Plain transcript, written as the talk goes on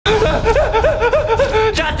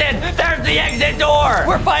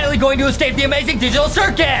We're finally going to escape the amazing digital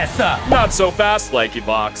circus. Not so fast,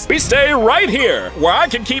 LankyBox. We stay right here, where I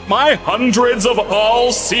can keep my hundreds of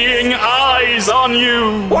all-seeing eyes on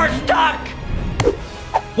you. We're stuck.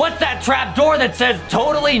 What's that trap door that says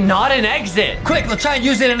totally not an exit? Quick, let's try and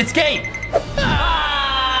use it and escape.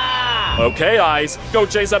 Okay, eyes, go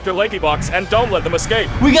chase after LankyBox and don't let them escape.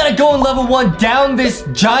 We gotta go in level 1 down this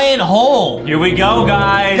giant hole. Here we go,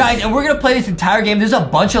 guys. Guys, and we're gonna play this entire game. There's a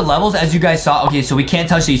bunch of levels, as you guys saw. Okay, so we can't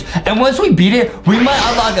touch these. And once we beat it, we might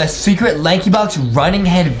unlock a secret LankyBox running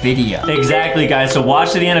head video. Exactly, guys. So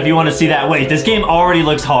watch to the end if you want to see that. Wait, this game already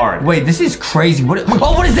looks hard. Wait, this is crazy. What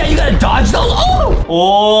is that? You gotta dodge those?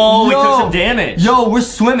 Oh, we took some damage. Yo, we're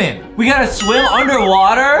swimming. We gotta swim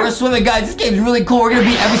underwater? We're swimming, guys. This game's really cool. We're gonna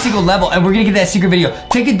beat every single level, and we're gonna get that secret video.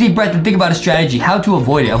 Take a deep breath and think about a strategy. How to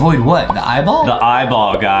avoid it. Avoid what? The eyeball? The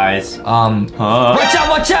eyeball, guys. Watch out,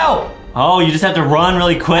 watch out! Oh, you just have to run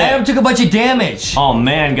really quick. Adam took a bunch of damage. Oh,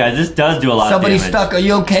 man, guys, this does do a lot of damage. Somebody's stuck. Are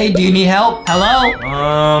you okay? Do you need help? Hello?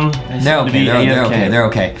 They're okay. They're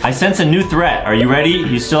okay. I sense a new threat. Are you ready?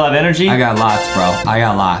 You still have energy? I got lots, bro. I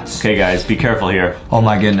got lots. Okay, guys, be careful here. Oh,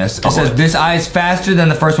 my goodness. It says this eye is faster than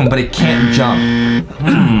the first one, but it can't jump.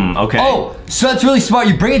 Okay. Oh, so that's really smart.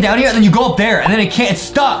 You bring it down here, and then you go up there, and then it can't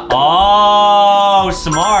stop. Oh,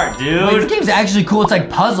 smart, dude. Wait, this game's actually cool. It's like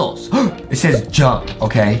puzzles. It says jump,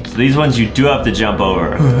 okay? So these ones you do have to jump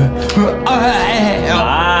over.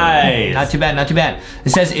 Nice. Not too bad, not too bad.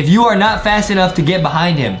 It says if you are not fast enough to get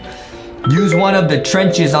behind him, use one of the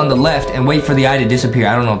trenches on the left and wait for the eye to disappear.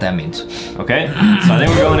 I don't know what that means. Okay, so I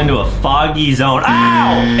think we're going into a foggy zone.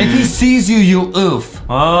 Ow! If he sees you, you oof.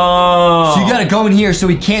 Oh. So you gotta go in here so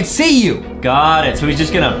he can't see you. Got it. So he's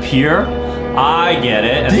just gonna appear. I get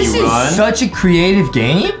it. And this is such a creative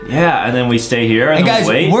game. Yeah, and then we stay here and guys,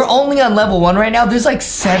 wait. We're only on level 1 right now. There's like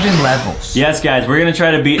 7 levels. Yes, guys, we're gonna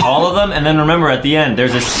try to beat all of them, and then remember at the end,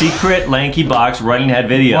 there's a secret LankyBox running head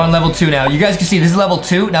video. We're on level 2 now. You guys can see this is level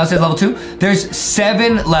 2. Now it says level 2. There's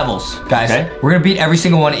 7 levels, guys. Okay. We're gonna beat every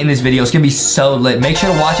single one in this video. It's gonna be so lit. Make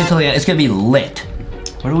sure to watch it till the end. It's gonna be lit.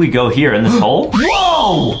 Where do we go here? In this hole?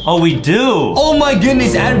 Whoa! Oh, we do. Oh my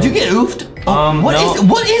goodness, Adam, did you get oofed? What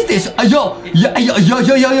is this? Yo. I'm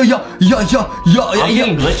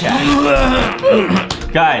getting glitch hacked.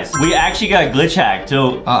 Guys, we actually got glitch hacked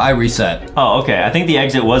too. I reset. Oh, okay. I think the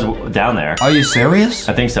exit was down there. Are you serious?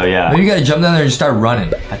 I think so, yeah. Maybe you gotta jump down there and just start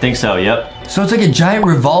running. I think so, yep. So it's like a giant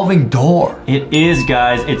revolving door. It is,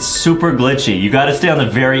 guys. It's super glitchy. You gotta stay on the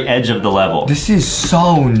very edge of the level. This is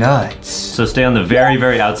so nuts. So stay on the very,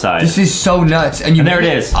 very outside. This is so nuts. And there it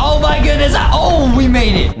is. Oh my goodness. Oh, we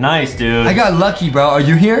made it. Nice, dude. I got lucky, bro. Are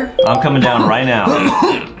you here? I'm coming down right now.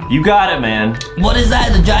 You got it, man. What is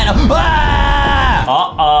that? The giant...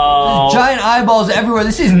 Uh-oh. There's giant eyeballs everywhere.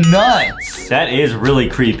 This is nuts. That is really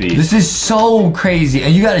creepy. This is so crazy.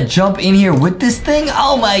 And you gotta jump in here with this thing?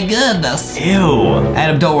 Oh my goodness. Ew.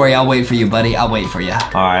 Adam, don't worry. I'll wait for you, buddy. I'll wait for you. All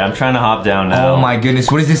right, I'm trying to hop down now. Oh my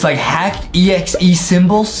goodness. What is this, like hacked EXE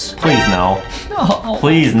symbols? Please no. No.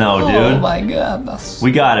 Please no, dude. Oh my goodness.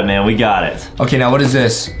 We got it, man. We got it. Okay, now what is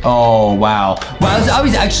this? Oh, wow. Wow, this is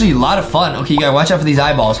always actually a lot of fun. Okay, you gotta watch out for these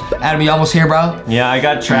eyeballs. Adam, you almost here, bro? Yeah, I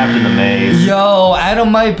got trapped in the maze. Yo,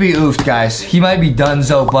 Adam might be oofed, guys. He might be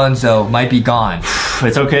dunzo bunzo, might be gone.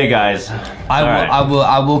 It's okay, guys.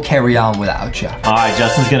 I will carry on without you. All right,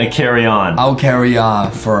 Justin's gonna carry on. I'll carry on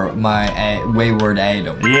for my wayward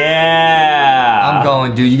Adam. Yeah. I'm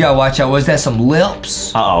going, dude. You gotta watch out. Was that some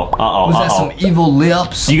lips? Was that some evil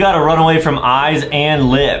lips? You gotta run away from eyes and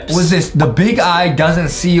lips. Was this the big eye doesn't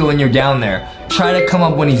see you when you're down there? Try to come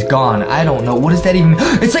up when he's gone. I don't know. What does that even?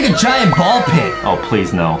 It's like a giant ball pit. Oh,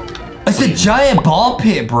 please no. It's a giant ball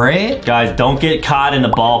pit, Brad. Guys, don't get caught in the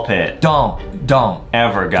ball pit. Don't.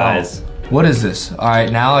 Ever, guys. Don't. What is this? All right,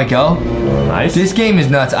 now I go. Nice. This game is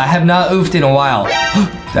nuts. I have not oofed in a while.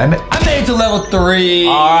 I made it to level 3.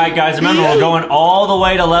 All right, guys, remember, we're going all the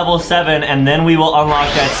way to level 7, and then we will unlock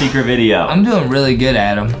that secret video. I'm doing really good,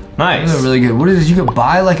 Adam. Nice. I'm doing really good. What is this? You could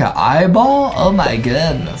buy like an eyeball? Oh my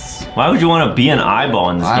goodness. Why would you want to be an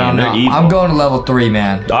eyeball in this game? They're evil. I'm going to level 3,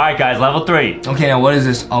 man. All right, guys, level 3. Okay, now what is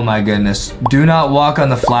this? Oh my goodness. Do not walk on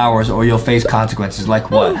the flowers or you'll face consequences. Like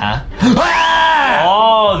what, huh?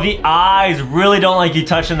 Oh, the eyes really don't like you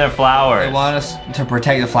touching their flowers. They want us to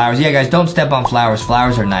protect the flowers. Yeah, guys, don't step on flowers.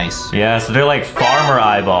 Flowers are nice. Yeah, so they're like farmer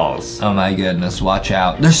eyeballs. Oh my goodness, watch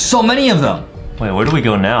out. There's so many of them. Wait, where do we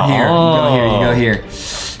go now? Here, you go here.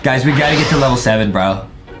 Guys, we gotta get to level 7, bro.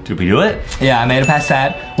 Did we do it? Yeah, I made it past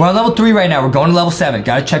that. We're on level 3 right now. We're going to level 7.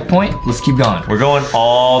 Got a checkpoint. Let's keep going. We're going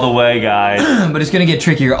all the way, guys. But it's gonna get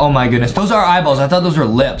trickier. Oh my goodness. Those are eyeballs. I thought those were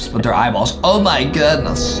lips, but they're eyeballs. Oh my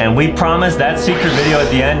goodness. And we promise that secret video at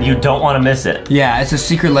the end, you don't want to miss it. Yeah, it's a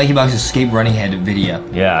secret LankyBox escape running head video.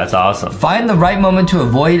 Yeah, that's awesome. Find the right moment to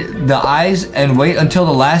avoid the eyes and wait until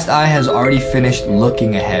the last eye has already finished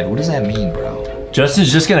looking ahead. What does that mean, bro?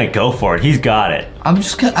 Justin's just gonna go for it. He's got it. I'm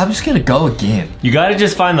just gonna go again. You gotta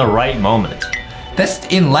just find the right moment. That's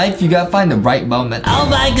in life, you gotta find the right moment. Oh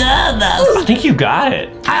my goodness. I think you got it.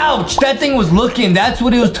 Ouch, that thing was looking. That's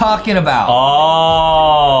what he was talking about.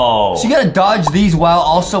 Oh. So you gotta dodge these while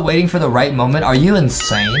also waiting for the right moment. Are you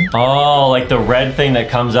insane? Oh, like the red thing that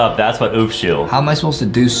comes up. That's what oofs you. How am I supposed to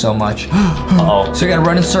do so much? Uh-oh. So you gotta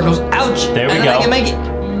run in circles. Ouch. There we and go. I can make it.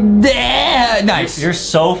 Yeah, nice. You're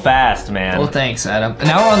so fast, man. Well, thanks, Adam.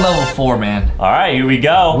 Now we're on level 4, man. All right, here we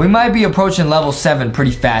go. We might be approaching level 7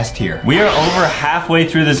 pretty fast here. We are over halfway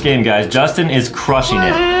through this game, guys. Justin is crushing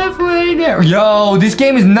it. Halfway there. Yo, this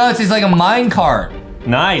game is nuts. It's like a minecart.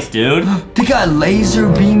 Nice, dude. They got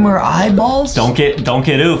laser beamer eyeballs. Don't get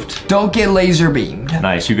oofed. Don't get laser beamed.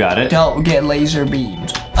 Nice, you got it. Don't get laser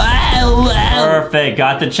beamed. Ow, ow. Perfect.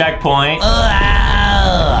 Got the checkpoint.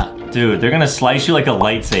 Ow. Dude, they're gonna slice you like a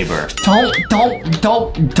lightsaber. Don't.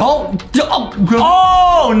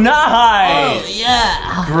 Oh, nice. Oh,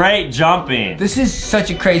 yeah. Great jumping. This is such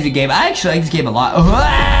a crazy game. I actually like this game a lot.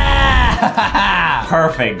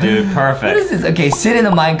 Perfect, dude. Perfect. What is this? Okay, sit in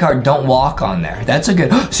the minecart. Don't walk on there. That's a good.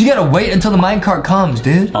 So you gotta wait until the minecart comes,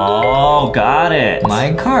 dude. Oh, got it.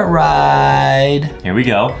 Minecart ride. Here we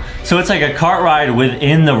go. So it's like a cart ride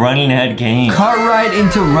within the running head game. Cart ride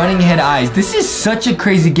into running head eyes. This is such a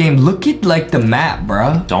crazy game. Look at like the map,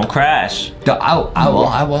 bro. Don't crash. I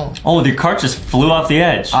won't. Oh, the cart just flew off the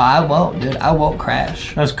edge. I won't, dude. I won't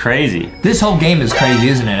crash. That was crazy. This whole game is crazy,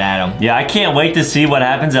 isn't it, Adam? Yeah, I can't wait to see what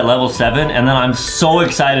happens at level 7, and then I'm so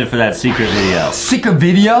excited for that secret video. Secret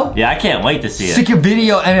video? Yeah, I can't wait to see it. Secret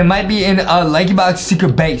video, and it might be in LankyBox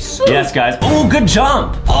secret base. Yes, guys. Oh, good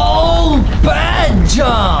jump. Oh, bad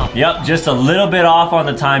jump. Yep, just a little bit off on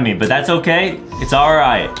the timing, but that's okay. It's all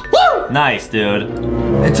right. Woo! Nice, dude.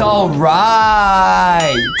 It's all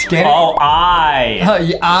right. Get it? Oh,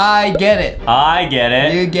 I get it. I get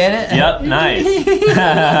it. You get it? Yep, nice.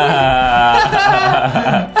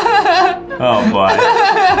 Oh, boy.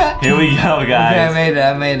 Here we go, guys. Okay,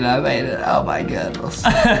 I made it. Oh, my goodness.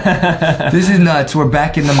 This is nuts. We're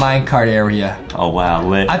back in the minecart area. Oh, wow,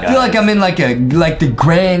 lit, I feel like I'm in like the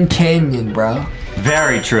Grand Canyon, bro.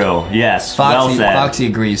 Very true. Yes, Foxy, well said. Foxy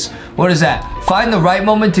agrees. What is that? Find the right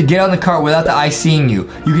moment to get on the cart without the eye seeing you.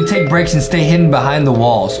 You can take breaks and stay hidden behind the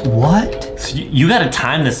walls. What? So you gotta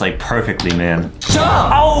time this like perfectly, man.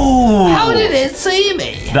 Jump! Oh! How did it see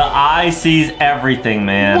me? The eye sees everything,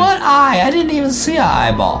 man. What eye? I didn't even see an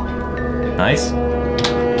eyeball. Nice.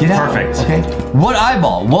 Get out. Perfect. Okay. What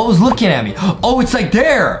eyeball? What was looking at me? Oh, it's like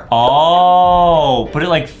there. Oh, but it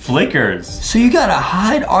like flickers. So you gotta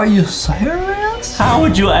hide? Are you serious? How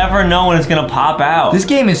would you ever know when it's gonna pop out? This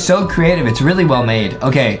game is so creative. It's really well made.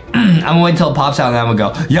 Okay, I'm gonna wait until it pops out and then I'm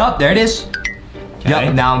gonna go. Yup, there it is. Okay.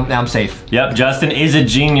 Yep, now I'm safe. Yep, Justin is a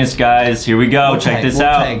genius, guys. Here we go. Check this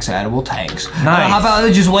out. Tanks, Adam. We'll tanks. Nice. How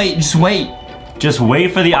about just wait? Just wait. Just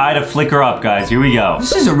wait for the eye to flicker up, guys. Here we go.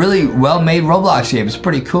 This is a really well-made Roblox game. It's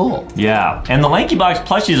pretty cool. Yeah, and the LankyBox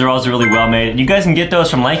plushies are also really well made. You guys can get those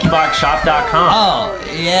from LankyBoxShop.com. Oh,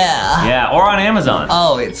 yeah. Yeah, or on Amazon.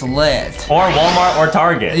 Oh, it's lit. Or Walmart or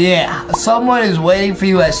Target. Yeah, someone is waiting for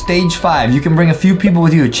you at stage 5. You can bring a few people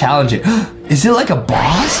with you to challenge it. Is it like a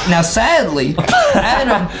boss? Now, sadly,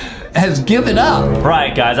 Adam has given up.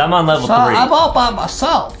 Right, guys, I'm on level 3. I'm all by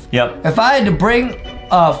myself. Yep. If I had to bring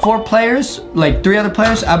 4 players, like 3 other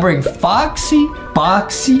players, I bring Foxy,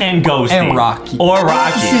 Boxy, And Ghosty. and Rocky. Or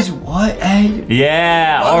Rocky. This is what, Ed?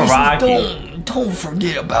 Yeah, or Rocky. Don't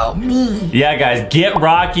forget about me. Yeah, guys, get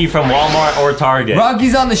Rocky from Walmart or Target.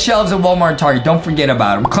 Rocky's on the shelves at Walmart and Target. Don't forget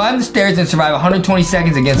about him. Climb the stairs and survive 120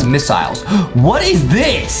 seconds against missiles. What is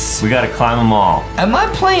this? We gotta climb them all. Am I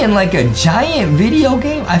playing like a giant video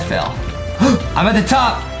game? I fell. I'm at the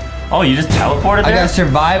top. Oh, you just teleported I there? gotta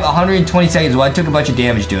survive 120 seconds. Well, I took a bunch of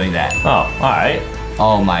damage doing that. Oh, alright.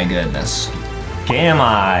 Oh my goodness. Damn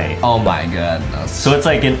eye. Oh my goodness. So it's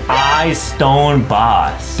like an eye stone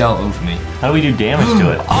boss. Don't oof me. How do we do damage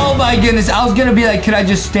to it? Oh my goodness. I was gonna be like, could I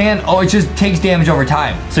just stand? Oh, it just takes damage over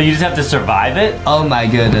time. So you just have to survive it? Oh my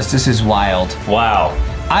goodness. This is wild. Wow.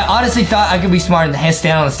 I honestly thought I could be smart and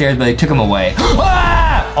stand on the stairs, but they took them away.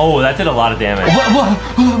 Ah! Oh, that did a lot of damage.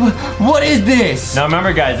 What is this? Now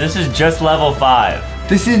remember, guys, this is just level 5.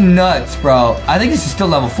 This is nuts, bro. I think this is still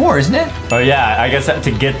level 4, isn't it? Oh yeah, I guess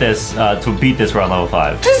to get this, to beat this, we're on level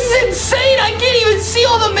 5. This is insane. I can't even see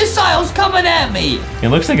all the missiles coming at me. It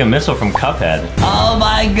looks like a missile from Cuphead. Oh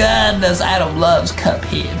my goodness, Adam loves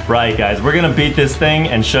Cuphead. Right, guys, we're gonna beat this thing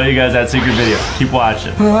and show you guys that secret video. Keep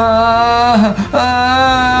watching. He's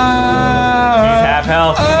half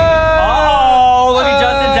health. Oh, look at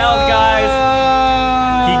Justin's health, guys.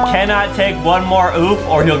 He cannot take one more oof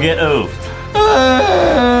or he'll get oofed.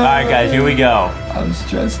 Alright guys, here we go. I'm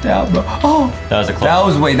stressed out, bro. Oh, that was a close. That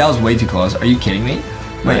was way too close. Are you kidding me?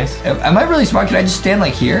 Wait, Nice. Am I really smart? Can I just stand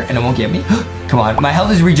like here and it won't get me? Come on, my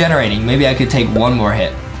health is regenerating. Maybe I could take one more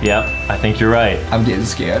hit. Yep, I think you're right. I'm getting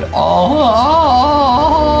scared. Oh,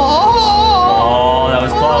 that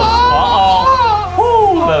was close.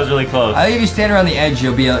 Woo, that was really close. I think if you stand around the edge,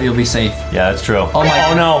 you'll be safe. Yeah, that's true. Oh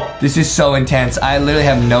my! Oh no! This is so intense. I literally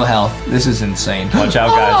have no health. This is insane. Watch out,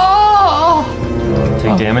 guys.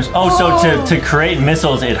 Take damage. Oh, so to create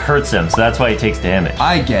missiles, it hurts him, so that's why he takes damage.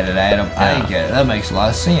 I get it, Adam. I get it. That makes a lot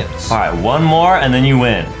of sense. All right, one more, and then you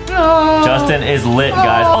win. Justin is lit,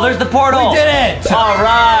 guys. Oh, there's the portal. We did it. All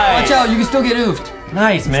right. Watch out! You can still get oofed.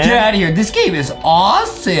 Nice, man. Get out of here. This game is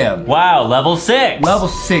awesome. Wow, level 6. Level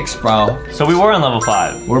 6, bro. So we were on level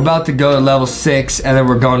 5. We're about to go to level 6, and then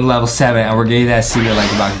we're going to level 7, and we're getting that secret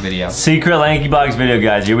LankyBox video. Secret LankyBox video,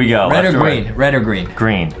 guys. Here we go. Red Left or to green? right. Red or green?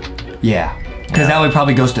 Green. Yeah. Because that way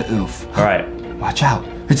probably goes to oof. All right. Watch out.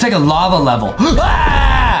 It's like a lava level.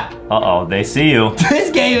 Ah! Uh-oh, they see you. This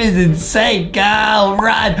game is insane. Go,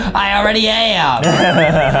 run. I already am.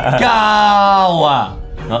 Go.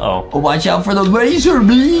 Uh-oh. Watch out for the laser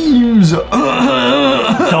beams.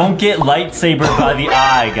 Don't get lightsabered by the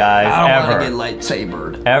eye, guys. I don't ever. want to get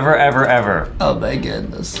lightsabered. Ever, ever, ever. Oh my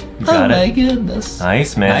goodness. got oh my it. goodness.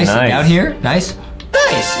 Nice, man. Nice. Down here. Nice.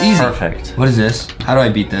 Nice. Easy. Perfect. What is this? How do I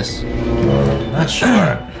beat this? Not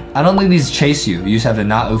sure. I don't think these chase you. You just have to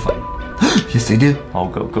not oof them. Yes, they do. Oh,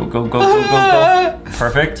 go, go, go, go, go, go, go.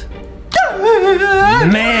 Perfect.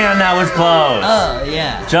 Man, that was close. Oh,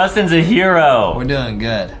 yeah. Justin's a hero. We're doing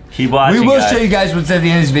good. Keep watching, We will guys. show you guys what's at the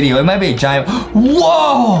end of this video. It might be a giant...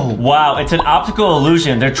 Whoa! Wow, it's an optical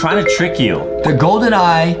illusion. They're trying to trick you. The golden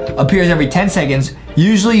eye appears every 10 seconds.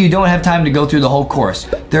 Usually you don't have time to go through the whole course.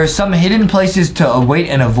 There are some hidden places to await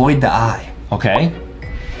and avoid the eye. Okay.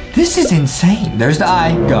 This is insane. There's the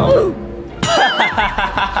eye. Go.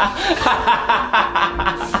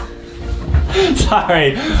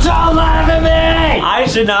 Sorry. Don't laugh at me! I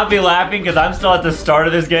should not be laughing because I'm still at the start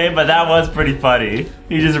of this game, but that was pretty funny.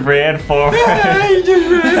 He just ran forward. He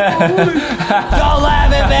just ran forward. Don't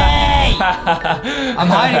laugh at me! I'm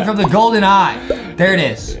hiding from the golden eye. There it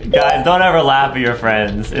is. Guys, don't ever laugh at your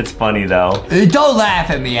friends. It's funny though. Don't laugh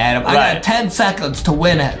at me, Adam. I got 10 seconds to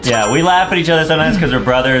win it. Yeah, we laugh at each other sometimes because we're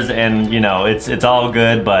brothers and, you know, it's all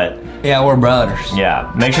good, but... Yeah, we're brothers.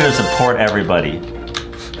 Yeah, make sure to support everybody.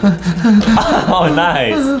 Oh,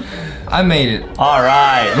 nice. I made it. All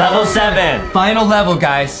right, level 7. Final level,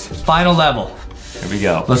 guys. Final level. Here we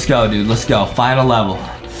go. Let's go, dude. Let's go. Final level.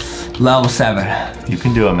 Level 7. You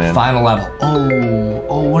can do it, man. Final level.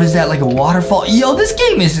 Oh, what is that? Like a waterfall? Yo, this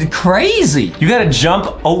game is crazy. You gotta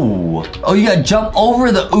jump. Oh, you gotta jump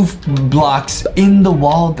over the oof blocks in the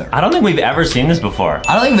wall there. I don't think we've ever seen this before.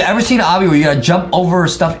 I don't think we've ever seen an obby where you gotta jump over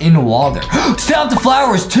stuff in the wall there. Stay off the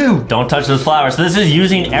flowers too. Don't touch those flowers. So this is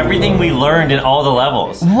using everything we learned in all the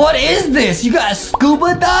levels. What is this? You got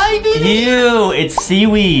scuba diving? Ew, it's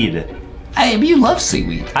seaweed. Hey, but you love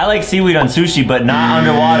seaweed. I like seaweed on sushi, but not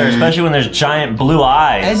underwater, especially when there's giant blue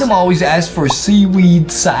eyes. Adam always asks for seaweed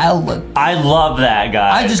salad. I love that,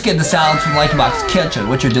 guys. I just get the salads from LankyBox Kitchen,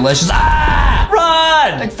 which are delicious. Ah!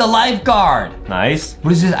 Run! It's the lifeguard. Nice.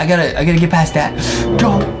 What is this? I gotta get past that.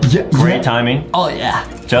 Go. Yeah. Great timing. Oh yeah.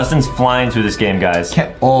 Justin's flying through this game, guys.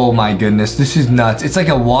 Oh my goodness, this is nuts. It's like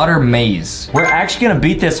a water maze. We're actually gonna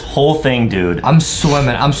beat this whole thing, dude. I'm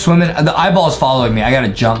swimming. The eyeball's following me. I gotta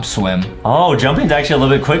jump swim. Oh, jumping's actually a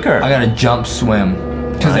little bit quicker. I gotta jump swim.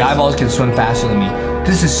 Because the eyeballs can swim faster than me.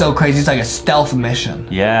 This is so crazy. It's like a stealth mission.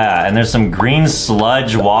 Yeah, and there's some green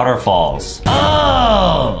sludge waterfalls.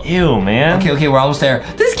 Oh! Ew, man. Okay, we're almost there.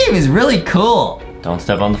 This game is really cool. Don't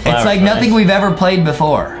step on the flowers. It's like nothing we've ever played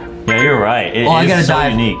before. Yeah, you're right. It I gotta is so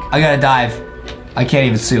dive. unique. I gotta dive. I can't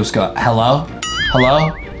even see what's going on. Hello?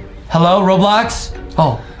 Hello? Hello, Roblox?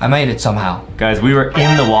 Oh, I made it somehow. Guys, we were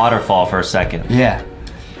in the waterfall for a second. Yeah.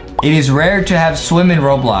 It is rare to have swim in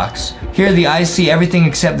Roblox. Here the eyes see everything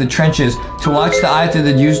except the trenches. To watch the eye through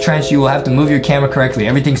the used trench, you will have to move your camera correctly.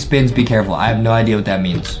 Everything spins, be careful. I have no idea what that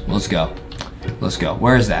means. Let's go. Let's go.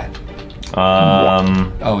 Where is that?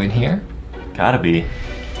 Oh, in here? Gotta be.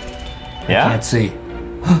 Yeah? I can't see.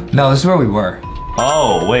 No, this is where we were.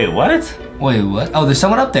 Oh, wait, what? Wait, what? Oh, there's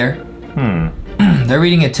someone up there. They're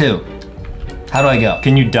reading it too. How do I go?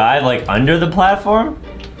 Can you dive like under the platform?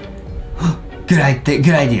 Good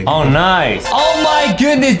idea. Oh, nice. Oh my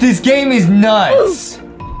goodness, this game is nuts.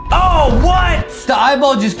 Oh, what? The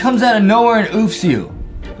eyeball just comes out of nowhere and oofs you.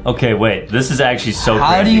 Okay, wait. This is actually so crazy.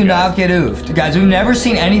 How do you guys. not get oofed? Guys, we've never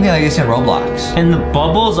seen anything like this in Roblox. And the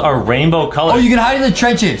bubbles are rainbow colors. Oh, you can hide in the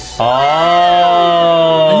trenches.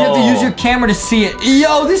 Oh. And you have to use your camera to see it.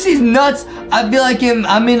 Yo, this is nuts. I feel like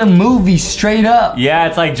I'm in a movie straight up. Yeah,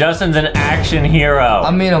 it's like Justin's an action hero.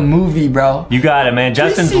 I'm in a movie, bro. You got it, man.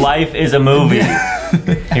 Justin's life is a movie.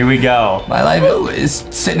 Here we go. My life is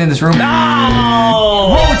sitting in this room. No!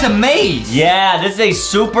 Whoa, it's a maze. Yeah, this is a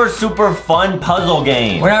super, super fun puzzle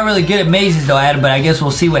game. We're not really good at mazes though, Adam, but I guess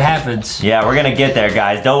we'll see what happens. Yeah, we're gonna get there,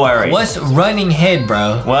 guys. Don't worry. What's running head,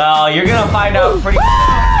 bro? Well, you're gonna find out pretty...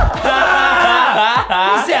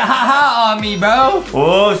 You said ha-ha on me, bro.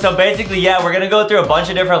 Ooh, so basically, yeah, we're gonna go through a bunch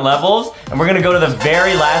of different levels, and we're gonna go to the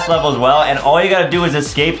very last level as well, and all you gotta do is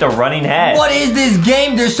escape the running head. What is this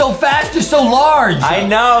game? They're so fast, they're so large. I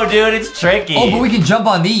know, dude, it's tricky. Oh, but we can jump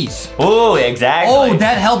on these. Ooh, exactly. Oh,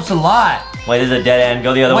 that helps a lot. Wait, there's a dead end.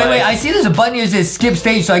 Go the other way. Wait, I see there's a button here that says skip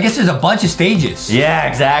stage, so I guess there's a bunch of stages. Yeah,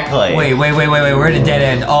 exactly. Wait, we're at a dead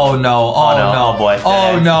end. Oh no, oh no. Oh boy.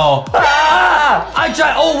 Oh no. Ah! I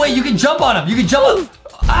tried, oh wait, you can jump on them. You can jump on,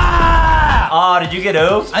 ah! Oh, did you get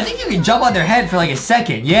oofed? I think you can jump on their head for like a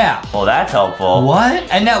second, yeah. Well, that's helpful. What?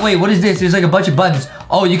 And now, wait, what is this? There's like a bunch of buttons.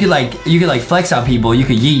 Oh, you could like flex on people. You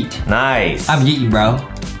could yeet. Nice. I'm yeeting, bro.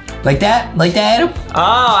 Like that, Adam? Oh,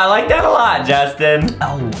 I like that a lot, Justin.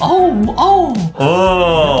 Oh.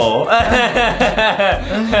 Oh.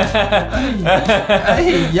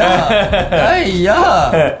 Hey, yeah.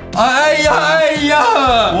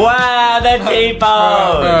 Wow, that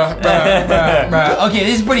T-pose. Okay,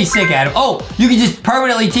 this is pretty sick, Adam. Oh, you can just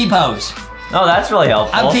permanently T-pose. Oh, that's really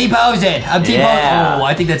helpful. I'm T-posing. Yeah. Oh,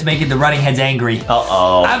 I think that's making the running heads angry.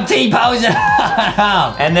 Uh-oh. I'm T-posing.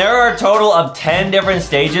 And there are a total of 10 different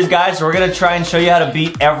stages, guys, so we're gonna try and show you how to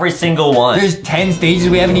beat every single one. There's 10 stages.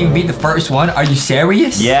 We haven't even beat the first one. Are you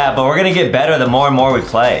serious? Yeah, but we're gonna get better the more and more we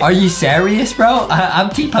play. Are you serious, bro? I'm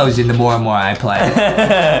T-posing the more and more I play.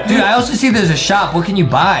 Dude, I also see there's a shop. What can you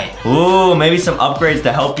buy? Ooh, maybe some upgrades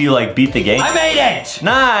to help you, like, beat the game. I made it!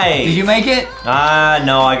 Nice! Did you make it?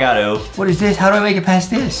 No, I got oofed. What is this? How do I make it past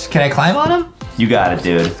this? Can I climb on him? You got it,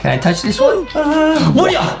 dude. Can I touch this one? What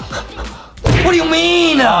do you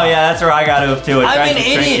mean? Oh, yeah, that's where I got oofed, too. It I'm tries an to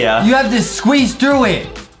trick idiot. ya. You have to squeeze through it.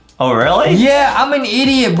 Oh, really? Yeah, I'm an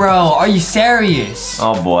idiot, bro. Are you serious?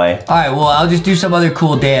 Oh, boy. All right, well, I'll just do some other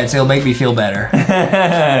cool dance. It'll make me feel better.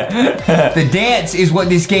 The dance is what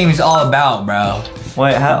this game is all about, bro.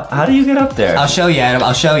 Wait, how do you get up there? I'll show you, Adam.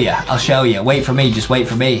 I'll show you. Wait for me. Just wait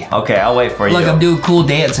for me. Okay, I'll wait for you. Look, I'm doing cool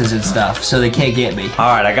dances and stuff, so they can't get me.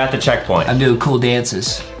 All right, I got the checkpoint. I'm doing cool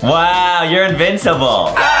dances. Wow, you're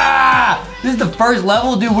invincible. Ah! This is the first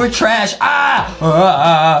level, dude. We're trash.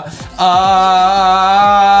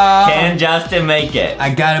 Can Justin make it?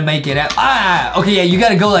 I gotta make it out. Okay, yeah, you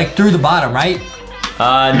gotta go like through the bottom, right?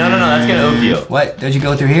 No, that's gonna oof you. What? Don't you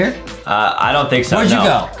go through here? I don't think so. Where'd you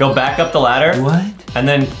go? Go back up the ladder. What? And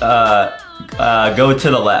then go to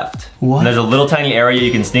the left. What? And there's a little tiny area you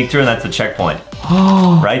can sneak through, and that's the checkpoint.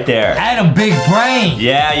 Right there. Adam, big brain.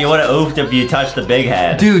 Yeah, you would've oofed if you touched the big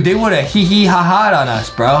head. Dude, they would've hee-hee-ha-ha'd on us,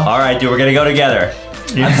 bro. All right, dude, we're gonna go together.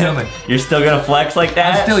 I'm filming. You're still gonna flex like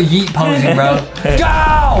that? I'm still yeet posing, bro. Go!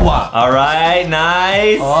 All right,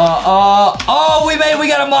 nice. We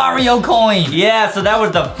got a Mario coin. Yeah, so that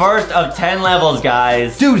was the first of 10 levels,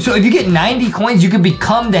 guys. Dude, so if you get 90 coins, you can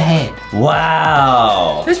become the head.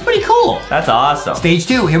 Wow. That's pretty cool. That's awesome. Stage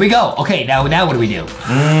 2, here we go. Okay, now what do we do?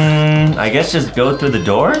 I guess just go through the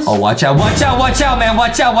doors? Oh, watch out, man.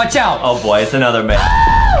 Watch out. Oh boy, it's another maze.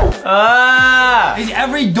 Is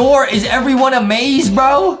everyone a maze,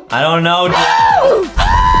 bro? I don't know.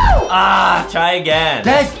 Try again.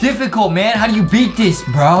 That's difficult, man. How do you beat this,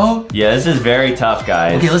 bro? Yeah, this is very tough,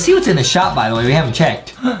 guys. Okay, let's see what's in the shop, by the way. We haven't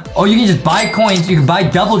checked. Oh, you can just buy coins. You can buy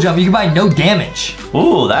double jump. You can buy no damage.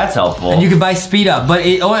 Ooh, that's helpful. And you can buy speed up, but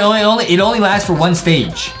it only lasts for one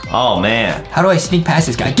stage. Oh, man. How do I sneak past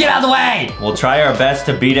this guy? Get out of the way! We'll try our best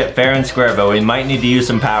to beat it fair and square, but we might need to use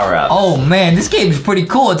some power-ups. Oh, man, this game is pretty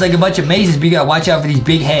cool. It's like a bunch of mazes, but you gotta watch out for these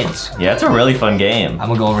big heads. Yeah, it's a really fun game. I'm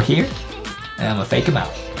gonna go over here, and I'm gonna fake him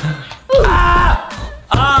out.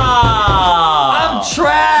 I'm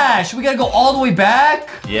trash! We gotta go all the way back?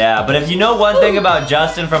 Yeah, but if you know one thing about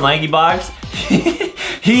Justin from LankyBox,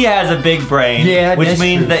 he has a big brain, yeah, which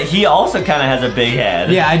means true. that he also kind of has a big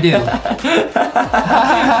head. Yeah, I do.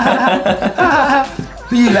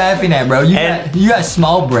 Who you laughing at, bro? You got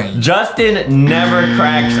small brain. Justin never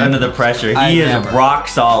cracks under the pressure. He is rock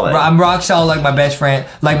solid. I'm rock solid like my best friend,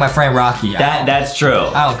 like my friend Rocky. That's true.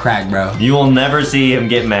 I don't crack, bro. You will never see him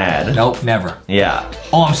get mad. Nope, never. Yeah.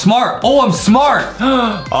 Oh, I'm smart. Oh, I'm smart.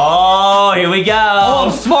 Oh, here we go. Oh,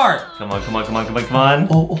 I'm smart. Come on, come on, come on, come on, come on.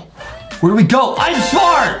 Oh, where do we go? I'm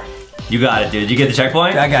smart. You got it, dude. Did you get the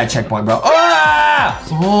checkpoint? I got a checkpoint, bro. Ah!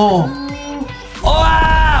 Oh. Oh,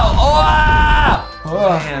 wow. Oh, wow.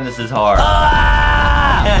 Man, this is hard.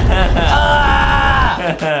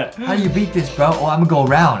 How do you beat this, bro? Oh, I'm gonna go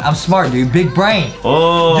around. I'm smart, dude. Big brain.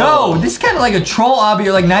 Oh. Yo, this is kind of like a troll obby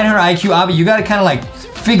or like 900 IQ obby. You gotta kind of like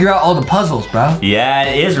figure out all the puzzles, bro. Yeah,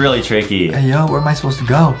 it is really tricky. Hey, yo, where am I supposed to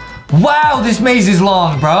go? Wow, this maze is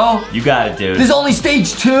long, bro. You got it, dude. This is only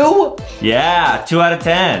stage 2? Yeah, 2 out of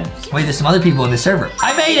 10. Wait, there's some other people in the server.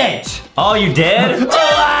 I made it. Oh, you did?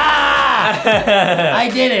 I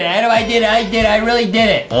did it, Adam. I did it. I really did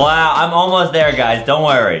it. Wow, I'm almost there, guys. Don't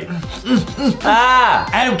worry.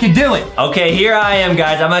 Adam can do it. Okay, here I am,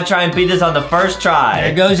 guys. I'm gonna try and beat this on the first try.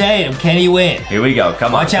 There goes Adam. Can he win? Here we go.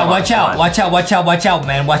 Come on. Watch out, watch out, watch out, watch out, watch out,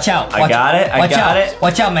 man. Watch out. I got it. I got it.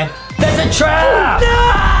 Watch out, man. That's a trap. No!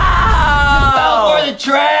 Fell for the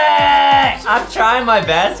trap. I'm trying my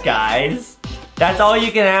best, guys. That's all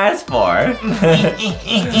you can ask for. I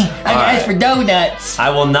asked for donuts. I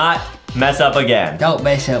will not mess up again. Don't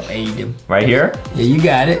mess up, Adam. Right here? Yeah, you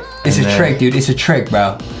got it. It's a trick, dude. It's a trick,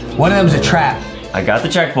 bro. One of them's a trap. I got the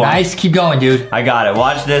checkpoint. Nice. Keep going, dude. I got it.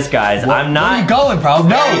 Watch this, guys. I'm not. Where are you going, bro?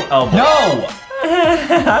 No. Oh, boy. No.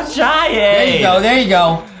 I'm trying. There you go. There you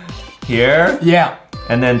go. Here? Yeah.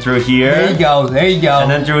 And then through here. There you go. There you go. And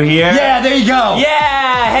then through here. Yeah, there you go.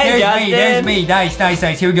 Yeah. Hey, there's Justin. me. There's me. Nice, nice,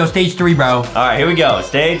 nice. Here we go. Stage 3, bro. All right, here we go.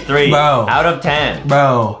 Stage 3. Bro. Out of 10.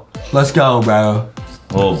 Bro, let's go, bro.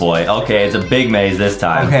 Oh boy. Okay, it's a big maze this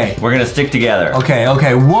time. Okay. We're gonna stick together. Okay,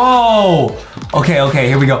 okay. Whoa. Okay, okay.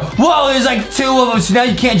 Here we go. Whoa, there's like 2 of them, so now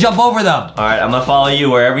you can't jump over them. All right, I'm gonna follow you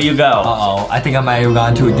wherever you go. Uh-oh. I think I might have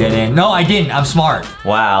gone to a dead end. No, I didn't. I'm smart.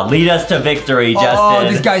 Wow. Lead us to victory, Justin. Oh,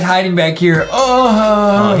 this guy's hiding back here.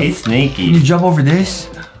 Oh, he's sneaky. Can you jump over this?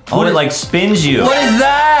 Oh, it like spins you. What is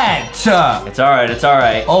that? It's all right. It's all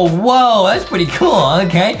right. Oh, whoa. That's pretty cool.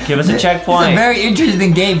 Okay. Give us a checkpoint. It's a very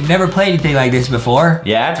interesting game. Never played anything like this before.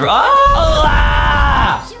 Yeah, it's... Oh!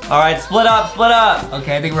 All right, split up, split up.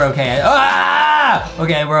 Okay, I think we're okay.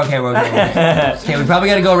 Okay, we're okay, we're okay. Okay, we probably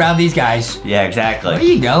gotta go around these guys. Yeah, exactly. Where are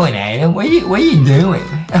you going, Adam? What are you doing?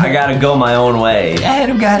 I gotta go my own way.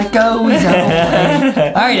 Adam gotta go his own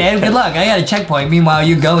way. All right, Adam, good luck. I got a checkpoint. Meanwhile,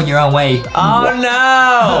 you're going your own way. Oh,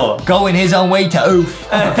 no. Going his own way to oof.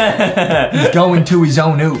 He's going to his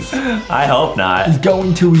own oof. I hope not. He's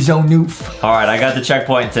going to his own oof. All right, I got the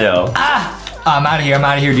checkpoint too. I'm out of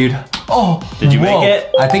here, dude. Oh, did you make it?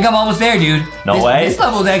 I think I'm almost there, dude. No way. This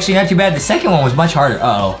level is actually not too bad. The second one was much harder.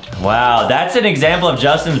 Uh-oh. Wow, that's an example of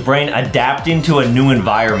Justin's brain adapting to a new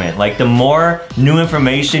environment. Like, the more new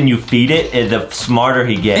information you feed it, the smarter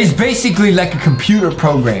he gets. It's basically like a computer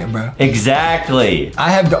program, bro. Exactly.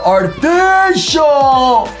 I have the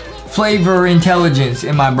artificial flavor intelligence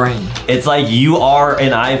in my brain. It's like you are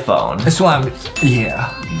an iPhone. That's why I'm,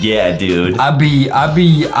 yeah. Yeah, dude. I'm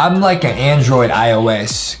like an Android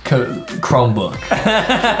iOS Chromebook.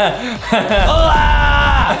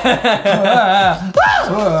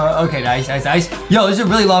 Okay, nice. Yo, this is a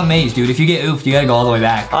really long maze, dude. If you get oofed, you gotta go all the way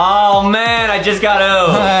back. Oh, man, I just got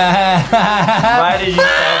oofed. Why did you say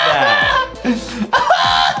that?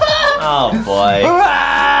 Oh, boy.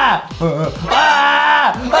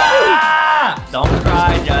 Don't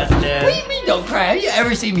cry, Justin. What do you mean don't cry? Have you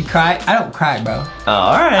ever seen me cry? I don't cry, bro. Oh,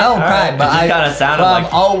 all right. I don't cry, but it just kind of sounded like...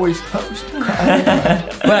 I'm always close to crying.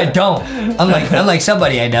 But I don't. Unlike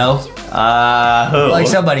somebody I know. Who? Like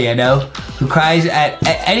somebody I know who cries at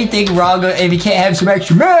anything wrong if he can't have some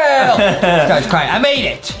extra milk. Starts crying. I made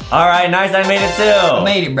it. All right, nice. I made it too. I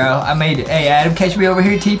made it, bro. I made it. Hey, Adam, catch me over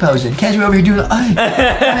here T-posing. Catch me over here doing hey,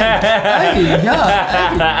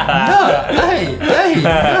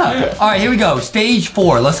 All right, here we go. Stage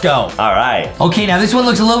 4. Let's go. All right. Okay, now this one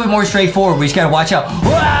looks a little bit more straightforward. We just gotta watch out.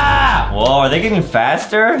 Whoa, are they getting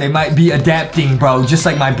faster? They might be adapting, bro, just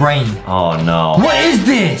like my brain. Oh, no. What is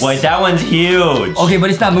this? Wait, that one's huge. Okay, but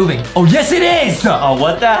it's not moving. Oh, yes, it is. Oh,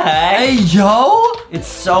 what the heck? Hey, yo. It's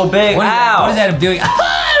so big. What is Adam doing?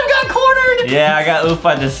 Adam got cornered. Yeah, I got oofed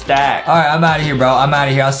by the stack. All right, I'm out of here, bro. I'm out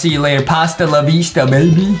of here. I'll see you later. Pasta la vista,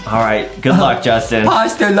 baby. All right, good luck, Justin.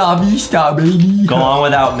 Pasta la vista, baby. Go on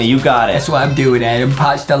without me. You got it. That's what I'm doing, Adam.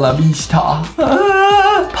 Pasta la vista.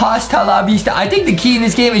 Pasta la vista. I think the key in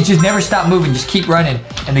this game is just never stop moving. Just keep running,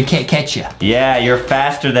 and they can't catch you. Yeah, you're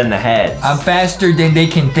faster than the heads. I'm faster than they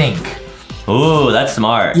can think. Ooh, that's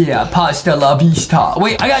smart. Yeah, pasta la vista.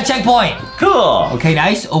 Wait, I got a checkpoint. Cool. Okay,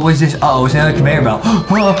 nice. Oh, what's this? Oh, it's another conveyor belt.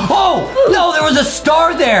 Oh, no, there was a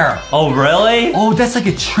star there. Oh, really? Oh, that's like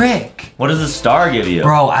a trick. What does the star give you?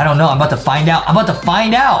 Bro, I don't know. I'm about to find out. I got a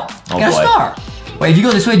star. Wait, if you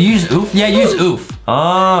go this way, do you use oof? Yeah, use oof.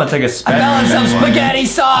 Oh, it's like a spaghetti. I found some spaghetti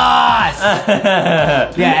sauce.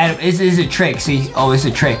 Yeah, Adam, it's a trick. See? Oh, it's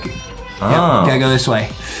a trick. Oh. Yep, gotta go this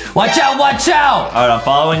way. Watch out, watch out. All right, I'm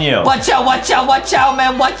following you. Watch out, watch out, watch out,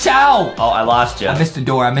 man, watch out. Oh, I lost you. I missed the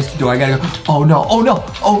door, I gotta go. Oh no, oh no,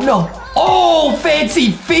 oh no. Oh,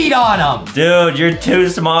 fancy feet on them. Dude, you're too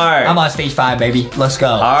smart. I'm on stage 5, baby. Let's go.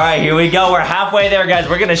 All right, here we go. We're halfway there, guys.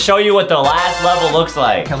 We're gonna show you what the last level looks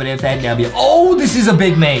like. Coming in with that W. Oh, this is a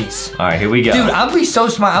big maze. All right, here we go. Dude, I'm gonna be so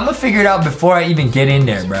smart. I'm gonna figure it out before I even get in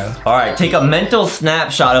there, bro. All right, take a mental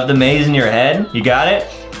snapshot of the maze in your head. You got it?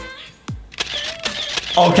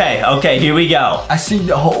 Okay, here we go. I see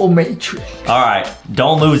the whole matrix. All right,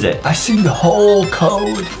 don't lose it. I see the whole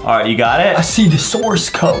code. All right, you got it? I see the source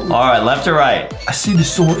code. All right, left or right? I see the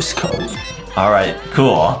source code. All right,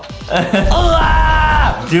 cool.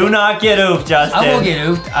 Do not get oofed, Justin. I won't get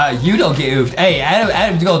oofed. You don't get oofed. Hey,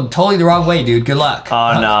 Adam's going totally the wrong way, dude. Good luck.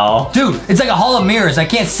 Oh, no. Dude, it's like a hall of mirrors. I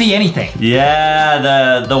can't see anything.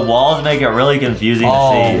 Yeah, the walls make it really confusing to see.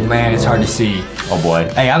 Oh, man, it's hard to see. Oh, boy.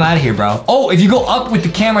 Hey, I'm out of here, bro. Oh, if you go up with the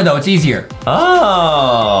camera, though, it's easier.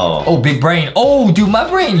 Oh. Oh, big brain. Oh, dude, my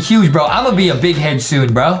brain's huge, bro. I'm gonna be a big head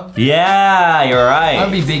soon, bro. Yeah, you're right. I'm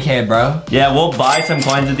gonna be big head, bro. Yeah, we'll buy some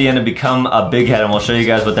coins at the end to become a big head, and we'll show you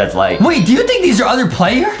guys what that's like. Wait, do you think these are other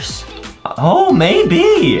players? Oh,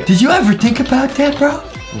 maybe. Did you ever think about that, bro?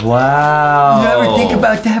 Wow. You ever think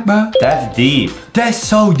about that, bro? That's deep. That's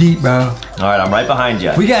so deep, bro. All right, I'm right behind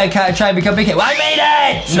you. We gotta kind of try and become big head. Well, I made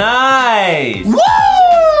it! Nice. Woo!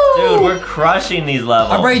 Dude, we're crushing these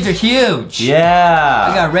levels. Our brains are huge. Yeah.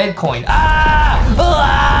 I got a red coin. Ah!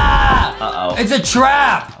 Ah! Uh-oh. It's a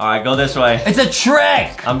trap. All right, go this way. It's a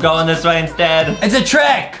trick. I'm going this way instead. It's a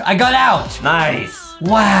trick. I got out. Nice.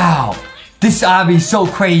 Wow. This obby is so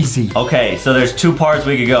crazy. Okay, so there's 2 parts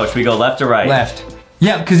we could go. Should we go left or right? Left.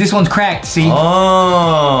 Yep, because this one's cracked, see?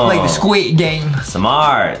 Oh. Like the Squid Game.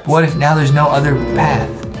 Smart. What if now there's no other path?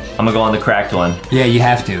 I'm gonna go on the cracked one. Yeah, you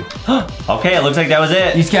have to. Okay, it looks like that was You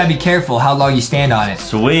it. just gotta be careful how long you stand on it.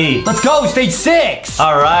 Sweet. Let's go, stage 6.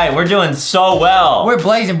 All right, we're doing so well. We're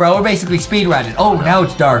blazing, bro. We're basically speed running. Oh, now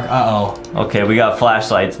it's dark. Uh-oh. Okay, we got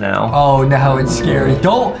flashlights now. Oh, now it's scary.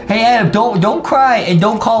 Hey Adam, don't cry and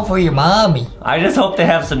don't call for your mommy. I just hope they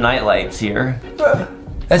have some night lights here.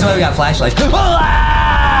 That's why we got flashlights.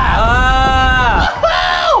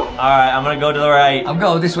 All right, I'm gonna go to the right. I'm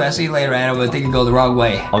going this way. I'll see you later, Adam. I think you go the wrong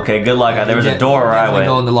way. Okay, good luck. There was a door where I went. I'm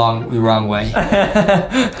going the wrong way.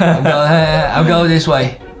 I'm going this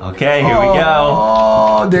way. Okay, here we go.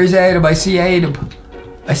 Oh, there's Adam. I see Adam.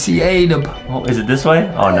 Oh, is it this way?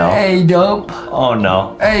 Oh, no. Adam. Oh,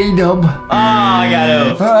 no. Adam. Oh, I got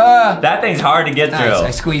it. That thing's hard to get through. Nice,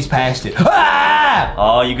 I squeezed past it. Ah!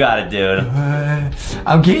 Oh, you got it, dude.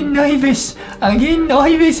 I'm getting nervous. Adam.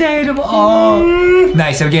 Oh.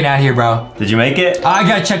 Nice, I'm getting out of here, bro. Did you make it? I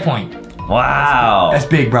got a checkpoint. Wow. That's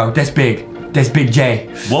big, bro. That's big. That's Big J.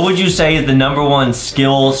 What would you say is the #1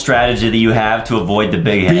 skill strategy that you have to avoid the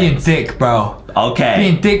big heads? Being thick, bro. Okay.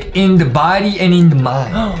 Being thick in the body and in the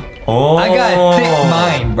mind. Oh. I got a thick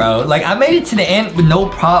mind, bro. Like, I made it to the end with no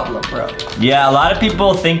problem, bro. Yeah, a lot of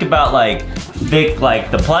people think about, like, thick,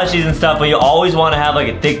 like, the plushies and stuff, but you always want to have, like,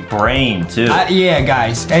 a thick brain, too. Yeah,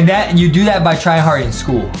 guys. And you do that by trying hard in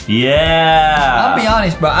school. Yeah. I'll be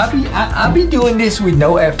honest, bro. I'll be doing this with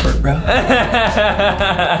no effort, bro.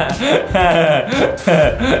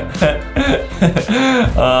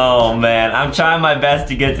 Oh, man. I'm trying my best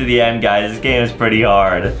to get to the end, guys. This game is pretty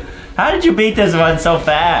hard. How did you beat this one so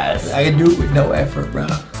fast? I can do it with no effort, bro.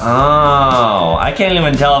 Oh, I can't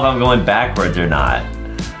even tell if I'm going backwards or not.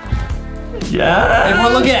 Yeah. If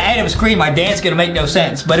we're looking at Adam's screen, my dance gonna make no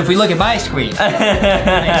sense. But if we look at my screen, it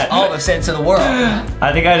makes all the sense in the world.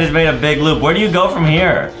 I think I just made a big loop. Where do you go from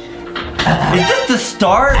here? Is this the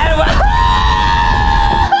start?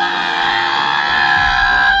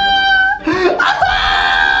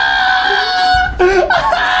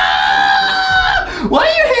 Why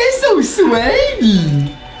are your hair so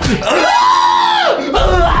sweaty?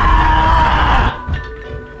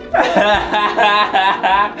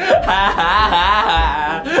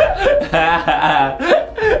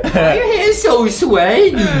 Why are your hair so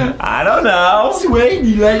sweaty? I don't know.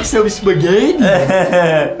 Sweaty like some spaghetti.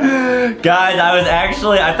 Guys,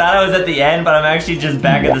 I thought I was at the end, but I'm actually just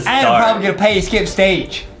back at the start. I'm probably gonna pay to skip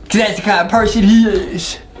stage. Cause that's the kind of person he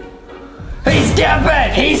is. He's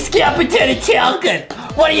skipping to the chicken.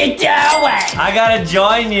 What are you doing? I gotta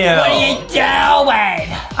join you. What are you doing?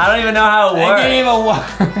 I don't even know how it I works. didn't even work.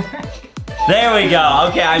 There we go.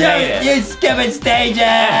 Okay, I made it. You're skipping stages.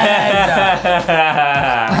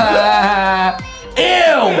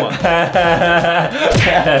 Ew!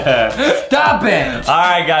 Stop it!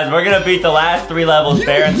 Alright guys, we're gonna beat the last 3 levels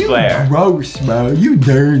fair and square. Gross, bro. You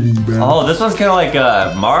dirty, bro. Oh, this one's kinda like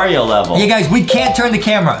a Mario level. Yeah, guys, we can't turn the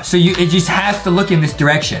camera, so it just has to look in this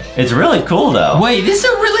direction. It's really cool though. Wait, this is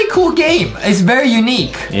a really cool game. It's very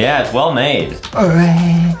unique. Yeah, it's well made.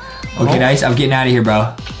 Alright. Okay, nice. I'm getting out of here,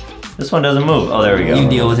 bro. This one doesn't move. Oh, there we go. You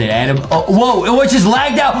deal with it, Adam. Oh, whoa! It just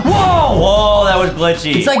lagged out. Whoa! Whoa, that was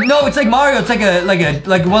glitchy. It's like it's like Mario. It's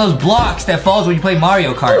like one of those blocks that falls when you play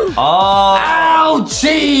Mario Kart. Oh!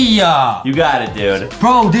 Ouchie! You got it, dude.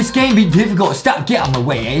 Bro, this game be difficult. Stop! Get out of my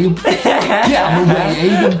way, Adam. Get out of my way,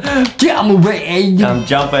 Adam. Get out of my way, Adam. I'm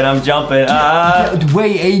jumping. I'm jumping. Get out of the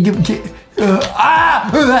way, Adam.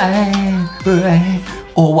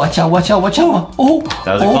 Oh, watch out! Watch out! Watch out! Oh!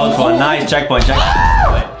 That was a close one. Nice checkpoint.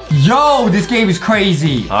 Checkpoint. Yo, this game is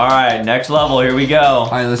crazy. All right, next level. Here we go.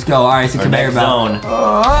 All right, let's go. All right, it's a conveyor belt. Zone.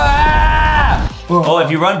 Oh,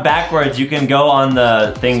 if you run backwards, you can go on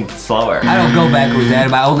the thing slower. I don't go backwards,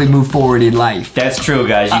 Adam. I only move forward in life. That's true,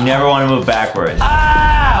 guys. You never want to move backwards.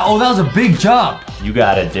 Oh, that was a big jump. You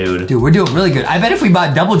got it, dude. Dude, we're doing really good. I bet if we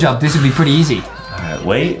bought double jump, this would be pretty easy. All right,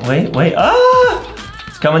 wait. Ah!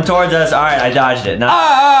 It's coming towards us. All right, I dodged it.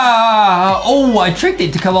 Oh, I tricked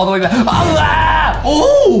it to come all the way back.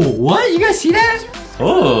 Oh, what? You guys see that?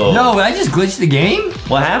 Ooh. No, I just glitched the game.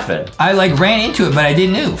 What happened? I ran into it, but I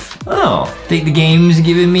didn't oof. Oh. I think the game's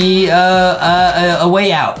giving me a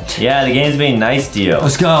way out. Yeah, the game's being nice to you.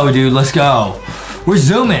 Let's go, dude. Let's go. We're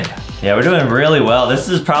zooming. Yeah, we're doing really well. This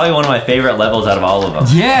is probably one of my favorite levels out of all of them.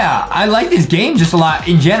 Yeah, I like this game just a lot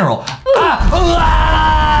in general.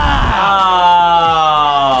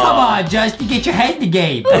 Come on, Justin, get your head in the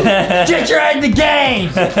game. Get your head in the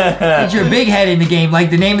game. Get your big head in the game, like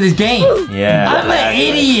the name of this game. Yeah. I'm an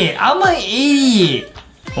idiot. I'm an idiot.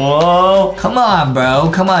 Whoa. Come on, bro.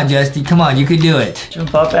 Come on, Justin. Come on, you can do it.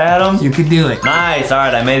 Jump up, Adam. You can do it. Nice. All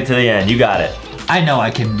right, I made it to the end. You got it. I know I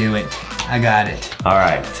can do it. I got it. All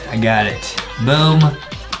right. I got it. Boom,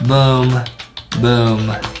 boom, boom.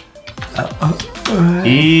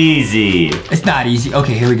 Easy. It's not easy.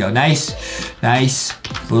 Okay, here we go. Nice, nice.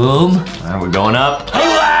 Boom. All right, we're going up.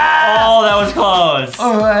 Oh, that was close.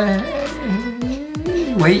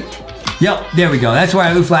 Wait. Yep, there we go. That's where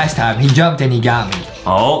I oofed last time. He jumped and he got me.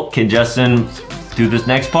 Oh, can Justin do this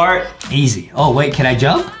next part? Easy. Oh, wait, can I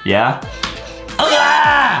jump? Yeah.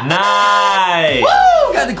 Nice.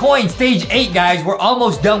 Woo! Got the coin. Stage 8, guys. We're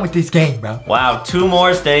almost done with this game, bro. Wow, 2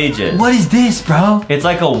 more stages. What is this, bro? It's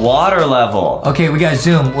like a water level. Okay, we gotta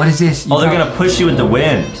zoom. What is this? Oh, they're gonna push you with the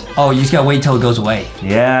wind. Oh, you just gotta wait till it goes away.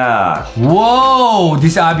 Yeah. Whoa,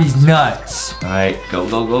 this obby's nuts. All right, go.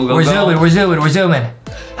 We're zooming.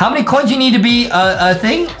 How many coins you need to be a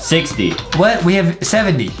thing? 60. What? We have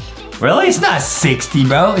 70. Really? It's not 60,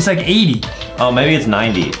 bro. It's like 80. Oh, maybe it's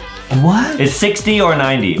 90. What? It's 60 or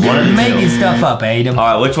 90. One of the You're making two. stuff up, Adam. All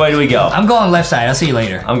right, which way do we go? I'm going left side. I'll see you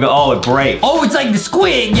later. Oh, it breaks. Oh, it's like the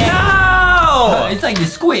Squid Game. No! It's like the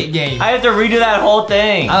Squid Game. I have to redo that whole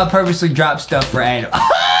thing. I'll purposely drop stuff for Adam. No,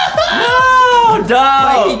 Wait, he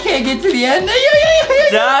don't. can't get to the end.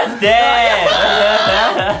 Justin.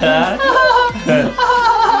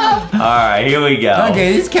 All right, here we go.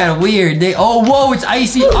 Okay, this is kind of weird. Oh, whoa, it's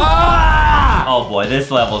icy. Oh boy, this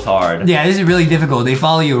level's hard. Yeah, this is really difficult. They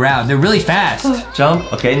follow you around. They're really fast.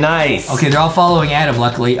 Jump. Okay, nice. Okay, they're all following Adam,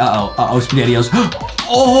 luckily. Uh-oh, SpaghettiOs.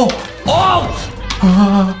 Oh,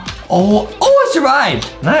 I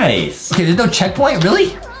survived. Nice. Okay, there's no checkpoint,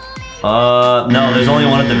 really? No, there's only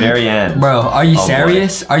one at the very end. Bro, are you Oh,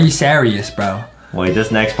 serious? Are you serious, bro? Wait,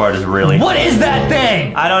 this next part is really What is that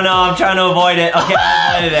thing? I don't know, I'm trying to avoid it. Okay,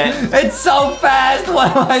 I avoided it. It's so fast.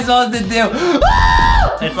 What am I supposed to do?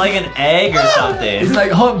 It's like an egg or something. It's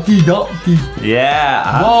like Humpty Dumpty.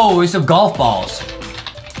 Yeah. Whoa, it's some golf balls.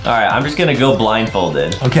 All right, I'm just gonna go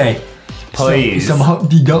blindfolded. Okay. Please. Some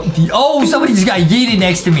Humpty Dumpty. Oh, somebody just got yeeted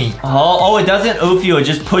next to me. Oh, it doesn't oof you, it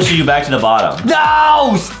just pushes you back to the bottom.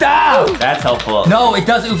 No, stop. That's helpful. No, it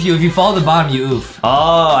does oof you. If you fall to the bottom, you oof.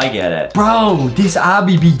 Oh, I get it. Bro, this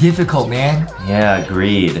obby be difficult, man. Yeah,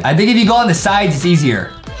 agreed. I think if you go on the sides, it's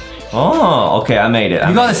easier. Oh, okay, I made it. If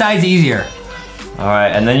you go on the sides, it's easier. All right,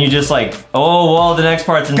 and then you just like, oh, well, the next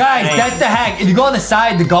part's insane. Guys, that's the hack. If you go on the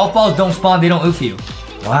side, the golf balls don't spawn. They don't oof you.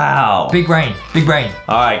 Wow. Big brain. Big brain.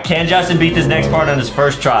 All right, can Justin beat this next part on his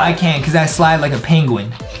first try? I can't, because I slide like a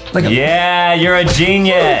penguin. Like a... Yeah, you're a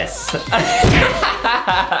genius.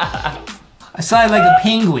 I slide like a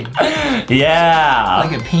penguin. Yeah.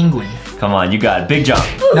 Like a penguin. Come on, you got it. Big jump.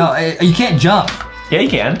 No, you can't jump. Yeah, you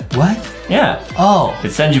can. What? Yeah. Oh.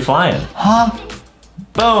 It sends you flying. Huh?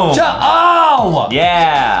 Boom. Jump. Oh!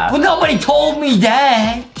 Yeah. Well, nobody told me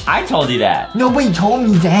that. I told you that. Nobody told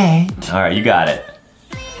me that. All right, you got it.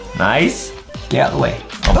 Nice. Get out of the way.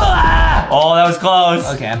 Oh, that was close.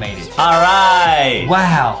 Okay, I made it. All right.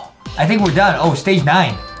 Wow. I think we're done. Oh, stage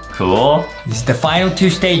 9. Cool. This is the final 2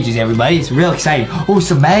 stages, everybody. It's real exciting. Oh,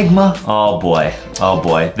 some magma. Oh boy. Oh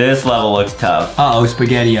boy. This level looks tough. Uh-oh,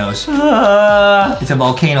 SpaghettiOs. It's a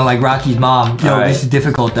volcano like Rocky's mom. Yo, right. This is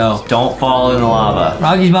difficult though. Don't fall in the lava.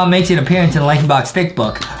 Rocky's mom makes an appearance in the LankyBox Thick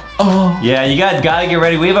book. Oh. Yeah, you guys gotta get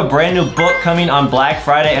ready. We have a brand new book coming on Black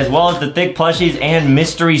Friday, as well as the thick plushies and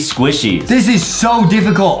mystery squishies. This is so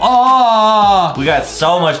difficult. Oh. We got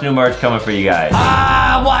so much new merch coming for you guys.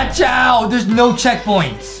 Ah, watch out. There's no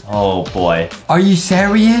checkpoints. Oh boy. Are you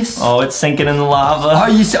serious? Oh, it's sinking in the lava.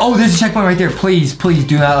 Are you? Oh, there's a checkpoint right there. Please, please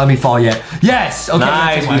do not let me fall yet. Yes. Okay.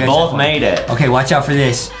 Nice. We both made it. Okay, watch out for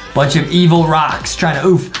this. Bunch of evil rocks trying to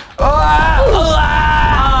oof. Ah!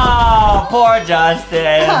 Oh, poor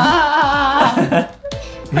Justin.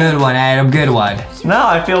 Good one, Adam. Good one. No,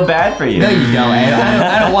 I feel bad for you. No, you don't,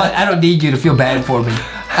 Adam. I don't need you to feel bad for me.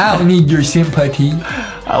 I don't need your sympathy.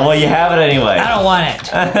 Well, you have it anyway. I don't want it.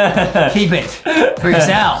 Keep it for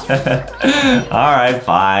yourself. All right,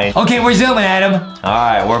 fine. Okay, we're zooming, Adam. All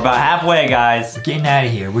right, we're about halfway, guys. We're getting out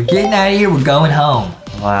of here. We're getting out of here. We're going home.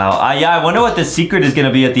 Wow. Yeah, I wonder what the secret is going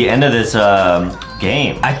to be at the end of this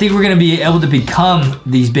game. I think we're going to be able to become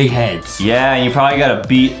these big heads. Yeah, and you probably got to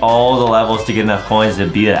beat all the levels to get enough coins to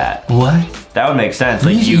be that. What? That would make sense.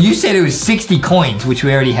 Like you said it was 60 coins, which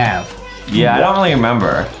we already have. Yeah, I don't really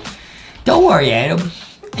remember. Don't worry, Adam.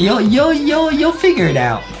 You'll figure it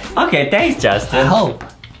out. Okay, thanks, Justin. I hope.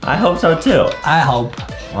 I hope so too. I hope.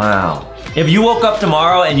 Wow. If you woke up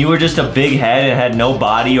tomorrow and you were just a big head and had no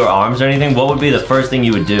body or arms or anything, what would be the first thing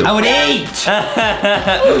you would do? I would eat.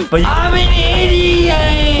 But I'm an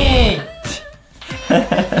idiot.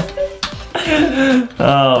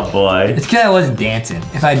 Oh boy. It's because I wasn't dancing.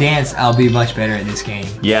 If I dance, I'll be much better at this game.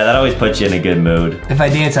 Yeah, that always puts you in a good mood. If I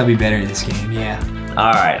dance, I'll be better at this game, yeah.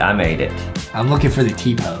 All right, I made it. I'm looking for the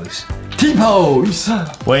T-pose. T-pose!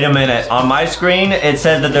 Wait a minute. On my screen, it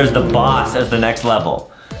says that there's the boss as the next level.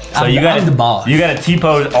 So I'm the boss. You gotta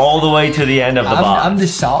T-pose all the way to the end of the boss. I'm the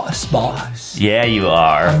sauce boss. Yeah, you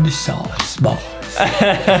are. I'm the sauce boss.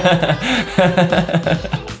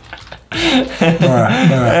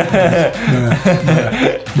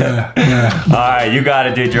 Alright, you got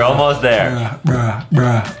it, dude. You're almost there.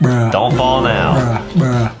 Don't fall now.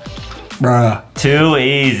 Too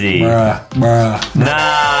easy. Nice.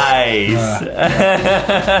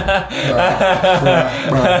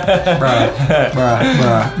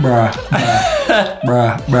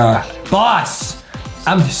 Boss!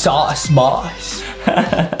 I'm the sauce boss.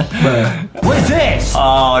 What is this?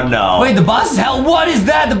 Oh no. Wait, the boss's health? What is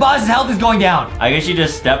that? The boss's health is going down. I guess you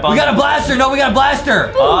just step on. We got a blaster. No, we got a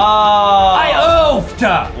blaster. Oh. I oofed.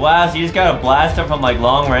 Wow, so you just got a blaster from like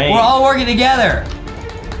long range. We're all working together.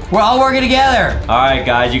 We're all working together. All right,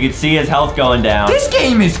 guys, you can see his health going down. This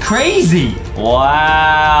game is crazy.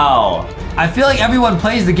 Wow. I feel like everyone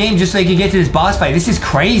plays the game just so they can get to this boss fight. This is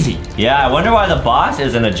crazy. Yeah, I wonder why the boss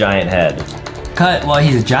isn't a giant head. Well,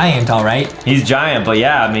 he's a giant, all right. He's giant, but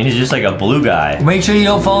yeah, I mean, he's just like a blue guy. Make sure you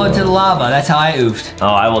don't fall into the lava. That's how I oofed. Oh,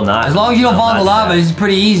 I will not. As long as you don't fall in the lava, this is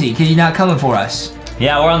pretty easy because you're not coming for us.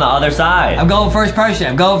 Yeah, we're on the other side. I'm going first person.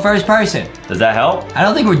 I'm going first person. Does that help? I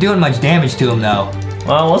don't think we're doing much damage to him, though.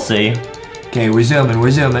 Well, we'll see. Okay, we're zooming,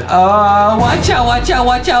 we're zooming. Oh, watch out, watch out,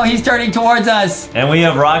 watch out. He's turning towards us. And we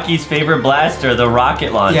have Rocky's favorite blaster, the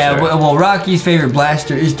rocket launcher. Yeah, well, Rocky's favorite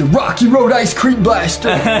blaster is the Rocky Road Ice Cream Blaster.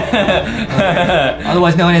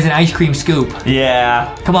 Otherwise known as an ice cream scoop.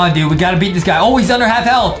 Yeah. Come on, dude, we gotta beat this guy. Oh, he's under half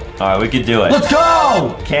health. All right, we could do it. Let's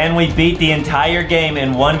go! Can we beat the entire game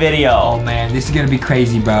in one video? Oh, man, this is gonna be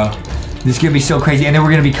crazy, bro. This is gonna be so crazy, and then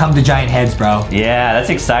we're gonna become the giant heads, bro. Yeah,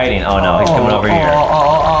 that's exciting. Oh no, he's coming over here.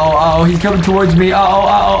 Oh, he's coming towards me.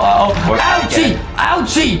 Oh. We're Ouchie!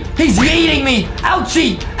 Ouchie! He's eating me!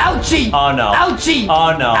 Ouchie! Ouchie! Oh no. Ouchie!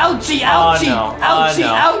 Oh no. Ouchie! Oh, Ouchie! no. Ouchie! Oh, no.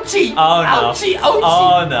 Ouchie! Oh no. Ouchie! Ouchie!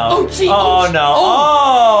 Oh no. Ouchie! Oh no.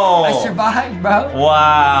 Oh! Oh! I survived, bro.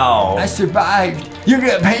 Wow. I survived. You're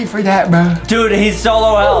gonna pay for that, bro. Dude, he's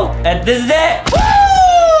solo health. And this is it! Woo!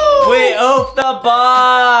 We oofed the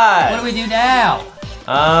boss! What do we do now?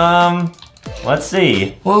 Let's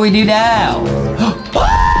see. What do we do now?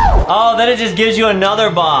 Oh, then it just gives you another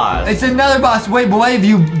boss. It's another boss. Wait, but what if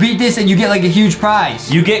you beat this and you get like a huge prize?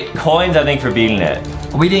 You get coins, I think, for beating it.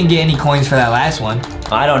 We didn't get any coins for that last one.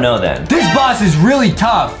 I don't know then. This boss is really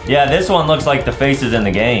tough. Yeah, this one looks like the faces in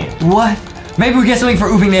the game. What? Maybe we get something for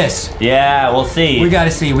oofing this. Yeah, we'll see. We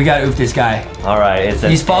gotta see. We gotta oof this guy. All right, it's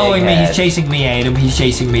He's following me. He's chasing me, Adam. He's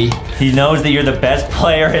chasing me. He knows that you're the best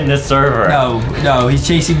player in this server. No, he's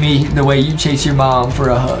chasing me the way you chase your mom for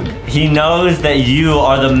a hug. He knows that you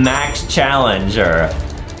are the max challenger.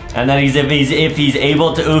 And then if he's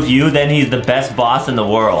able to oof you, then he's the best boss in the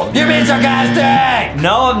world. You're being sarcastic!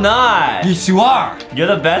 No, I'm not. Yes, you are. You're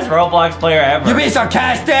the best Roblox player ever. You're being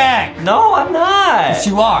sarcastic! No, I'm not. Yes,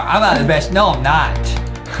 you are. I'm not the best. No, I'm not.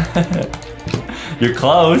 You're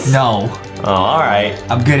close. No. Oh, all right.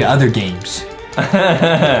 I'm good at other games.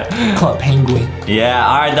 Club Penguin. Yeah,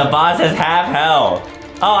 all right, the boss has half health.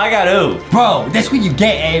 Oh, I got oof. Bro, that's what you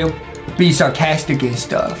get, Adam. Be sarcastic and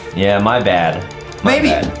stuff. Yeah, my bad.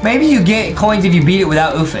 Maybe you get coins if you beat it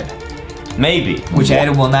without oofing. Maybe. Which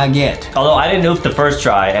Adam will not get. Although I didn't oof the first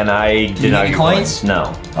try and I did not get coins?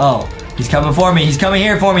 No. Oh, he's coming for me. He's coming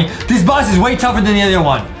here for me. This boss is way tougher than the other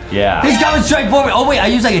one. Yeah. He's coming straight for me. Oh wait, I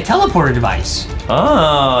use like a teleporter device.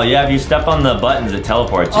 Oh, yeah, if you step on the buttons, it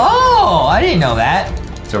teleports you. Oh, I didn't know that.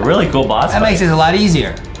 It's a really cool boss That makes it a lot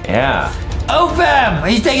easier. Yeah. Oof him!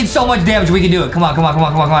 He's taking so much damage, we can do it. Come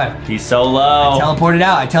on. He's so low.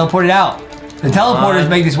 I teleported out. The teleporters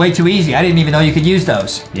make this way too easy. I didn't even know you could use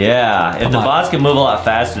those. Yeah, if the boss could move a lot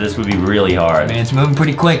faster, this would be really hard. Man, it's moving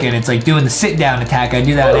pretty quick, and it's like doing the sit-down attack. I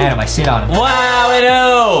do that on Adam. I sit on him. Wow, it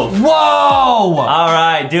oofed! Whoa! All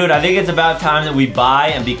right, dude, I think it's about time that we buy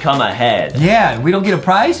and become a head. Yeah, we don't get a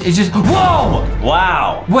prize? It's just, whoa!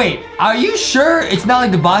 Wow. Wait, are you sure it's not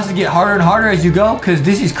like the bosses get harder and harder as you go? Because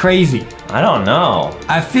this is crazy. I don't know.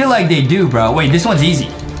 I feel like they do, bro. Wait, this one's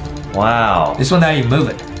easy. Wow. This one's not even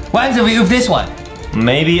moving. What happens if we oof this one?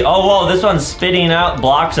 Maybe. Oh, whoa, this one's spitting out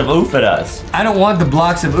blocks of oof at us. I don't want the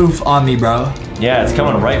blocks of oof on me, bro. Yeah, it's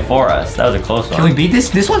coming right for us. That was a close one. Can we beat this?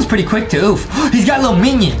 This one's pretty quick to oof. He's got little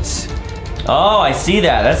minions. Oh, I see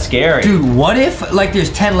that. That's scary. Dude, what if, like,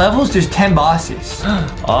 there's 10 levels, there's 10 bosses?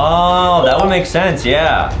 Oh, that would make sense,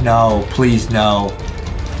 yeah. No, please, no.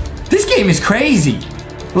 This game is crazy.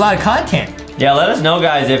 A lot of content. Yeah, let us know,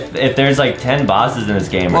 guys, if there's, like, 10 bosses in this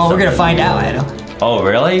game or Well, we're something. gonna find out, Adam. Oh,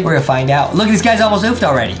 really? We're gonna find out. Look, this guy's almost oofed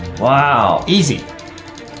already. Wow. Easy.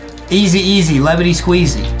 Easy, lemony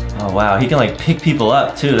squeezy. Oh, wow. He can, like, pick people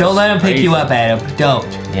up, too. Don't let him pick you up, Adam. Don't.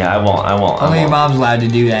 Yeah, I won't. Only your mom's allowed to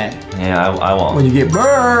do that. Yeah, I won't. When you get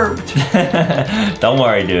burped. Don't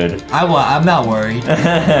worry, dude. I'm not worried.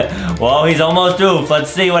 Well, he's almost oofed.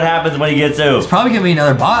 Let's see what happens when he gets oofed. It's probably gonna be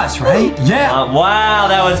another boss, right? Yeah. Wow,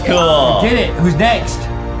 that was cool. Did it. Who's next?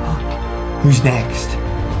 Who's next?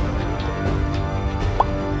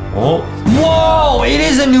 Oh. Whoa, it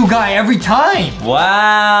is a new guy every time.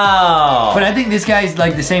 Wow. But I think this guy's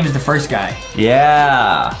like the same as the first guy.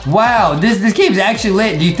 Yeah. Wow, this game's actually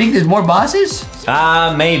lit. Do you think there's more bosses?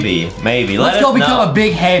 Maybe. Let's go become a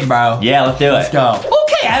big head, bro. Yeah, let's do it. Let's go.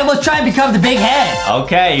 Okay, Adam, let's try and become the big head.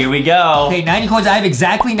 Okay, here we go. Okay, 90 coins. I have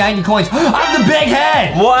exactly 90 coins. I'm the big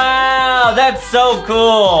head. Wow, that's so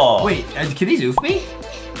cool. Wait, can these oof me?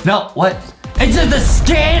 No, what? It's just the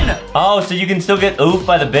skin! Oh, so you can still get oofed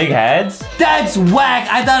by the big heads? That's whack!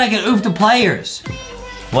 I thought I could oof the players.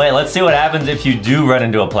 Wait, let's see what happens if you do run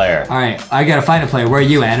into a player. Alright, I gotta find a player. Where are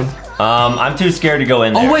you, Adam? I'm too scared to go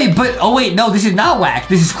in there. Oh wait, no, this is not whack.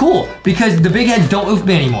 This is cool. Because the big heads don't oof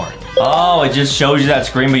me anymore. Oh, it just shows you that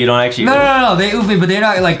screen, but you don't actually oof. No, they oof me, but they're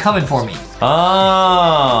not like coming for me.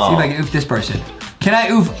 Oh. See if I can oof this person. Can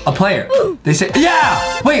I oof a player? They say,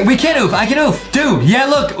 yeah! Wait, we can oof. I can oof. Dude, yeah,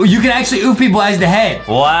 look. You can actually oof people as the head.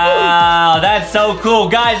 Wow, that's so cool.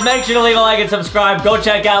 Guys, make sure to leave a like and subscribe. Go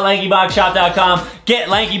check out LankyBoxShop.com. Get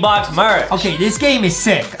LankyBox merch. Okay, this game is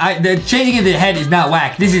sick. The changing of the head is not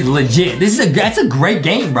whack. This is legit. That's a great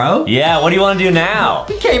game, bro. Yeah, what do you want to do now?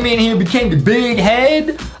 He came in here, became the big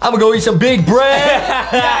head. I'm gonna go eat some big bread.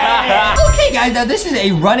 Okay, guys, now this is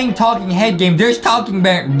a running, talking head game. There's talking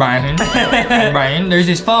Brian. There's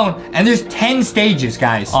his phone, and there's 10 stages,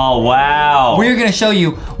 guys. Oh, wow. We're gonna show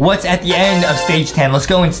you what's at the end of stage 10. Let's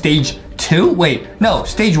go in stage 2. Wait, no,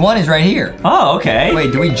 stage 1 is right here. Oh, okay.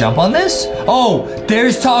 Wait, do we jump on this? Oh,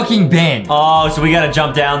 there's Talking Ben. Oh, so we gotta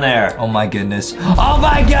jump down there. Oh my goodness. Oh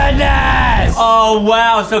my goodness! Oh,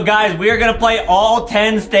 wow. So, guys, we are gonna play all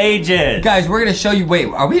 10 stages. Guys, we're gonna show you, wait,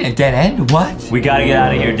 are we in a dead end? What? We gotta get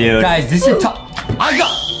out of here, dude. Guys, this is I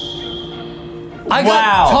got... I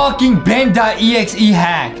got TalkingBen.exe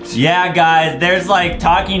hacked. Yeah, guys, there's like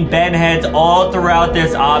Talking Ben heads all throughout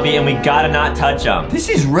this obby, and we gotta not touch them. This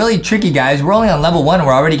is really tricky, guys. We're only on level 1.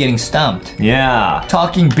 We're already getting stumped. Yeah.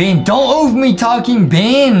 Talking Ben. Don't oof me, Talking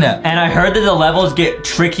Ben. And I heard that the levels get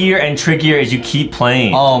trickier and trickier as you keep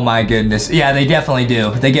playing. Oh my goodness. Yeah, they definitely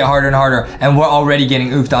do. They get harder and harder, and we're already getting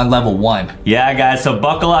oofed on level 1. Yeah, guys, so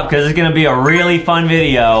buckle up because it's gonna be a really fun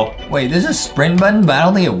video. Wait, there's a sprint button, but I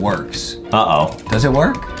don't think it works. Uh-oh. Does it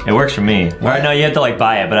work? It works for me. Right, no, you have to like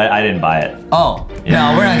buy it, but I didn't buy it. Oh,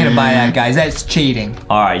 no, we're not gonna buy that, guys. That's cheating.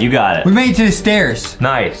 All right, you got it. We made it to the stairs.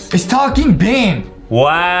 Nice. It's Talking Ben.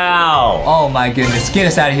 Wow. Oh my goodness. Get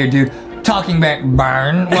us out of here, dude. Talking Ben.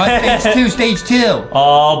 Burn. What? Stage 2.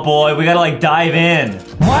 Oh boy, we gotta like dive in.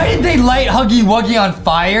 Why did they light Huggy Wuggy on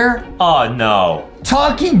fire? Oh no.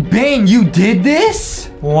 Talking Ben, you did this?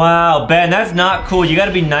 Wow, Ben, that's not cool. You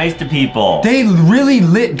gotta be nice to people. They really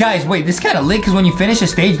lit. Guys, wait, this kind of lit because when you finish a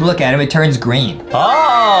stage, look at him, it turns green. Oh,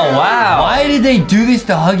 wow. Why did they do this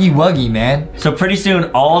to Huggy Wuggy, man? So pretty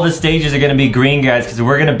soon, all the stages are gonna be green, guys, because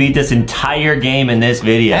we're gonna beat this entire game in this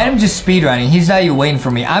video. Adam just speedrunning. He's not even waiting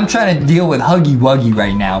for me. I'm trying to deal with Huggy Wuggy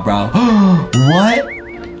right now, bro. What?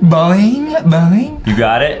 Boing, boing. You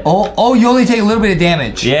got it? Oh, you only take a little bit of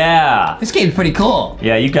damage. Yeah. This game's pretty cool.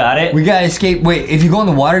 Yeah, you got it. We gotta escape. Wait, if you go in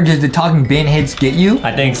the water, does the Talking Ben heads get you?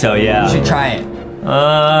 I think so, yeah. You should try it.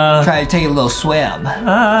 Try to take a little swim.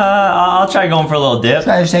 I'll try going for a little dip.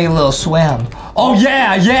 Try to take a little swim. Oh,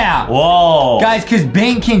 yeah. Whoa. Guys, because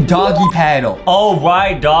Ben can doggy paddle. Oh,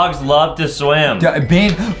 right. Dogs love to swim.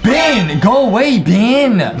 Ben, go away,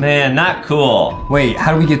 Ben. Man, not cool. Wait,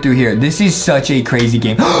 how do we get through here? This is such a crazy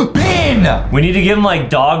game. Ben! We need to give him like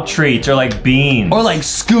dog treats or like beans. Or like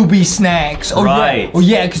Scooby snacks. Oh, right. Yeah. Oh,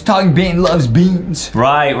 yeah, because Talking Ben loves beans.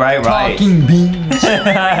 Right. Talking beans. Oh,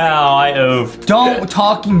 I oofed. Don't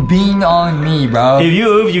Talking Bean on me, bro. If you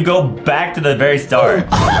oof, you go back to the very start.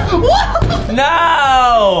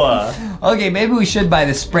 No! Okay, maybe we should buy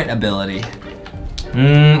the sprint ability.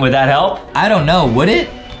 Would that help? I don't know, would it?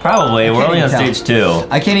 Probably. We're only on stage 2.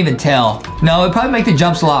 I can't even tell. No, it'd probably make the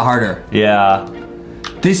jumps a lot harder. Yeah.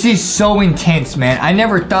 This is so intense, man. I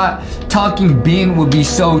never thought Talking Ben would be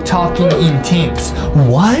so talking intense.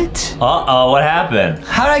 What? Uh-oh, what happened?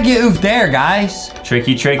 How did I get oofed there, guys?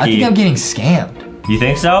 Tricky. I think I'm getting scammed. You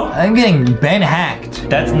think so? I'm getting Ben hacked.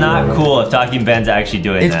 That's not cool if Talking Ben's actually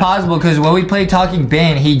doing It's that. possible because when we played Talking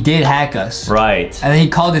Ben, he did hack us. Right. And then he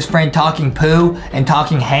called his friend Talking Pooh and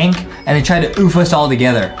Talking Hank, and they tried to oof us all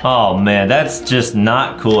together. Oh, man, that's just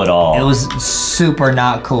not cool at all. It was super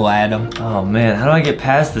not cool, Adam. Oh, man, how do I get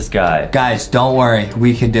past this guy? Guys, don't worry.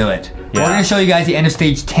 We can do it. Yeah. We're going to show you guys the end of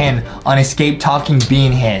stage 10 on Escape Talking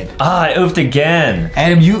Bean Head. Ah, I oofed again.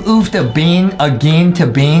 Adam, you oofed a bean again to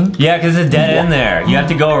bean? Yeah, because it's dead end there. You have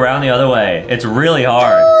to go around the other way. It's really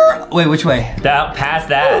hard. Wait, which way? Past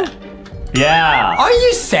that. Yeah. Are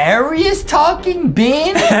you serious, Talking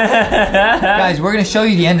Bean? Guys, we're going to show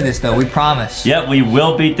you the end of this, though. We promise. Yep, we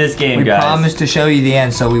will beat this game, guys. We promise to show you the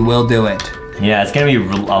end, so we will do it. Yeah, it's gonna be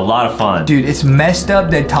a lot of fun. Dude, it's messed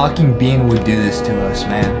up that Talking Bean would do this to us,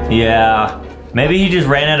 man. Yeah. Maybe he just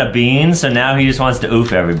ran out of beans, so now he just wants to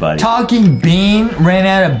oof everybody. Talking Bean ran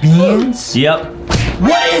out of beans? Yep.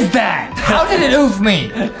 What is that? How did it oof me?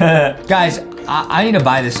 Guys, I need to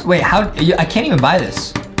buy this. Wait, I can't even buy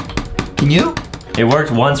this. Can you? It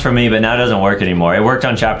worked once for me, but now it doesn't work anymore. It worked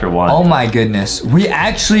on chapter 1. Oh my goodness. We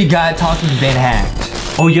actually got Talking Ben hacked.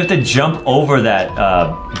 Oh, you have to jump over that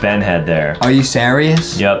Ben head there. Are you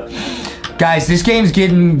serious? Yep. Guys, this game's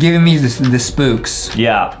giving me the spooks.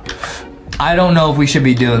 Yeah. I don't know if we should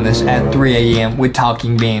be doing this at 3 a.m. with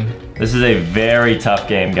Talking Bean. This is a very tough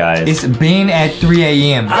game, guys. It's Bean at 3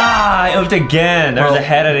 a.m. Ah, I oofed again. There's a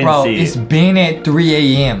head I didn't see. It's Bean at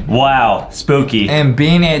 3 a.m. Wow, spooky. And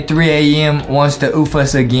Bean at 3 a.m. wants to oof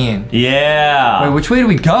us again. Yeah. Wait, which way do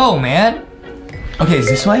we go, man? Okay, is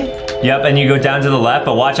this way? Yep, and you go down to the left,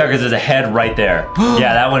 but watch out because there's a head right there.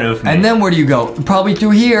 Yeah, that one oofed me. And then where do you go? Probably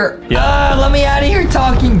through here. Yeah. Let me out of here,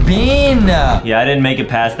 Talking Bean. Yeah, I didn't make it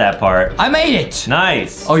past that part. I made it.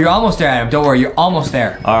 Nice. Oh, you're almost there, Adam. Don't worry, you're almost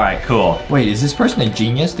there. All right, cool. Wait, is this person a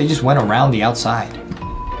genius? They just went around the outside.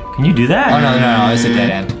 Can you do that? Oh, no, it's a dead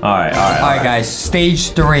end. All right. All right, guys, stage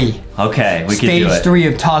 3. Okay, we can do it. Stage 3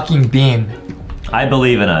 of Talking Bean. I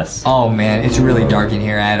believe in us. Oh, man, it's really dark in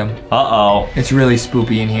here, Adam. Uh-oh. It's really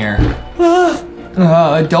spoopy in here.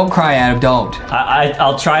 Don't cry, Adam, don't.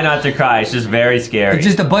 I'll try not to cry. It's just very scary. It's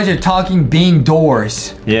just a bunch of Talking Bean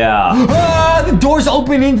doors. Yeah. The doors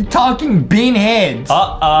open into Talking Bean heads.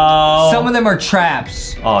 Uh-oh. Some of them are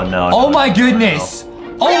traps. Oh, no. Oh, my goodness.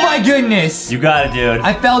 Oh my goodness. You got it, dude.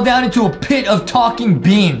 I fell down into a pit of talking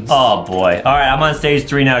beans. Oh boy. All right, I'm on stage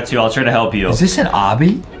 3 now too. I'll try to help you. Is this an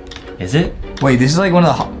obby? Is it? Wait, this is like one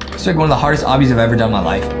of the hardest obbies I've ever done in my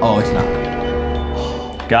life. Oh, it's not.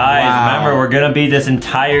 Guys, Wow. remember, we're gonna beat this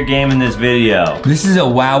entire game in this video. This is a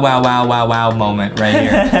wow moment right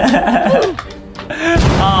here.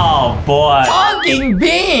 Oh boy. Talking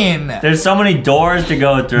bean. There's so many doors to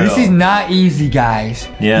go through. This is not easy, guys.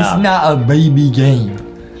 Yeah. This is not a baby game.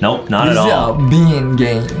 Nope, not This at is all. a bean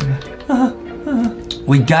game.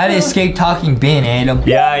 We gotta escape talking bean, Adam.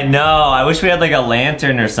 Yeah, I know. I wish we had like a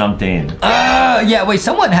lantern or something. Yeah, wait,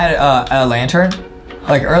 someone had a lantern,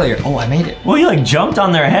 like earlier. Oh, I made it. Well, you like jumped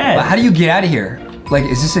on their head. But how do you get out of here? Like,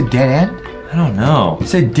 is this a dead end? I don't know.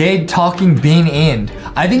 It's a dead talking bean end.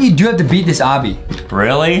 I think you do have to beat this obby.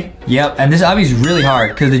 Really? Yep, and this obby is really hard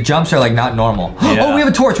because the jumps are like not normal. Yeah. Oh, we have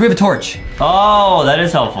a torch, we have a torch. Oh, that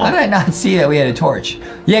is helpful. How did I not see that we had a torch?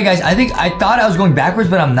 Yeah, guys, I thought I was going backwards,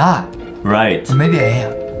 but I'm not. Right. Or maybe I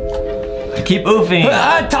am. Keep oofing.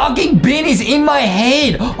 Talking bean is in my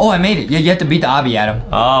head. Oh, I made it. Yeah, you have to beat the obby, Adam.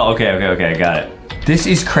 Oh, okay, I got it. This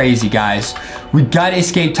is crazy, guys. We gotta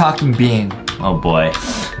escape talking bean. Oh boy.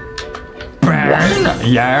 Burn,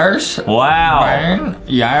 yes. Wow. Burn,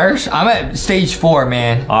 yes. I'm at stage 4,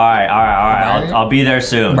 man. All right. I'll be there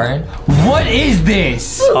soon. Burn. What is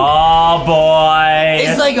this? Oh boy.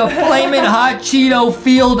 It's like a flaming hot Cheeto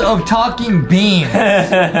field of talking beans.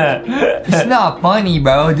 It's not funny,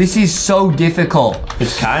 bro. This is so difficult.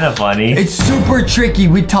 It's kind of funny. It's super tricky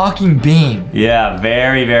with talking bean. Yeah,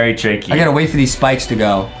 very, very tricky. I gotta wait for these spikes to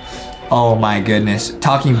go. Oh my goodness.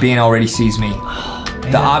 Talking bean already sees me.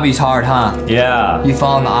 The obby's hard, huh? Yeah. You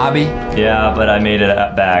following the obby? Yeah, but I made it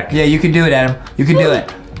back. Yeah, you can do it, Adam. You can do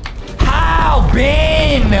it. How,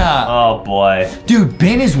 Ben? Oh boy. Dude,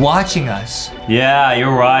 Ben is watching us. Yeah,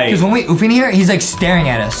 you're right. Because when we oof in here, he's like staring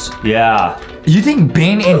at us. Yeah. You think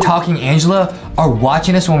Ben and Talking Angela are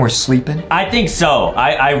watching us when we're sleeping? I think so.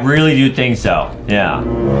 I really do think so. Yeah.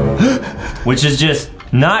 Which is just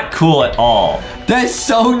not cool at all. That's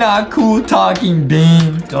so not cool, Talking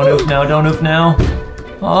Ben. Don't oof now, don't oof now.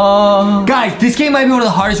 Oh. Guys, this game might be one of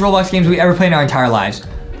the hardest Roblox games we ever played in our entire lives.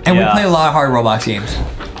 And we play a lot of hard Roblox games.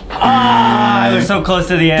 Ah, I was so close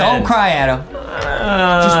to the end. Don't cry, Adam.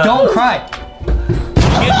 Just don't cry.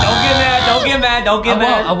 Don't get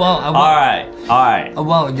mad. I won't. All right. I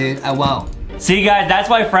won't, dude. I won't. See, guys, that's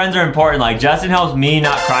why friends are important. Like, Justin helps me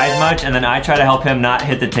not cry as much, and then I try to help him not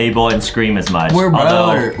hit the table and scream as much. We're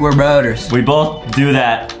brothers. We're brothers. We both do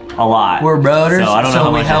that a lot. We're brothers, so I don't know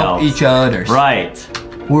how we much help it helps. each other. Right.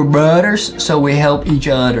 We're brothers, so we help each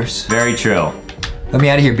other. Very true. Let me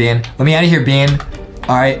out of here, Ben. Let me out of here, Ben.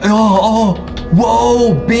 All right.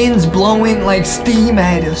 Whoa, Ben's blowing like steam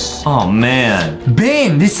at us. Oh, man.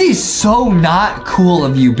 Ben, this is so not cool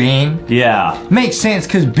of you, Ben. Yeah. Makes sense,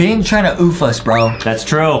 because Ben's trying to oof us, bro. That's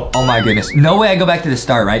true. Oh my goodness. No way I go back to the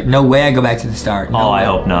start, right? No way I go back to the start. No Oh, way. I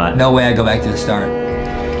hope not. No way I go back to the start.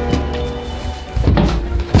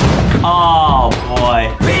 Oh,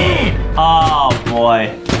 boy. Ben! Oh,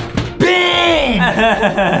 boy.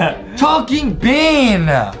 Ben! Talking Ben!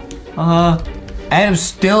 Adam's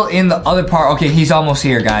still in the other part. Okay, he's almost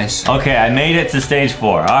here, guys. Okay, I made it to stage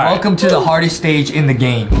 4. All right. Welcome to the hardest stage in the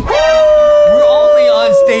game. We're only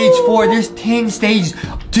on stage 4. There's 10 stages.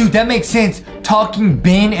 Dude, that makes sense. Talking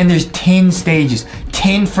Ben, and there's 10 stages.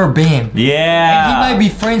 10 for Ben. Yeah. And he might be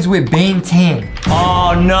friends with Ben 10.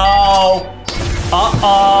 Oh, no.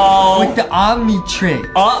 Uh-oh. With the Omni trick.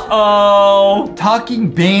 Uh-oh. Talking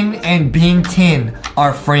Ben and Ben 10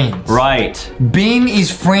 are friends. Right. Ben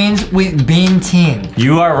is friends with Ben 10.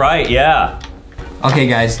 You are right, yeah. Okay,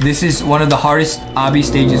 guys, this is one of the hardest obby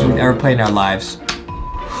stages we've ever played in our lives.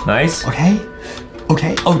 Nice. Okay. Oh.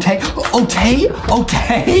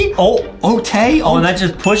 Oh, and that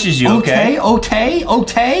just pushes you, okay?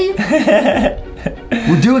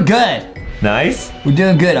 We're doing good. Nice. We're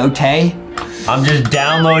doing good, okay? I'm just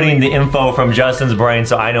downloading the info from Justin's brain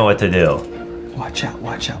so I know what to do. Watch out.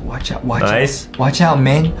 Nice. Watch out,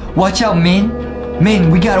 men.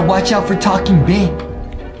 Men, we gotta watch out for Talking Ben.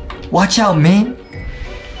 Watch out, men.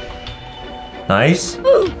 Nice.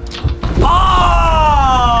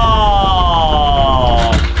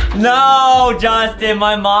 Oh! No, Justin,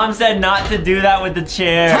 my mom said not to do that with the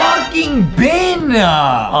chair. Talking Ben!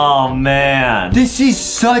 Oh, man. This is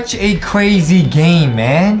such a crazy game,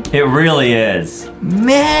 man. It really is.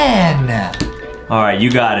 Man! All right,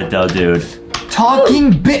 you got it, though, dude.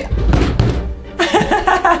 Talking Ben.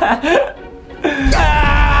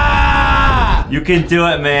 Ah! You can do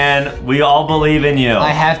it, man. We all believe in you. I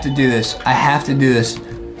have to do this.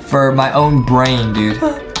 For my own brain, dude.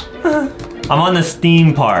 I'm on the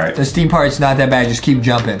steam part. The steam part's not that bad. Just keep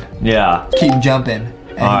jumping. Yeah. Keep jumping.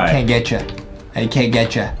 And he can't get you. And he can't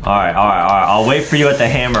get you. All right. I'll wait for you at the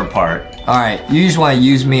hammer part. All right. You just want to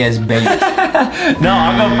use me as bait. No,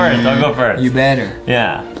 I'll go first. You better.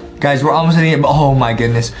 Yeah. Guys, we're almost at the end. Oh my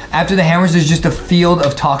goodness. After the hammers, there's just a field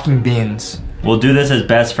of talking beans. We'll do this as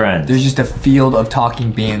best friends. There's just a field of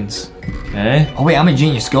talking beans. Okay. Oh wait, I'm a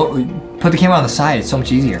genius. Go put the camera on the side. It's so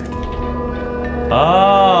much easier.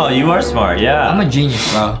 Oh, you are smart. Yeah. I'm a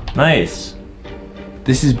genius, bro. Nice.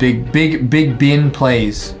 This is big bin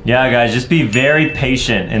plays. Yeah, guys, just be very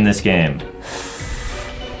patient in this game.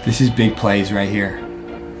 This is big plays right here.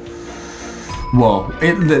 Whoa,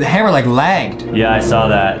 the hammer like lagged. Yeah, I saw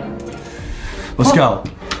that. Let's go.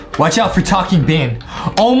 Watch out for talking bin.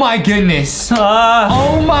 Oh my goodness.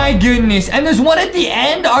 Oh my goodness. And there's one at the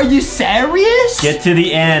end? Are you serious? Get to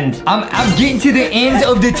the end. I'm getting to the end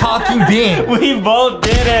of the talking bin. We both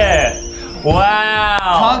did it. Wow.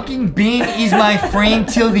 Talking bin is my friend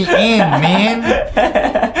till the end, man.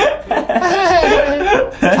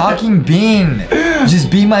 Talking bin. Just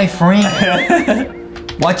be my friend.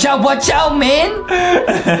 Watch out, man.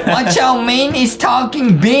 Watch out, man. It's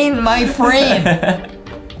talking bin, my friend.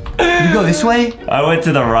 You go this way? I went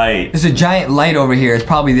to the right. There's a giant light over here. It's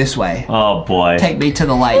probably this way. Oh, boy. Take me to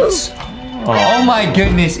the lights. Oh my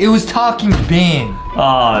goodness. It was talking bin.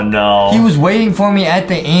 Oh, no. He was waiting for me at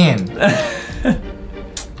the end.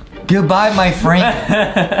 Goodbye, my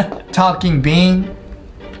friend. Talking bin.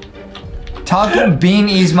 Talking bin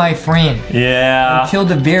is my friend. Yeah. Until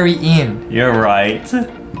the very end. You're right.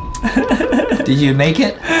 Did you make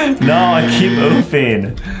it? No, I keep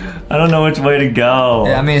oofing. I don't know which way to go.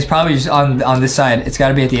 Yeah, I mean, it's probably just on this side. It's got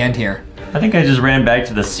to be at the end here. I think I just ran back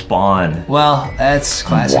to the spawn. Well, that's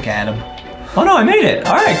classic Adam. Oh, no, I made it.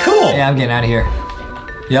 All right, cool. Yeah, I'm getting out of here.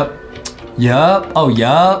 Yep. Oh,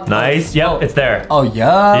 yup. Nice. Yep, it's there. Oh,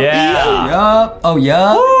 yup. Yeah. Yup. Oh,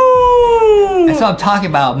 yup. Woo! That's what I'm talking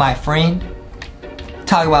about, my friend.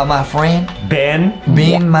 Talk about my friend. Ben.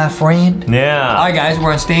 Being my friend. Yeah. All right, guys,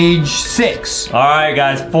 we're on stage 6. All right,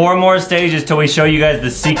 guys, 4 more stages till we show you guys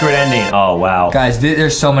the secret ending. Oh, wow. Guys,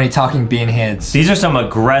 there's so many talking bin heads. These are some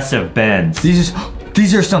aggressive Bens. These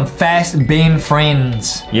are some fast bin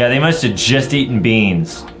friends. Yeah, they must have just eaten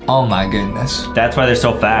beans. Oh my goodness. That's why they're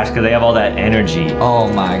so fast, because they have all that energy.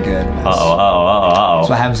 Oh my goodness. Uh-oh. That's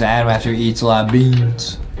what happens to Adam after he eats a lot of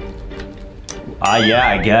beans. Yeah,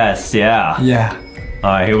 I guess, yeah. Yeah. All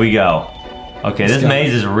right, here we go. Okay, this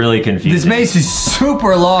maze is really confusing. This maze is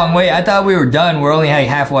super long. Wait, I thought we were done. We're only like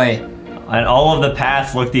halfway. And all of the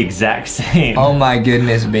paths look the exact same. Oh my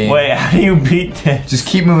goodness, babe. Wait, how do you beat this? Just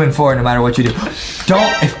keep moving forward no matter what you do.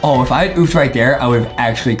 If I had oofed right there, I would have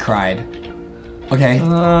actually cried. Okay?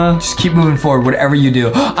 Just keep moving forward, whatever you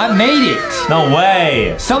do. I made it! No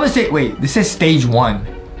way! Someone say, wait, this says stage 1.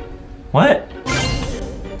 What?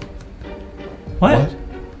 What?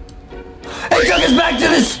 It took us back to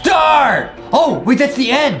the start! Oh, wait, that's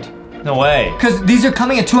the end. No way. Because these are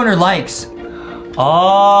coming at 200 likes.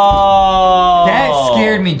 Oh. That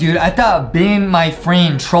scared me, dude. I thought Ben, my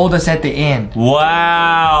friend, trolled us at the end.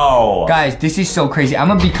 Wow. Guys, this is so crazy. I'm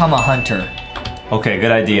gonna become a hunter. Okay,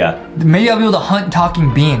 good idea. Maybe I'll be able to hunt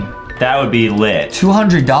talking bean. That would be lit.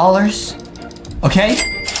 $200? Okay.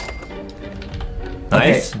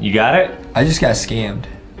 Nice. Okay. You got it? I just got scammed.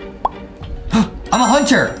 I'm a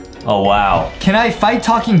hunter. Oh, wow. Can I fight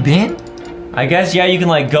talking bean? I guess, yeah, you can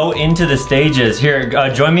like go into the stages. Here,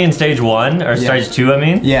 join me in stage 1, or stage 2, I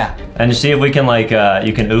mean. Yeah. And see if we can like,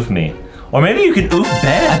 you can oof me. Or maybe you can oof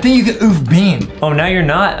Ben. I think you can oof bean. Oh, now you're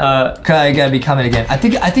not, Cause I gotta be coming again. I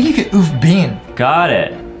think you can oof bean. Got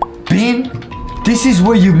it. Bean, this is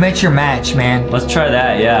where you met your match, man. Let's try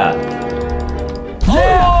that, yeah.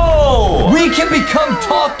 Oh! We can become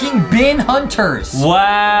talking bean hunters.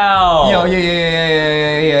 Wow.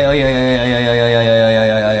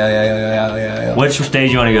 Which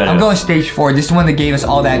stage you want to go to? I'm going stage 4. This is the one that gave us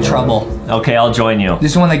all that trouble. Okay, I'll join you.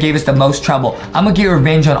 This is the one that gave us the most trouble. I'm gonna get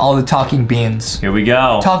revenge on all the talking beans. Here we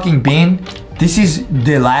go. Talking bean, this is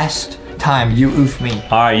the last time you oof me.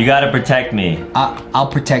 All right, you gotta protect me. I'll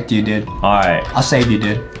protect you, dude. All right. I'll save you,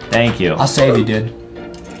 dude. Thank you. I'll save you, dude.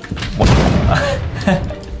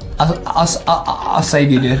 I'll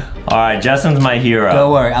save you, dude. All right, Justin's my hero.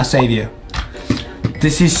 Don't worry, I'll save you.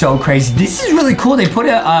 This is so crazy. This is really cool. They put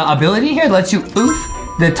an ability here that lets you oof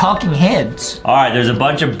the talking heads. All right, there's a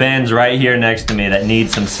bunch of Bens right here next to me that need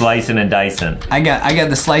some slicing and dicing. I got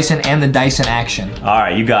the slicing and the dicing action. All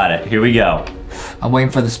right, you got it. Here we go. I'm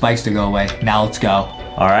waiting for the spikes to go away. Now let's go.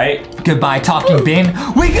 All right. Goodbye, talking Ben.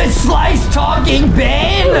 We can slice talking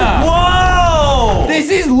Ben. Whoa! This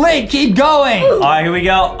is lit. Keep going. All right, here we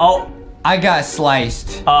go. Oh. I got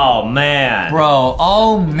sliced. Oh, man. Bro,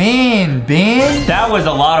 oh man, Ben. That was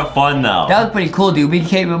a lot of fun, though. That was pretty cool, dude. We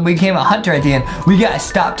became a hunter at the end. We gotta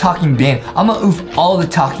stop talking Ben. I'm gonna oof all the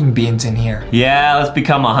talking Bens in here. Yeah, let's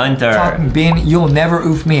become a hunter. Talking Ben, you'll never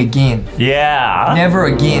oof me again. Yeah. Never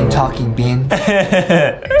again, talking Ben.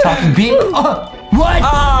 Talking Ben. What?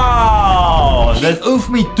 Oh! He oofed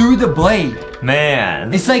me through the blade.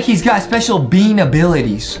 Man. It's like he's got special bean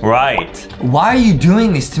abilities. Right. Why are you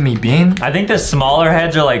doing this to me, Ben? I think the smaller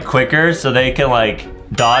heads are like quicker, so they can like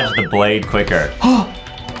dodge the blade quicker.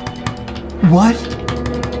 What?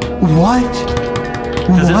 What?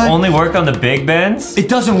 Does it only work on the big bends? It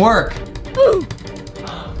doesn't work.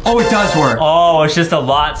 Oh, it does work. Oh, it's just a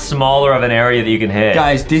lot smaller of an area that you can hit.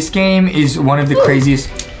 Guys, this game is one of the craziest.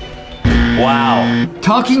 Wow.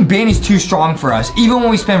 Talking Ben is too strong for us, even when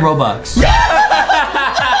we spend Robux.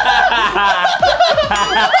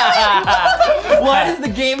 Why does the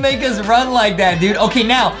game make us run like that, dude? Okay,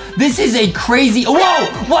 now, this is a crazy...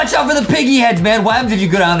 Whoa! Watch out for the piggy heads, man. What happens if you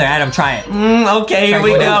go down there? Adam, try it. Okay, here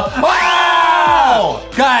we go. Wow!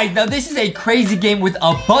 Guys, now this is a crazy game with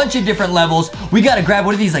a bunch of different levels. We gotta grab,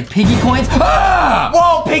 what are these, like piggy coins?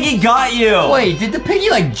 Whoa, piggy got you. Wait, did the piggy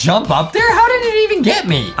like jump up there? How did it even get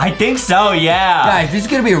me? I think so, yeah. Guys, this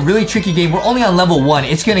is gonna be a really tricky game. We're only on level 1.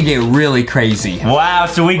 It's gonna get really crazy. Wow,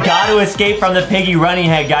 so we got to escape from the piggy running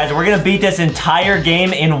head, guys. We're gonna beat this entire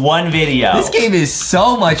game in one video. This game is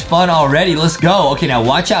so much fun already. Let's go. Okay, now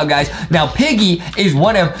watch out, guys. Now, Piggy is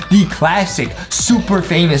one of the classic, super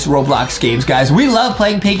famous Roblox games, guys. We love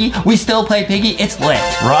playing Piggy. We still play Piggy. It's lit.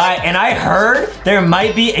 Right, and I heard there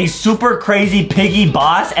might be a super crazy piggy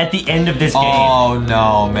boss at the end of this game. Oh,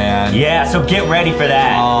 no, man. Yeah, so get ready for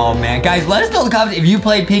that. Oh, man. Guys, let us know in the comments if you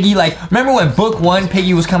played Piggy. Like, remember when Book 1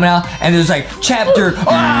 Piggy was coming out and there's like chapter,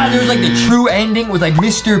 there was like the true ending with like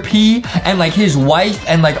Mr. P and like his wife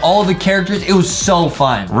and like all the characters. It was so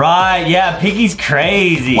fun. Right, yeah, Piggy's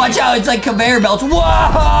crazy. Watch out, it's like conveyor belts. Whoa!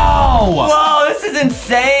 Whoa, this is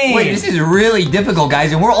insane. Wait, this is really difficult,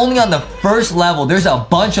 guys, and we're only on the first level. There's a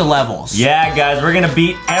bunch of levels. Yeah, guys, we're gonna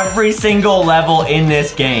beat every single level in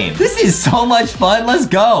this game. This is so much fun. Let's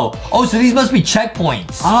go. Oh, so these must be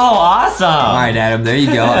checkpoints. Oh, awesome. All right, Adam, there you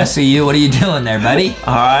go. I see you. What are you doing there, buddy?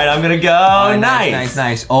 All right, I'm gonna go. Oh,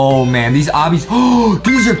 nice. Oh, man, these obbies. Oh,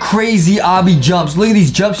 these are crazy obby jumps. Look at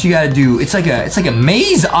these jumps you gotta do. It's like a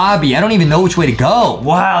maze obby. I don't even know which way to go.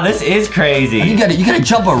 Wow, this is crazy. You gotta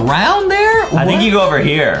jump around there? I think you go over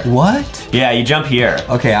here. What? Yeah, you jump here.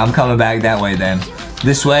 Okay, I'm coming back that way then.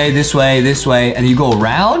 This way, and you go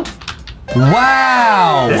around?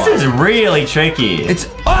 Wow! This is really tricky. Oh,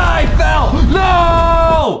 I fell!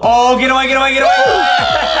 No! Oh, get away! No!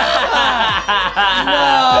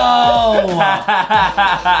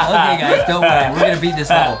 Okay, guys, don't worry. We're gonna beat this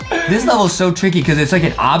level. This level is so tricky because it's like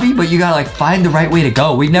an obby, but you gotta like find the right way to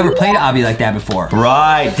go. We've never played an obby like that before.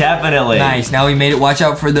 Right, definitely. Nice. Now we made it. Watch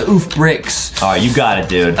out for the oof bricks. All right, you got it,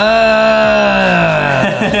 dude. Nice.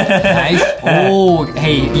 Oh,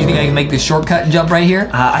 hey, you think I can make this shortcut and jump right here?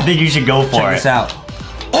 I think you should go for it. Check this out.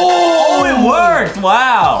 Oh, it worked.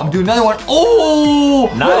 Wow. I'm doing another one. Oh,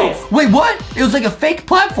 nice. Whoa. Wait, what? It was like a fake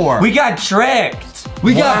platform. We got tricked.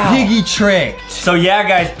 We got Piggy tricked. So yeah,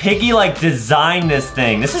 guys, Piggy like designed this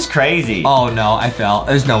thing. This is crazy. Oh no, I fell.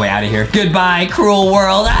 There's no way out of here. Goodbye, cruel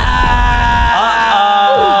world.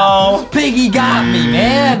 Uh-oh. Piggy got me,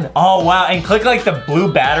 man. Oh wow, and click like the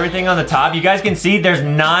blue battery thing on the top. You guys can see there's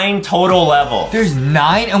 9 total levels. There's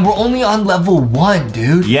 9 and we're only on level 1,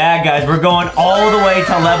 dude. Yeah, guys, we're going all the way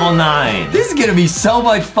to level 9. This is gonna be so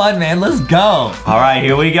much fun, man. Let's go. All right,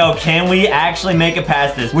 here we go. Can we actually make it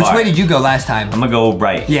past this part? Which way did you go last time? I'm gonna go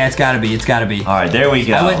right. Yeah, it's gotta be. All right, there we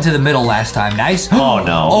go. I went to the middle last time. Nice. Oh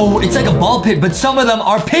no. Oh, it's like a ball pit, but some of them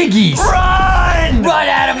are piggies. Run! Run,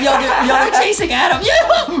 Adam. Y'all are chasing Adam. Yeah.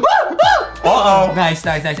 Uh-oh. Nice.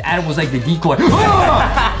 Adam was like the decoy. There's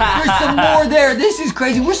some more there. This is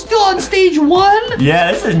crazy. We're still on stage 1.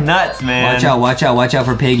 Yeah, this is nuts, man. Watch out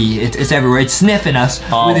for Piggy. It's everywhere. It's sniffing us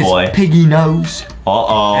with boy. his piggy nose.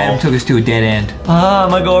 Uh-oh. Adam took us to a dead end.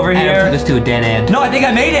 I'm gonna go over here. Adam took us to a dead end. No, I think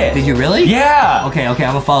I made it. Did you really? Yeah. Okay, I'm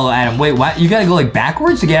gonna follow Adam. Wait, what? You gotta go like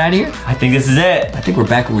backwards to get out of here? I think this is it. I think we're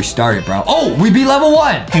back where we started, bro. Oh, we beat level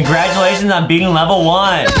 1. Congratulations on beating level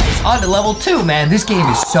 1. Nice. On to level 2, man. This game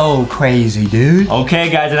is so crazy, dude.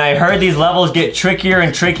 Okay, guys, and I heard these levels get trickier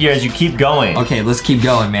and trickier as you keep going. Okay, let's keep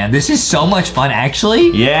going, man. This is so much fun,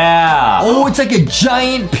 actually. Yeah. Oh, it's like a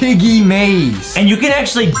giant piggy maze. And you can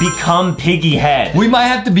actually become piggy heads. Head. We might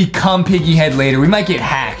have to become Piggy Head later. We might get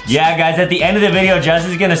hacked. Yeah, guys, at the end of the video,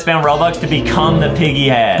 Justin's gonna spend Robux to become the Piggy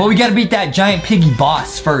Head. But we gotta beat that giant piggy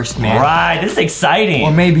boss first, man. Right, this is exciting.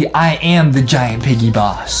 Or maybe I am the giant piggy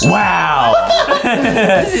boss. Wow.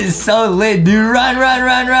 This is so lit, dude. Run, run,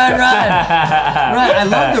 run, run, run. Run. I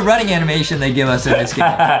love the running animation they give us in this game.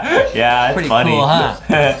 Yeah, it's Pretty funny. cool,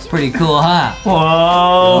 huh? Pretty cool, huh?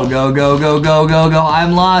 Whoa. Go, go, go, go, go, go.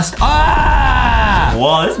 I'm lost. Ah!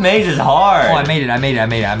 Whoa, this maze is hard. Oh, I made it. I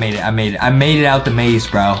made it out the maze,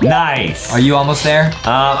 bro. Nice. Are you almost there?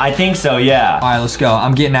 I think so, yeah. All right, let's go.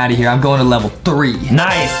 I'm getting out of here. I'm going to level 3.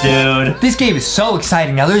 Nice, dude. This game is so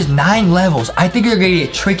exciting. Now, there's 9 levels. I think they're going to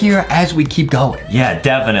get trickier as we keep going. Yeah,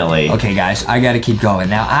 definitely. Okay, guys, I got to keep going.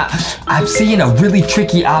 Now, I'm seeing a really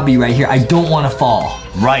tricky obby right here. I don't want to fall.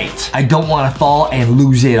 Right. I don't want to fall and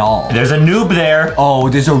lose it all. There's a noob there. Oh,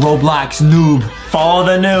 there's a Roblox noob. Follow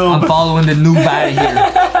the noob. I'm following the noob out of here.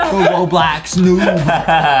 The Roblox noob.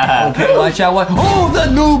 Okay, watch out. Oh,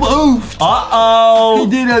 the noob oofed. Uh-oh.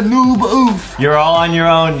 He did a noob oof. You're all on your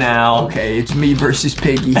own now. Okay, it's me versus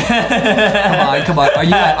Piggy. Come on.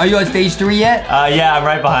 Are you on stage 3 yet? Yeah, I'm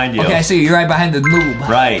right behind you. Okay, I see you. You're right behind the noob.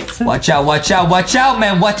 Right. Watch out, watch out, watch out,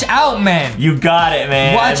 man. Watch out, man. You got it,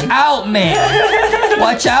 man. Watch out, man.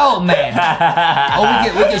 Watch out, man. Oh,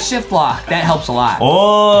 we get shift lock. That helps a lot.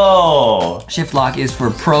 Oh. Shift lock is for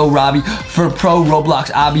pro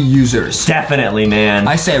Roblox obby users. Definitely, man.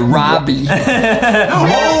 I said Robbie.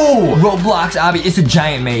 Oh. Roblox obby. It's a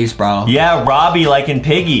giant maze, bro. Yeah, Robbie like in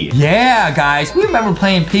Piggy. Yeah, guys. We remember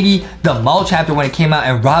playing Piggy, the Mall chapter when it came out,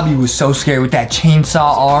 and Robbie was so scared with that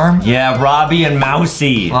chainsaw arm. Yeah, Robbie and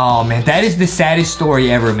Mousy. Oh, man. That is the saddest story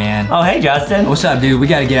ever, man. Oh, hey, Justin. What's up, dude? We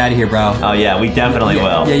gotta get out of here, bro. Oh, yeah, we definitely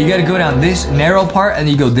will. Yeah, you gotta go down this narrow part, and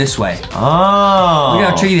then you go this way. Oh. Look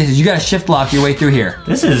how tricky this is. You gotta shift lock your way through here.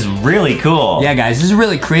 This is really cool. Yeah, guys. This is a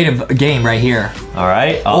really creative game right here. All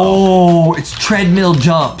right. Oh, it's treadmill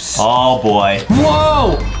jumps. Oh, boy.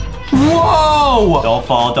 Whoa! Whoa! Don't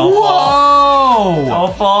fall, don't fall. Whoa!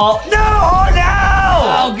 Don't fall. No, no!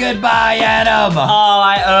 Oh, goodbye, Adam. Oh,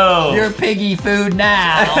 I owe. You're piggy food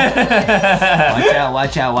now. Watch out,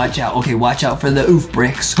 watch out, watch out. Okay, watch out for the oof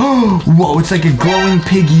bricks. Whoa, it's like a glowing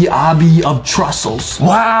piggy obby of trussels.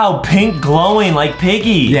 Wow, pink glowing like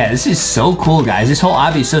Piggy. Yeah, this is so cool, guys. This whole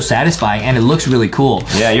obby is so satisfying, and it looks really cool.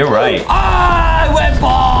 Yeah, you're right. Ah, I went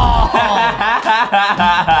ball.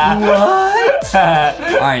 What?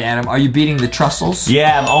 All right, Adam, are you beating the trussels?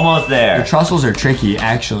 Yeah, I'm almost there. The trussels are tricky,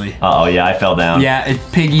 actually. Uh-oh, yeah, I fell down. Yeah, it's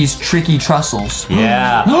Piggy's tricky trussels.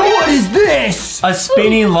 Yeah. What is this? A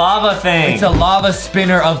spinning lava thing. It's a lava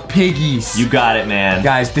spinner of piggies. You got it, man.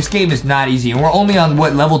 Guys, this game is not easy, and we're only on,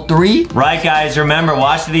 what, level 3? Right, guys, remember,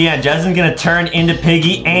 watch to the end. Justin's gonna turn into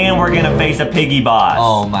Piggy, and we're gonna face a Piggy boss.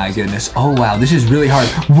 Oh, my goodness. Oh, wow, this is really hard.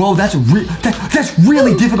 Whoa, that's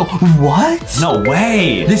really difficult. What? No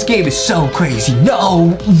way. This game is so crazy.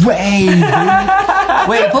 No way, dude.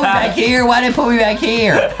 Wait, put me back here. Why didn't it put me back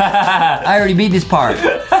here? I already beat this part.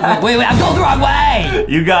 Wait, I'm going the wrong way.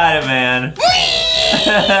 You got it, man.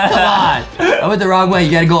 Come on. I went the wrong way.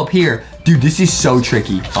 You gotta go up here. Dude, this is so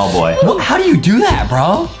tricky. Oh, boy. How do you do that,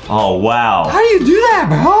 bro? Oh, wow. How do you do that,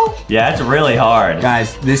 bro? Yeah, it's really hard.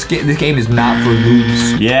 Guys, this game is not for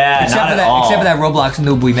noobs. Yeah, not at all. Except for that Roblox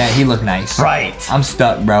noob we met. He looked nice. Right. I'm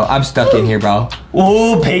stuck, bro. I'm stuck in here, bro.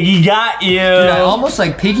 Ooh, Piggy got you. Dude, I almost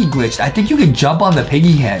like Piggy glitched. I think you can jump on the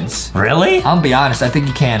piggy heads. Really? I'll be honest. I think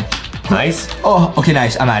you can. Nice. Oh, okay,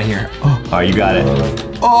 nice. I'm out of here. Oh, you got it.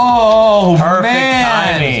 Oh, Perfect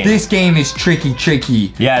man. timing. This game is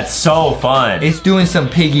tricky. Yeah, it's so fun. It's doing some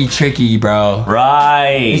piggy tricky, bro.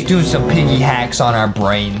 Right. It's doing some piggy hacks on our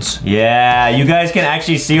brains. Yeah, you guys can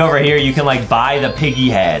actually see over here, you can like buy the Piggy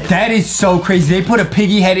head. That is so crazy. They put a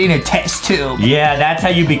piggy head in a test tube. Yeah, that's how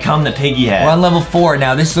you become the Piggy head. We're on level 4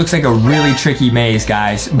 now. This looks like a really tricky maze,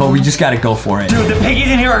 guys. But we just gotta go for it. Dude, the piggies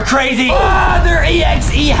in here are crazy. Ah, they're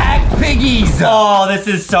EXE hacked piggies. Oh, this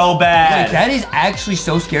is so bad. Wait, that is actually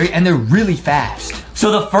so scary, and they're really fast.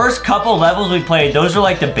 So the first couple levels we played, those are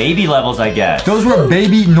like the baby levels, I guess. Those were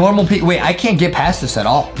baby normal pig. Wait, I can't get past this at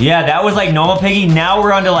all. Yeah, that was like normal Piggy. Now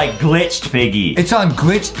we're on to like glitched Piggy. It's on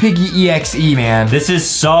glitched piggy EXE, man. This is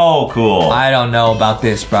so cool. I don't know about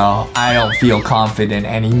this, bro. I don't feel confident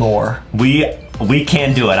anymore. We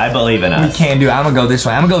can do it. I believe in us. We can do it. I'm gonna go this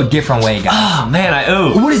way. I'm gonna go a different way, guys. Oh,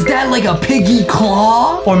 man, What is that, like a piggy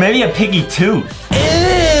claw? Or maybe a Piggy tooth.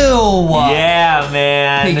 Ew! Yeah,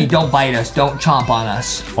 man. Piggy, don't bite us. Don't chomp on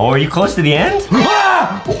us. Oh, are you close to the end?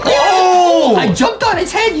 Ah! Oh! Oh! I jumped on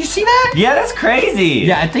its head. You see that? Yeah, that's crazy.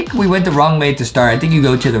 Yeah, I think we went the wrong way to start. I think you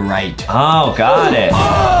go to the right. Oh, got it.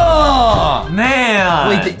 Oh! Man.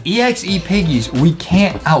 Wait, the EXE piggies, we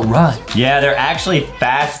can't outrun. Yeah, they're actually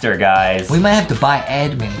faster, guys. We might have to buy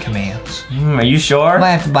admin commands. Are you sure? We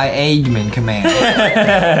might have to buy admin commands.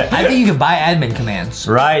 I think you can buy admin commands.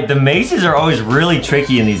 Right, the maces are always really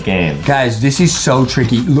tricky in these games. Guys, this is so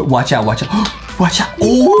tricky. Look, watch out, watch out. Watch out.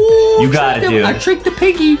 Oh, you got it, dude. I tricked the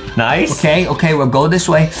piggy. Nice. Okay, we'll go this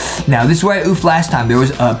way. Now, this is where I oofed last time. There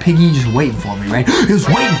was a piggy just waiting for me, right? It was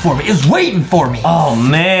waiting for me. It was waiting for me. Oh,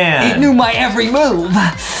 man. It knew my every move.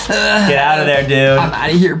 Get out of there, dude. I'm out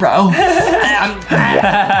of here, bro. I'm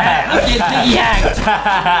getting piggy hacked.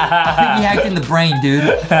 Piggy hacked in the brain, dude.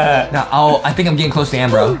 Now, I think I'm getting close to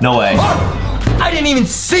Ambro. No way. I didn't even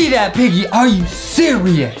see that piggy. Are you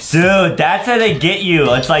serious? Dude, that's how they get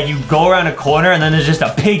you. It's like you go around a corner and then there's just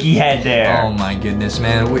a piggy head there. Oh my goodness,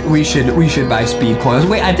 man. We should buy speed coils.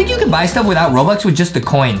 Wait, I think you can buy stuff without Robux with just the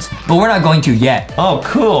coins, but we're not going to yet. Oh,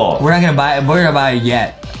 cool. We're gonna buy it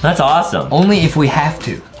yet. That's awesome. Only if we have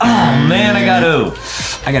to. Oh man, I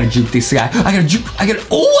gotta juke this guy. I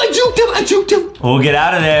juked him. We'll get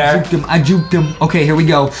out of there. I juked him. Okay, here we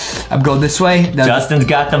go. I'm going this way. Justin's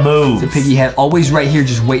got the moves. The piggy head always right here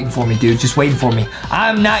just waiting for me, dude. Just waiting for me.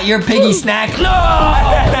 I'm not your piggy snack. No!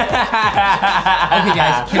 Okay,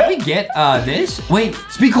 guys, can we get this? Wait,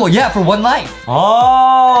 speed coil. Yeah, for 1 life.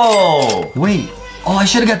 Oh. Wait. Oh, I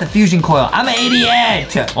should have got the fusion coil. I'm an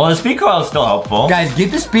idiot. Well, the speed coil is still helpful. Guys,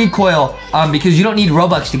 get the speed coil because you don't need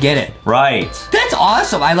Robux to get it. Right. That's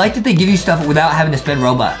awesome. I like that they give you stuff without having to spend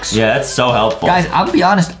Robux. Yeah, that's so helpful. Guys, I'm gonna be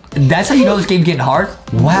honest. That's how you know this game's getting hard.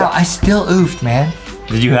 Wow, I still oofed, man.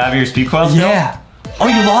 Did you have your speed coil still? Yeah. Oh,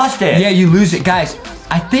 you lost it. Yeah, you lose it. Guys,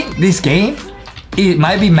 I think this game, it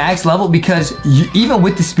might be max level because even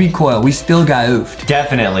with the speed coil, we still got oofed.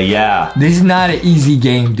 Definitely, yeah. This is not an easy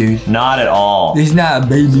game, dude. Not at all. This is not a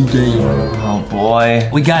baby game. Oh, boy.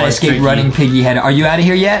 We gotta escape tricky. running piggy head. Are you out of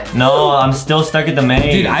here yet? No, I'm still stuck at the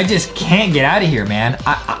maze. Dude, I just can't get out of here, man.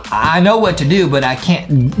 I know what to do, but I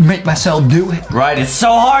can't make myself do it. Right, it's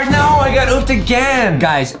so hard. No, I got oofed again.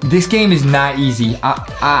 Guys, this game is not easy. I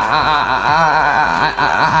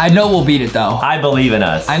know we'll beat it, though. I believe in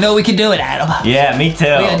us. I know we can do it, Adam. Yeah, me too.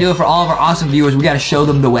 We gotta do it for all of our awesome viewers. We gotta show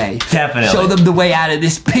them the way. Definitely. Show them the way out of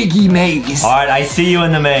this piggy maze. All right, I see you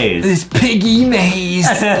in the maze. This piggy maze.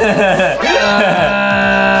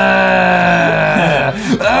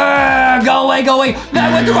 Go away, go away. No,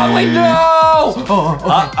 I went the wrong way. No. Oh,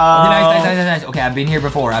 okay. Uh-oh. Okay, nice. Okay, I've been here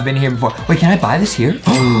before. Wait, can I buy this here?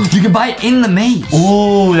 You can buy it in the maze.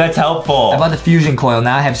 Ooh, that's helpful. I bought the fusion coil.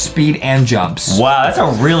 Now I have speed and jumps. Wow, that's a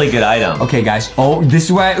really good item. Okay, guys. Oh, this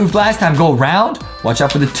is where I oofed last time. Go around. Watch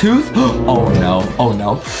out for the tooth. Oh, no. Oh,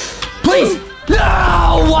 no. Please. No!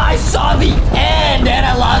 I saw the end and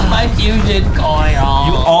I lost my fusion coil.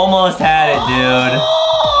 You almost had it, dude.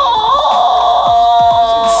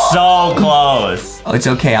 So close. Oh, it's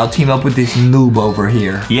okay. I'll team up with this noob over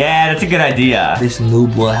here. Yeah, that's a good idea. This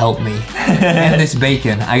noob will help me. And this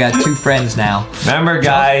bacon. I got 2 friends now. Remember,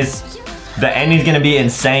 guys, the ending's gonna be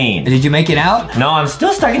insane. Did you make it out? No, I'm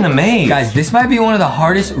still stuck in the maze. Guys, this might be one of the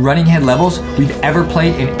hardest running head levels we've ever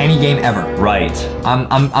played in any game ever. Right.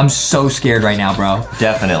 I'm so scared right now, bro.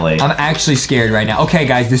 Definitely. I'm actually scared right now. Okay,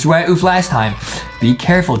 guys, this is where I oofed last time. Be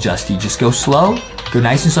careful, Justy. Just go slow. Go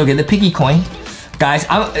nice and slow. Get the piggy coin. Guys,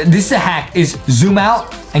 this is a hack. Is zoom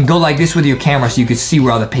out and go like this with your camera so you can see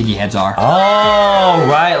where all the piggy heads are. Oh,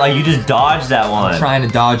 right. Like you just dodged that one. I'm trying to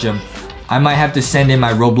dodge them. I might have to send in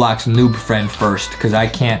my Roblox noob friend first because I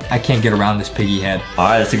can't get around this piggy head. All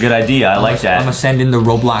right, that's a good idea. I like that. I'm gonna send in the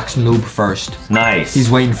Roblox noob first. Nice.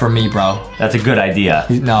 He's waiting for me, bro. That's a good idea.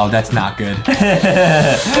 No, that's not good.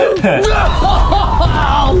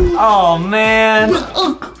 Oh, man.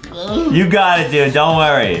 You got it, dude. Don't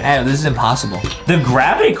worry. Adam, this is impossible. The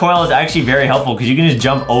gravity coil is actually very helpful because you can just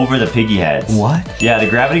jump over the piggy heads. What? Yeah, the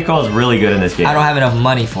gravity coil is really good in this game. I don't have enough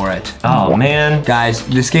money for it. Oh, man. Guys,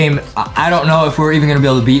 this game, I don't know if we're even going to be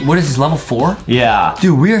able to beat. What is this, level 4? Yeah.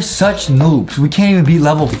 Dude, we are such noobs. We can't even beat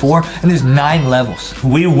level 4, and there's 9 levels.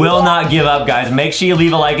 We will not give up, guys. Make sure you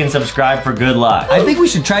leave a like and subscribe for good luck. I think we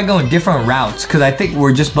should try going different routes because I think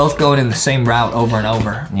we're just both going in the same route over and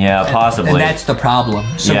over. Yeah, possibly. And that's the problem.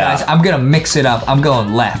 So, Yeah. guys, I'm going to mix it up. I'm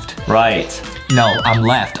going left. Right. No, I'm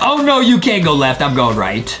left. Oh, no, you can't go left. I'm going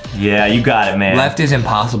right. Yeah, you got it, man. Left is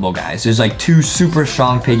impossible, guys. There's like 2 super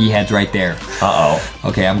strong piggy heads right there. Uh-oh.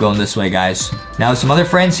 Okay, I'm going this way, guys. Now, there's some other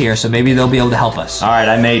friends here, so maybe they'll be able to help us. All right,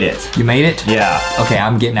 I made it. You made it? Yeah. Okay,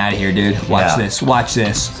 I'm getting out of here, dude. Watch Yeah. this. Watch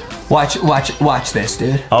this. Watch this,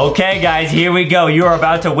 dude. Okay, guys, here we go. You are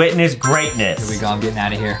about to witness greatness. Here we go. I'm getting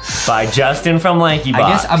out of here. By Justin from LankyBox. I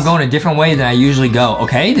guess I'm going a different way than I usually go.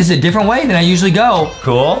 Okay, this is a different way than I usually go.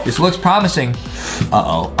 Cool. This looks promising.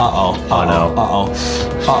 Uh-oh. Oh, no.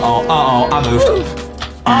 I moved.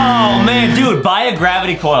 Oh, man, dude, buy a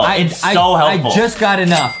gravity coil. It's so helpful. I just got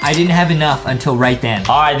enough. I didn't have enough until right then.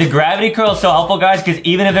 All right, the gravity coil is so helpful, guys, because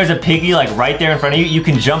even if there's a piggy, like, right there in front of you, you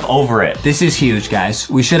can jump over it. This is huge, guys.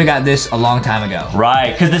 We should have got this a long time ago.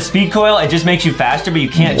 Right, because the speed coil, it just makes you faster, but you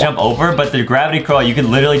can't jump over. But the gravity coil, you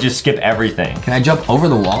can literally just skip everything. Can I jump over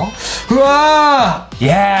the wall? Ah!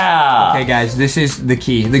 Yeah. Okay, guys, this is the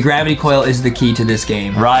key. The gravity coil is the key to this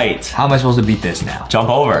game. Right. How am I supposed to beat this now? Jump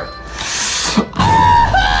over.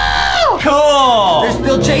 Cool! They're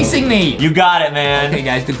still chasing me! You got it, man. Okay,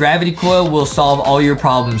 guys, the gravity coil will solve all your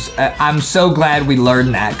problems. I'm so glad we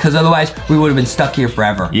learned that, because otherwise we would have been stuck here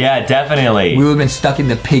forever. Yeah, definitely. We would have been stuck in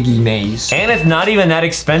the piggy maze. And it's not even that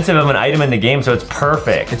expensive of an item in the game, so it's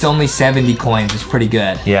perfect. It's only 70 coins. It's pretty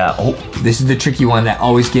good. Yeah. Oh. This is the tricky one that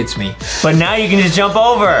always gets me. But now you can just jump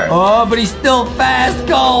over. Oh, but he's still fast.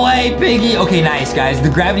 Go away, piggy. Okay, nice, guys.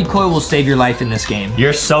 The gravity coil will save your life in this game.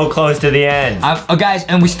 You're so close to the end. Oh, guys,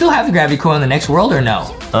 and we still have the gravity coil in the next world, or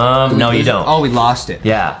no? No, you don't. Oh, we lost it.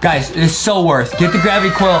 Yeah. Guys, it's so worth. Get the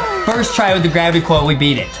gravity coil. First try with the gravity coil, we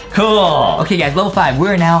beat it. Cool. Okay, guys, level 5.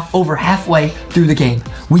 We're now over halfway through the game.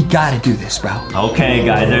 We gotta do this, bro. Okay,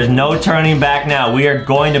 guys, there's no turning back now. We are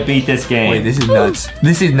going to beat this game. Wait, this is nuts.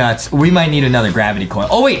 This is nuts. We might need another gravity coil.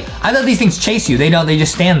 Oh, wait. I thought these things chase you. They don't. They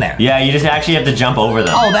just stand there. Yeah, you just actually have to jump over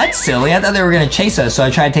them. Oh, that's silly. I thought they were gonna chase us, so I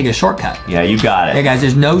tried to take a shortcut. Yeah, you got it. Hey, guys,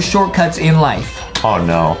 there's no shortcuts in life. Oh,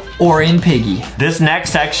 no. Or in Piggy. This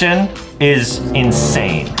next section is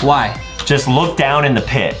insane. Why? Just look down in the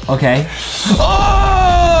pit. Okay. Oh!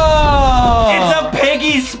 It's a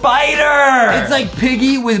piggy spider! It's like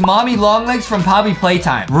Piggy with Mommy Longlegs from Poppy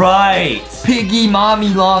Playtime. Right. Piggy Mommy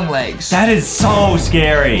Longlegs. That is so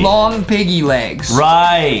scary. Long piggy legs.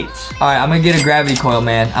 Right. All right, I'm gonna get a gravity coil,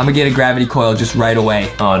 man. I'm gonna get a gravity coil just right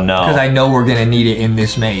away. Oh, no. Because I know we're gonna need it in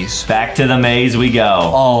this maze. Back to the maze we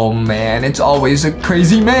go. Oh, man, it's always a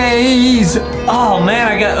crazy maze. Oh, man,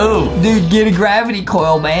 I got, ooh. Dude, get a gravity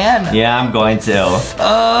coil, man. Yeah, I'm going to. It's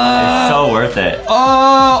so worth it.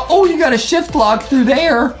 Oh, you got a shift lock through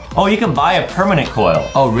there. Oh, you can buy a permanent coil.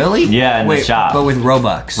 Oh, really? Yeah, in the shop. But with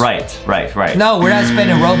Robux. Right. No, we're not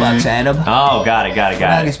spending Robux, Adam. Oh, got it. We're not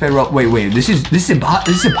gonna spend wait, this is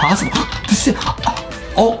impossible.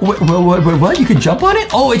 Oh, wait, what? You can jump on it?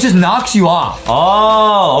 Oh, it just knocks you off.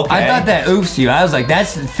 Oh, okay. I thought that oofs you. I was like,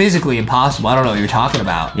 that's physically impossible. I don't know what you're talking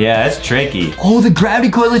about. Yeah, it's tricky. Oh, the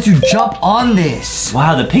gravity coil lets you jump on this.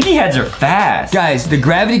 Wow, the piggy heads are fast. Guys, the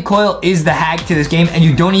gravity coil is the hack to this game, and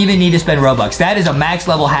you don't even need to spend Robux. That is a max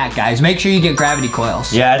level hack, guys. Make sure you get gravity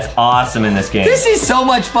coils. Yeah, it's awesome in this game. This is so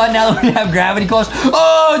much fun now that we have gravity coils.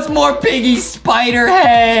 Oh, it's more piggy spider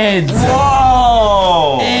heads.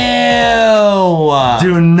 Whoa. Ew.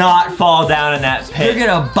 Do not fall down in that pit. They're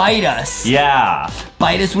gonna bite us. Yeah.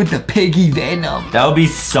 Bite us with the piggy venom. That would be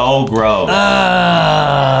so gross.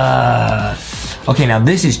 Okay, now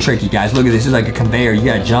this is tricky, guys. Look at this. It's like a conveyor. You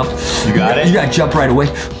gotta jump. You got it? You gotta jump right away.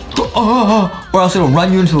 Or else it'll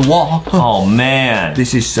run you into the wall. Oh, man.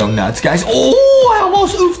 This is so nuts, guys. Oh, I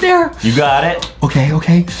almost oofed there. You got it? Okay.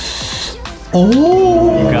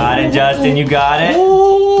 Oh. You got it, Justin. You got it? Oh.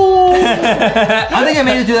 I think I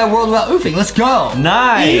made it through that world without oofing. Let's go.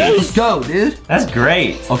 Nice. Let's go, dude. That's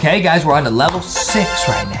great. Okay, guys, we're on to level 6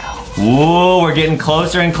 right now. Ooh, we're getting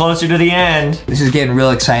closer and closer to the end. This is getting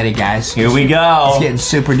real exciting, guys. Here we go. It's getting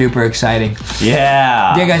super duper exciting.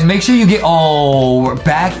 Yeah. Yeah, guys, make sure you get, we're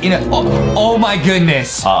back in a, oh my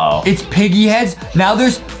goodness. Uh-oh. It's piggy heads. Now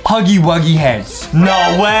there's Huggy Wuggy heads.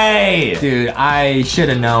 No way. Dude, I should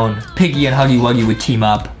have known Piggy and Huggy Wuggy would team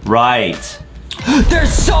up. Right. They're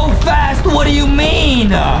so fast, what do you mean?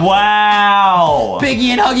 Wow. Piggy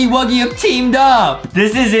and Huggy Wuggy have teamed up.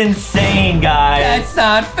 This is insane, guys. That's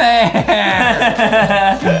not fair.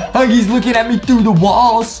 Huggy's looking at me through the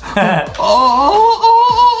walls.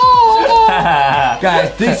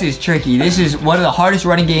 Guys, this is tricky. This is one of the hardest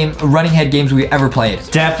running head games we've ever played.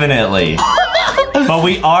 Definitely. But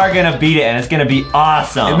we are gonna beat it, and it's gonna be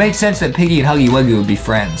awesome. It makes sense that Piggy and Huggy Wuggy would be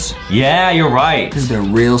friends. Yeah, you're right. Because they're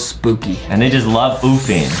real spooky. And they just love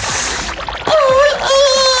oofing.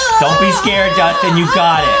 Don't be scared, Justin. You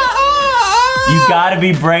got it. You gotta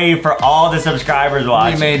be brave for all the subscribers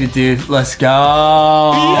watching. We made it, dude. Let's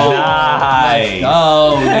go. Nice.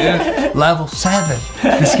 Let's go, dude. Level 7.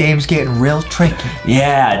 This game's getting real tricky.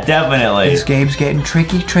 Yeah, definitely. This game's getting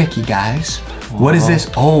tricky, guys. What is this?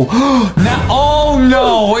 Oh, oh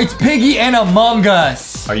no, it's Piggy and Among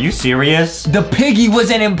Us. Are you serious? The piggy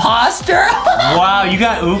was an imposter? Wow, you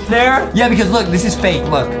got oof there? Yeah, because look, this is fake.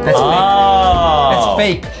 Look, that's fake. That's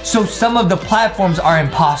fake. So some of the platforms are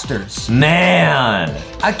imposters. Man.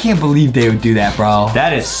 I can't believe they would do that, bro.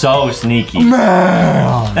 That is so sneaky.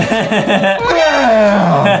 Man.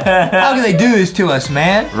 How can they do this to us,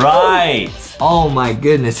 man? Right. Oh my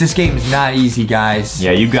goodness, this game is not easy, guys.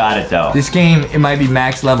 Yeah, you got it though. This game, it might be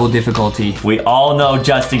max level difficulty. We all know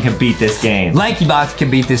Justin can beat this game. LankyBox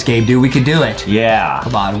can beat this game, dude. We can do it. Yeah.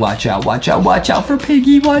 Come on, watch out, watch out, watch out for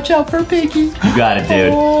Piggy. Watch out for Piggy. You got it,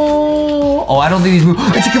 dude. Oh, I don't think these move.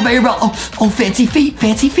 It's a conveyor belt. Oh, fancy feet,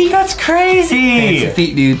 fancy feet. That's crazy. Fancy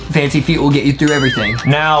feet, dude. Fancy feet will get you through everything.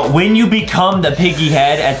 Now, when you become the piggy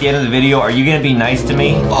head at the end of the video, are you gonna be nice to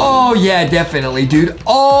me? Oh, yeah, definitely, dude.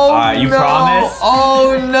 Oh, all right, you promise?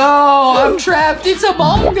 Oh, no. I'm trapped. It's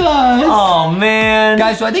Among Us. Oh, man.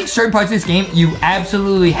 Guys, so I think certain parts of this game, you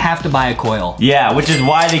absolutely have to buy a coil. Yeah, which is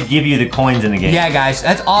why they give you the coins in the game. Yeah, guys,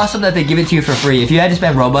 that's awesome that they give it to you for free. If you had to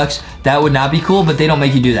spend Robux, that would not be cool, but they don't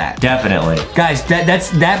make you do that. Definitely. Guys,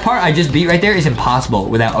 that part I just beat right there is impossible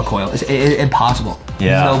without a coil. It's impossible.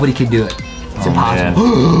 Yeah. Nobody can do it. It's impossible.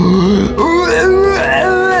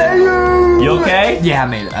 You okay? Yeah, I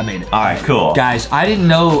made it. All right, cool. Guys, I didn't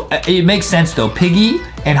know. It makes sense, though. Piggy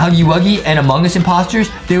and Huggy Wuggy and Among Us imposters,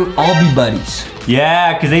 they would all be buddies.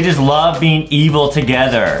 Yeah, because they just love being evil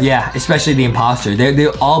together. Yeah, especially the imposter.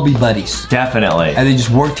 They'll all be buddies. Definitely. And they just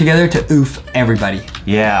work together to oof everybody.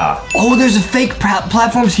 Yeah. Oh, there's a fake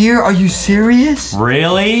platforms here. Are you serious?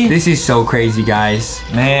 Really? This is so crazy, guys.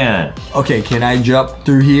 Man. Okay, can I jump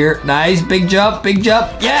through here? Nice, big jump, big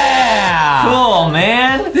jump. Yeah! Cool,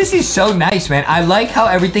 man. This is so nice, man. I like how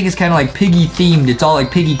everything is kind of like piggy themed. It's all like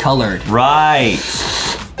piggy colored. Right.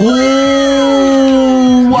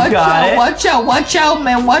 Ooh, watch got out, it. watch out, watch out,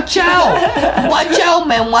 man, watch out. Watch out,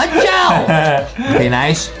 man, watch out. Okay,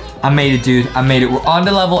 nice. I made it, dude. I made it. We're on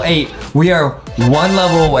to level 8. We are one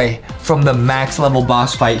level away from the max level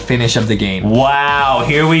boss fight finish of the game. Wow,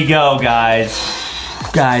 here we go, guys.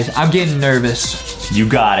 Guys, I'm getting nervous. You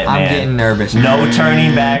got it, man. I'm getting nervous. No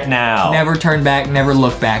turning back now. Never turn back, never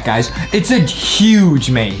look back, guys. It's a huge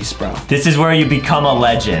maze, bro. This is where you become a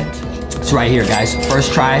legend. It's right here, guys.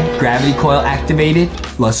 First try, gravity coil activated.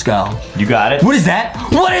 Let's go. You got it? What is that?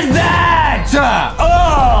 What is that?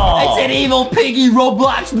 Oh! It's an evil piggy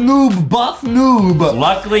Roblox noob, buff noob.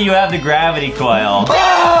 Luckily, you have the gravity coil.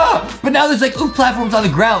 Ah! But now there's like oof platforms on the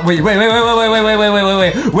ground. Wait.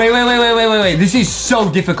 This is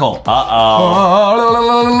so difficult. Uh-oh.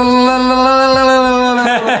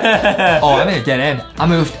 Oh, I'm in a dead end. I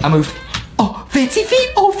moved. Oh, fancy feet.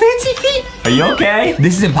 Oh, fancy feet. Are you okay?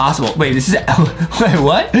 This is impossible. Wait, this is... Wait,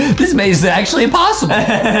 what? This maze is actually impossible.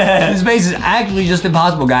 This maze is actually just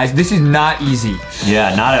impossible, guys. This is not easy.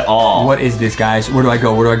 Yeah, not at all. What is this, guys? Where do I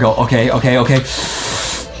go? Where do I go? Okay. There's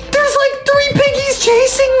like 3 piggies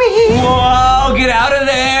chasing me. Whoa, get out of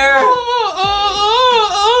there.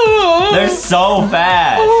 They're so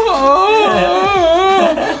fast.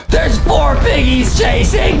 There's 4 piggies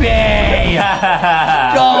chasing me.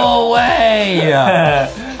 Go away.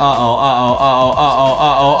 Uh-oh.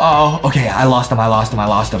 Okay, I lost him.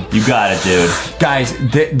 You got it, dude. Guys,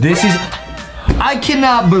 this is... I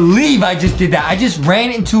cannot believe I just did that. I just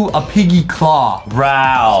ran into a piggy claw.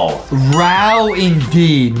 Wow. Wow,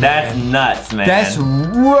 indeed. That's nuts, man. That's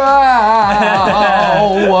wow.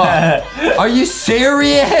 Are you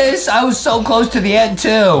serious? I was so close to the end, too.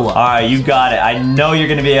 All right, you got it. I know you're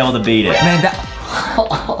going to be able to beat it. Man,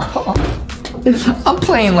 I'm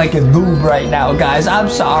playing like a noob right now, guys. I'm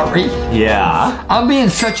sorry. Yeah. I'm being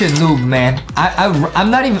such a noob, man.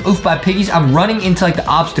 I'm not even oofed by piggies. I'm running into like the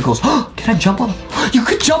obstacles. Can I jump on them? You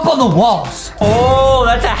could jump on the walls. Oh,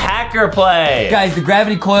 that's a hacker play. Guys, the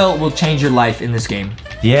gravity coil will change your life in this game.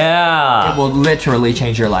 Yeah. It will literally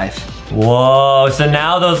change your life. Whoa, so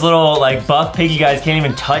now those little like buff piggy guys can't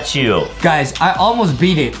even touch you. Guys, I almost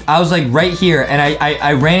beat it. I was like right here and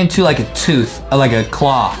I ran into like a tooth, like a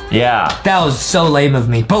claw. Yeah. That was so lame of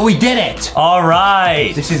me, but we did it. All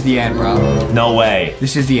right. This is the end, bro. No way.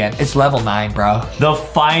 This is the end. It's level 9, bro. The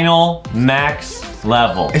final max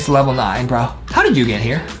level. It's level 9, bro. How did you get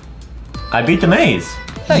here? I beat the maze.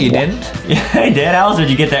 No, you didn't. Yeah, I did. How else did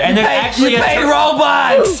you get there? And there's actually you pay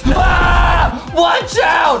Robux! Watch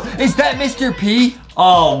out! Is that Mr. P?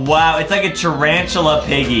 Oh, wow. It's like a tarantula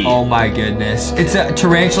piggy. Oh, my goodness. It's a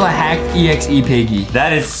tarantula hacked EXE piggy.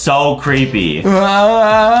 That is so creepy.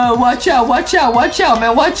 Watch out,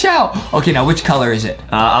 man. Watch out. Okay, now which color is it?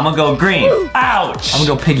 I'm gonna go green. Ouch! I'm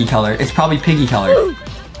gonna go piggy color. It's probably piggy color.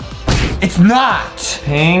 It's not.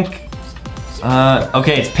 Pink.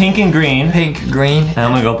 Okay, it's pink and green. Pink, green. And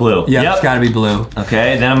I'm gonna go blue. Yep, it's gotta be blue.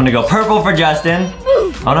 Okay, then I'm gonna go purple for Justin.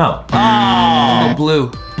 Oh no. Oh!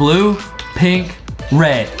 Blue, blue, pink,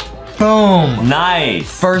 red. Boom. Nice.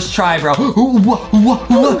 First try, bro.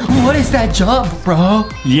 What is that jump, bro?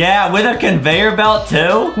 Yeah, with a conveyor belt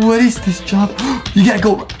too? What is this jump? You gotta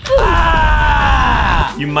go.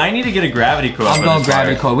 Ah! You might need to get a gravity coil. I'm going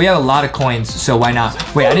gravity coil. We have a lot of coins, so why not?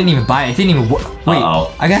 Wait, I didn't even buy it. It didn't even work. Wait,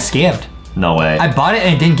 I got scammed. No way. I bought it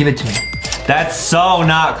and it didn't give it to me. That's so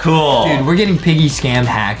not cool. Dude, we're getting piggy scammed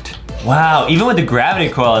hacked. Wow, even with the gravity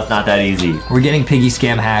coil, it's not that easy. We're getting piggy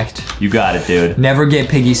scam hacked. You got it, dude. Never get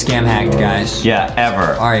piggy scam hacked, guys. Yeah,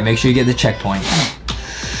 ever. All right, make sure you get the checkpoint.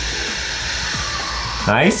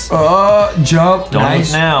 Nice. Jump. Don't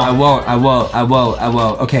nice. now. I won't.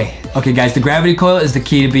 Okay, guys, the gravity coil is the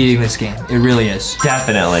key to beating this game. It really is.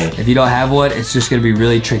 Definitely. If you don't have one, it's just gonna be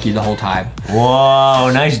really tricky the whole time. Whoa,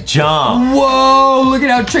 nice jump. Whoa, look at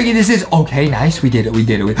how tricky this is. Okay, nice, we did it.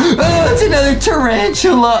 Oh, it's another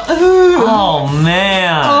tarantula. Oh,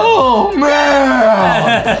 man. Oh, man.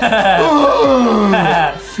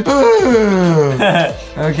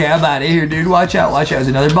 Okay, I'm out of here, dude. Watch out. There's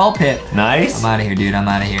another ball pit. Nice. I'm out of here, dude.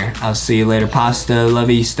 I'll see you later. Pasta la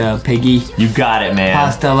vista, piggy. You got it, man.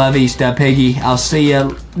 Pasta la vista, piggy. I'll see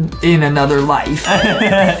you in another life.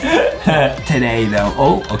 Today, though.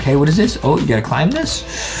 Oh, okay, what is this? Oh, you gotta climb this?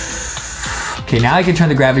 Okay, now I can turn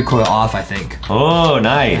the gravity coil off, I think. Oh,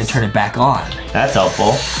 nice. And turn it back on. That's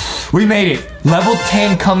helpful. We made it. Level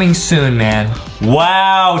 10 coming soon, man.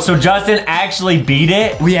 Wow, so Justin actually beat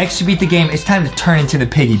it? We actually beat the game. It's time to turn into the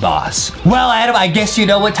piggy boss. Well, Adam, I guess you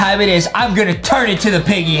know what time it is. I'm gonna turn into the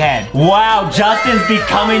piggy head. Wow, Justin's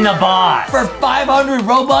becoming the boss. For 500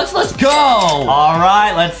 Robux, let's go. All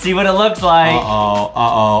right, let's see what it looks like.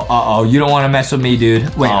 Uh-oh. You don't wanna mess with me,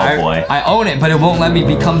 dude. Wait, boy. I own it, but it won't let me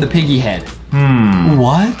become the piggy head.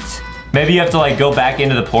 What? Maybe you have to like go back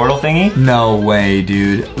into the portal thingy? No way,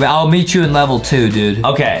 dude. I'll meet you in level 2, dude.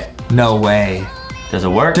 Okay. No way. Does it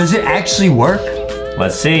work? Does it actually work?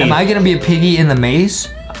 Let's see. Am I gonna be a piggy in the maze?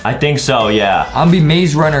 I think so, yeah. I'll be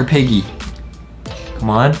maze runner piggy. Come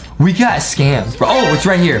on. We got scammed. Oh, it's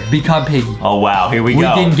right here. Become piggy. Oh, wow. Here we go. We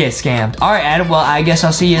didn't get scammed. All right, Adam. Well, I guess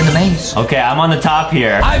I'll see you in the maze. Okay, I'm on the top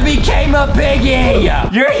here. I became a piggy.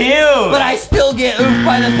 You're huge. But I still get oofed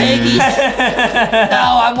by the piggies.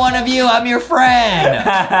 No, I'm one of you. I'm your friend. Where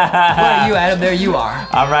are you, Adam? There you are.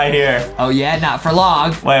 I'm right here. Oh, yeah? Not for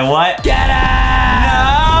long. Wait, what? Get him!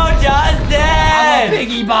 No, Justin! I'm a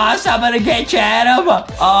piggy boss. I'm gonna get you, Adam.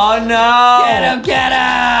 Oh, no. Get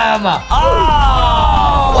him! Oh!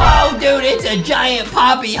 Whoa, dude, it's a giant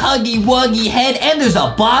poppy huggy wuggy head, and there's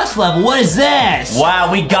a boss level. What is this? Wow,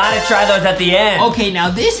 we gotta try those at the end. Okay, now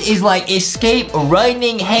this is like escape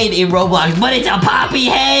running head in Roblox, but it's a poppy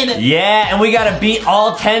head. Yeah, and we gotta beat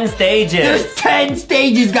all 10 stages. There's 10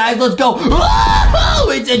 stages, guys. Let's go. Oh,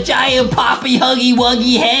 it's a giant poppy huggy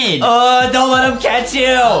wuggy head. Don't let him catch you.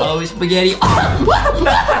 Oh, spaghetti. Oh,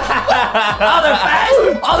 they're fast.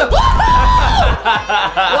 Oh, they're...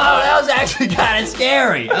 Wow, that was actually kind of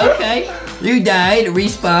scary. Okay, you died.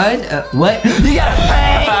 Respawn. What? You gotta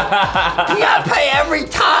pay. You gotta pay every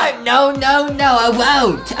time. No. I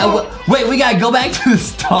won't. Wait, we gotta go back to the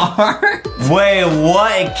start. Wait,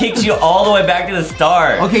 what? It kicks you all the way back to the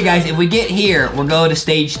start. Okay, guys, if we get here, we're going to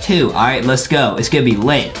stage 2. All right, let's go. It's gonna be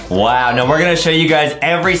lit. Wow, now we're gonna show you guys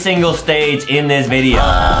every single stage in this video.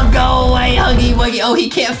 Oh, go away, Huggy Wuggy. Oh, he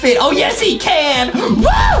can't fit. Oh, yes, he can.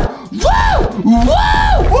 Woo!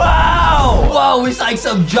 Whoa, it's like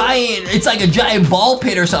some giant, it's like a giant ball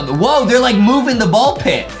pit or something. Whoa, they're like moving the ball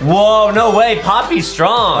pit. Whoa, no way, Poppy's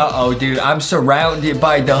strong. Uh-oh, dude, I'm surrounded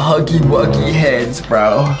by the Huggy Wuggy heads,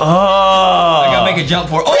 bro. Oh. I gotta make a jump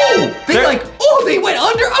for it. Oh, they went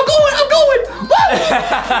under. I'm going.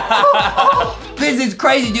 This is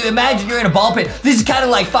crazy, dude. Imagine you're in a ball pit. This is kind of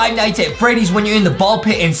like Five Nights at Freddy's when you're in the ball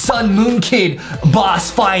pit and Sun Moon Kid boss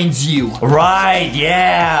finds you. Right,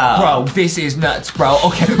 yeah. Bro, this is nuts, bro.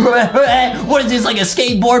 Okay. What is this, like a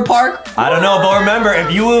skateboard park? I don't know, but remember,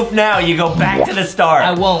 if you oof now, you go back to the start.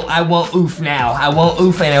 I won't oof now. I won't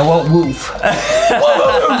oof and I won't woof.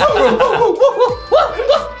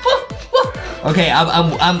 Okay,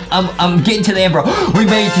 I'm getting to the end, bro. We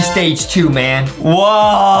made it to stage 2, man.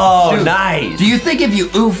 Whoa, dude, nice. Do you think if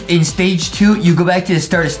you oof in stage 2, you go back to the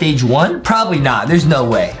start of stage 1? Probably not. There's no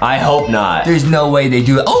way. I hope not. There's no way they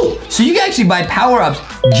do it. Oh, so you can actually buy power-ups.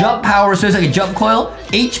 Jump power, so it's like a jump coil.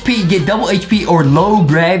 HP, get double HP or low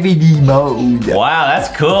gravity mode. Wow,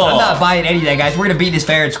 that's cool. I'm not buying any of that, guys. We're gonna beat this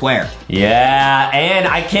fair and square. Yeah, and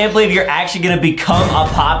I can't believe you're actually gonna become a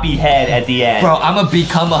poppy head at the end. Bro, I'm gonna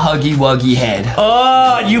become a Huggy Wuggy head. dead.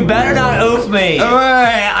 Oh, you better not oof me.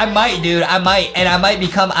 I might, dude. I might. And I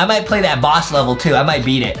might play that boss level, too. I might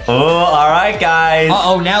beat it. Oh, all right, guys.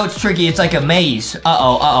 Uh-oh, now it's tricky. It's like a maze.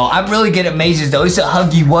 Uh-oh. I'm really good at mazes, though. It's a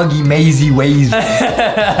huggy-wuggy mazy ways.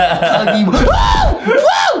 Huggy.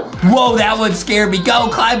 Whoa, that one scared me. Go,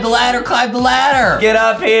 climb the ladder, climb the ladder. Get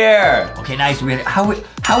up here. Okay, nice. How are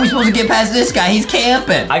we supposed to get past this guy? He's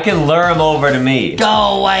camping. I can lure him over to me.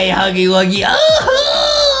 Go away, huggy-wuggy.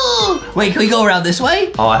 Oh! Wait, can we go around this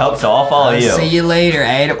way? Oh, I hope so. I'll follow you. See you later,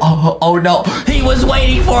 Adam. Oh, no. He was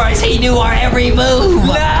waiting for us. He knew our every move.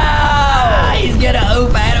 No! He's gonna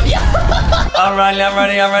oof Adam. I'm running.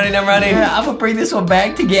 Yeah, I'm gonna bring this one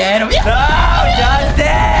back to get Adam. No,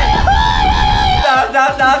 Justin!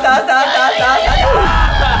 Stop.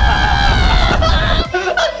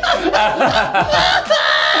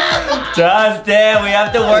 Justin, we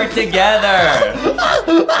have to work together.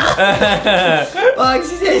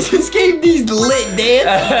 Fox just gave these lit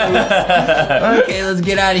dances. Okay, let's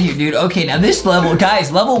get out of here, dude. Okay, now this level,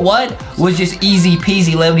 guys, level 1 was just easy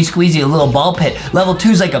peasy, lemony squeezy, a little ball pit. Level 2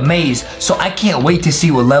 is like a maze, so I can't wait to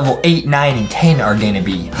see what level 8, 9, and 10 are gonna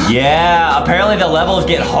be. Yeah, apparently the levels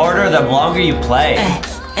get harder the longer you play.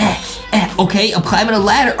 Okay, I'm climbing a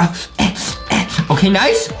ladder. Okay,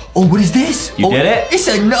 nice. Oh, what is this? You did it? It's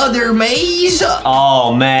another maze.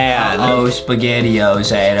 Oh, man. Oh,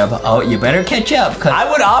 SpaghettiOs, Adam. Oh, you better catch up. I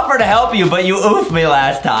would offer to help you, but you oofed me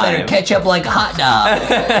last time. Better catch up like a hot dog.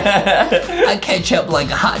 I catch up like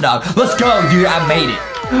a hot dog. Let's go, dude. I made it.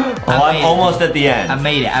 I'm almost at the end. I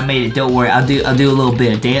made it. Don't worry. I'll do a little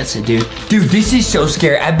bit of dancing, dude. Dude, this is so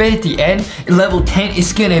scary. I bet at the end, level 10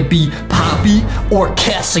 is gonna be Poppy or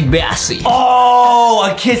Cassie Bassy. Oh,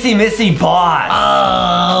 a kissy missy boss.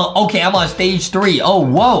 Oh, okay. I'm on stage 3. Oh,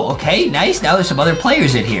 whoa. Okay, nice. Now there's some other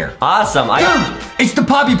players in here. Awesome. Dude, it's the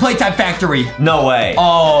Poppy Playtime Factory. No way.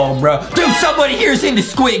 Oh, bro. Dude, somebody here's in the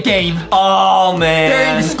Squid Game. Oh, man.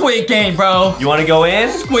 They're in the Squid Game, bro. You want to go in?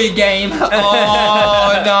 Squid Game.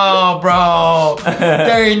 Oh, no, bro.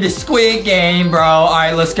 They're in the Squid Game, bro. All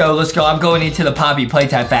right, let's go. I'm going into the Poppy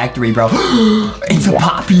Playtime Factory, bro. It's a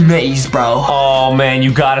Poppy maze, bro. Oh, man,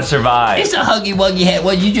 you gotta survive. It's a huggy-wuggy head.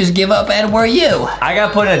 What, you just give up, Adam? Where are you? I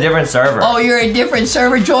got put in a different server. Oh, you're a different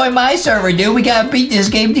server? Join my server, dude. We gotta beat this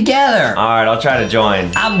game together. All right, I'll try to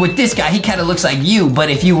join. I'm with this guy. He kind of looks like you, but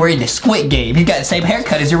if you were in the Squid Game, he's got the same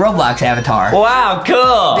haircut as your Roblox avatar. Wow,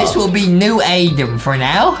 cool. This will be new Adam for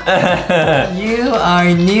now. You are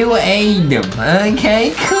new Adam.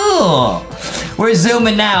 Okay, cool. We're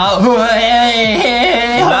zooming now. No,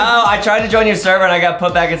 I tried to join your server and I got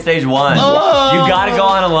put back at stage 1. Oh. You gotta go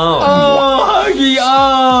on alone. Oh, huggy.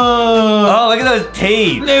 Oh, look at those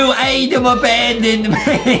teeth. New Adam abandoned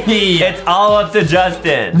me. It's all up to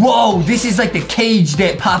Justin. Whoa, this is like the cage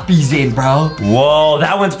that Poppy's in, bro. Whoa,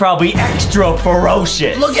 that one's probably extra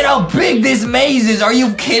ferocious. Look at how big this maze is. Are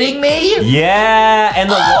you kidding me? Yeah, and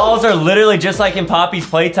the walls are literally just like in Poppy's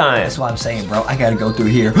Playtime. That's what I'm saying, bro. I gotta go through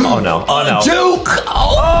here. Oh, no. Oh, no. Juke!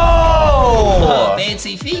 Oh!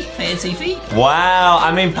 Fancy feet. Wow,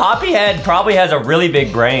 I mean, Poppy Head probably has a really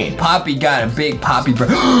big brain. Poppy got a big Poppy brain.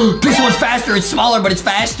 This one's faster. It's smaller, but it's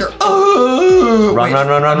faster. Run.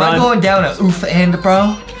 Am I going down a oof end,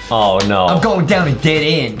 bro? Oh, no. I'm going down a dead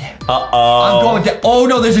end. Uh-oh. I'm going down. Oh,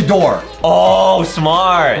 no, there's a door. Oh,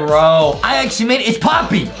 smart. Bro, I actually made it. It's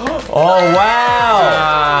Poppy. Oh,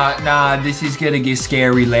 wow. Nah, this is gonna get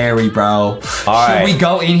scary, Larry, bro. All right. Should we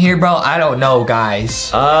go in here, bro? I don't know,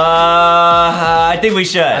 guys. I think we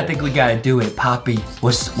should. I think we gotta do it, Poppy.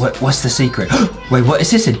 What's the secret? Wait, what?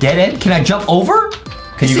 Is this a dead end? Can I jump over?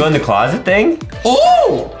 Can you go in the closet thing?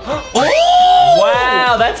 Oh! Oh!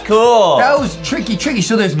 Wow, that's cool. That was tricky.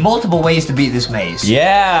 So there's multiple ways to beat this maze.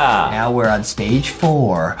 Yeah. Now we're on stage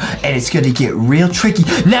 4, and it's gonna get real tricky.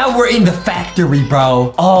 Now we're in the factory,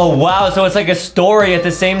 bro. Oh, wow, so it's like a story at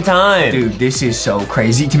the same time. Dude, this is so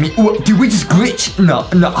crazy to me. Dude, we just glitched. No,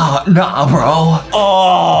 bro.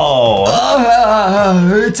 Oh.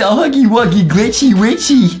 It's a huggy-wuggy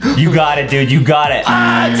glitchy-witchy. You got it, dude, you got it.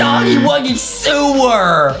 It's a huggy-wuggy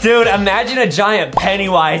sewer. Dude, imagine a giant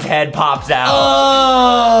Pennywise head pops out.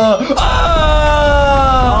 Oh,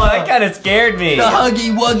 that kind of scared me. The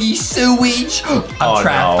huggy-wuggy sewage. I'm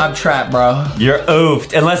trapped. No. I'm trapped, bro. You're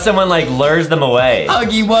oofed, unless someone like lures them away.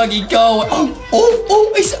 Huggy-wuggy, go.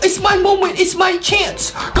 Oh, it's my moment. It's my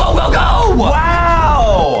chance. Go.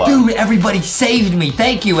 Wow. Dude, everybody saved me.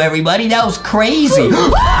 Thank you, everybody. That was crazy.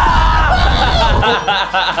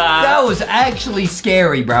 That was actually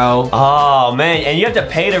scary, bro. Oh, man. And you have to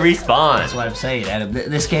pay to respawn. That's what I'm saying, Adam.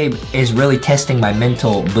 This game is really testing my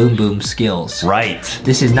mental boom skills. Right.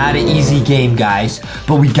 This is not an easy game, guys,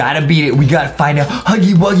 but we gotta beat it. We gotta find out.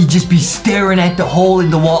 Huggy Wuggy just be staring at the hole in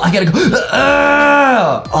the wall. I gotta go.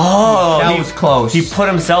 Oh, that was close. He put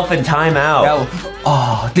himself in timeout.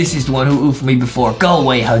 Oh, this is the one who oofed me before. Go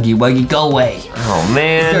away, Huggy Wuggy, go away. Oh,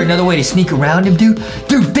 man. Is there another way to sneak around him, dude?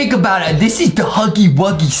 Dude, think about it. This is the Huggy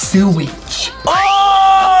Wuggy sewage. Oh!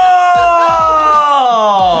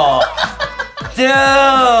 Dude!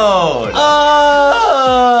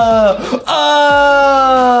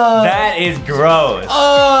 That is gross.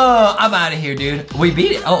 I'm out of here, dude. We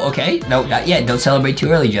beat it. Oh, okay. No, not yet. Don't celebrate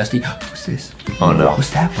too early, Justy. What's this? Oh, no.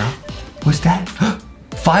 What's that, bro? What's that?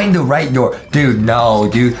 Find the right door. Dude, no,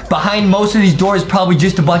 dude. Behind most of these doors, probably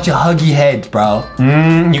just a bunch of huggy heads, bro.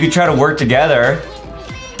 You could try to work together.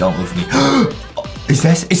 Don't move me. It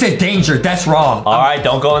says danger. That's wrong. All right,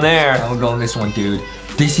 don't go in there. I'm going this one, dude.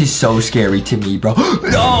 This is so scary to me, bro.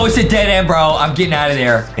 Oh, it's a dead end, bro. I'm getting out of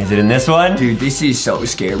there. Is it in this one? Dude, this is so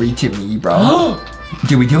scary to me, bro.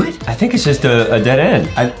 Did we do it? I think it's just a dead end.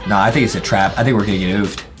 No, I think it's a trap. I think we're gonna get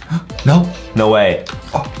oofed. No? No way.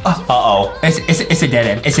 Uh-oh. It's a dead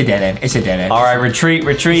end. It's a dead end. It's a dead end. All right, retreat.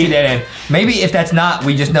 It's a dead end. Maybe if that's not,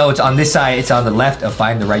 we just know it's on this side. It's on the left of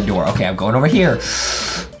find the right door. Okay, I'm going over here.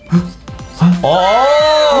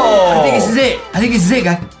 Oh! I think this is it. I think this is it,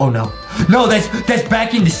 guys. Oh, no. No, that's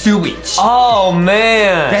back in the sewage. Oh,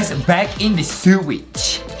 man. That's back in the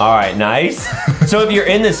sewage. All right, nice. So if you're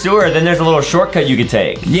in the sewer, then there's a little shortcut you could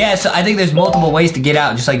take. Yeah, so I think there's multiple ways to get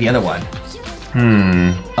out, just like the other one.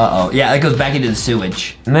 Uh-oh. Yeah, that goes back into the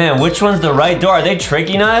sewage. Man, which one's the right door? Are they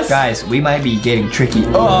tricking us? Guys, we might be getting tricky.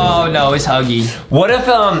 Oh, no, it's Huggy. What if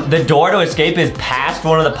the door to escape is past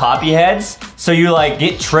one of the poppy heads? So you, like,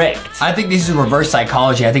 get tricked. I think this is reverse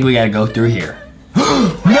psychology. I think we gotta go through here.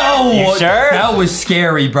 No! You sure? That was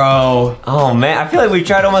scary, bro. Oh, man. I feel like we've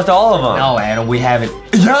tried almost all of them. No, Adam, we haven't.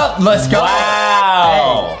 Yup, let's go.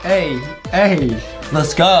 Wow. Hey.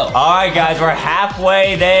 Let's go. All right, guys, we're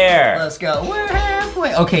halfway there. Let's go. We're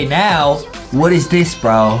halfway. Okay, now, what is this,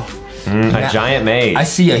 bro? A giant maze. I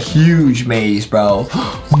see a huge maze, bro.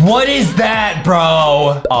 What is that,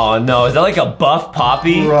 bro? Oh, no. Is that like a buff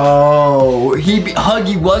poppy? Bro, he be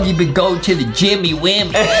Huggy Wuggy been go to the Jimmy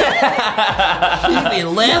Wimmy. He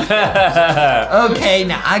been left. Okay,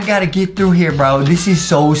 now I gotta get through here, bro. This is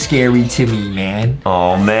so scary to me, man.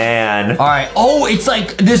 Oh, man. All right. Oh, it's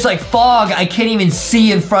like, there's like fog. I can't even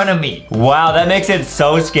see in front of me. Wow, that makes it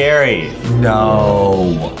so scary.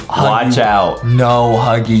 No. Watch out. No,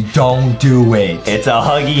 Huggy, don't do it. It's a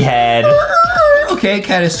huggy head. Okay,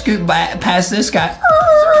 kind of scoot back past this guy.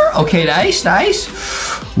 Okay, nice.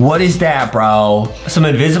 What is that, bro? Some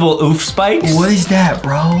invisible oof spikes? What is that,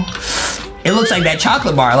 bro? It looks like that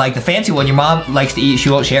chocolate bar, like the fancy one your mom likes to eat. She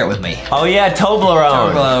won't share it with me. Oh, yeah,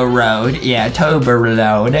 Toblerone. Toblerone. Yeah,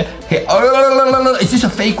 Toblerone. Hey, oh, is this a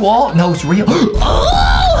fake wall? No, it's real.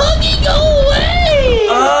 Oh, Huggy, go away.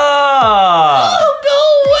 Oh. Go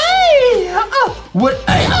away. What?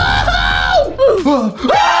 It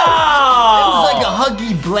was like a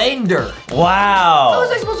huggy blender. Wow. How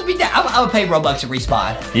was I supposed to be that? I'm gonna pay Robux to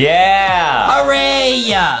respawn. Yeah.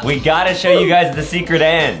 Hooray! We gotta show you guys the secret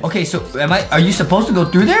end. Okay, so are you supposed to go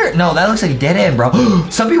through there? No, that looks like a dead end, bro.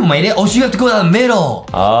 Some people made it. Oh, so you have to go down the middle.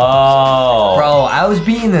 Oh. Bro, I was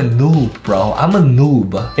being a noob, bro. I'm a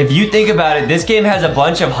noob. If you think about it, this game has a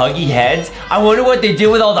bunch of huggy heads. I wonder what they did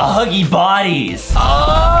with all the huggy bodies.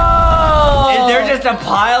 Oh! Is there just a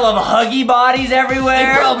pile of huggy bodies everywhere?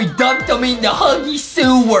 They probably dumped them in the huggy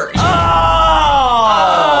sewers. Oh!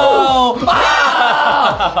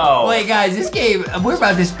 Wait, guys, this game, we're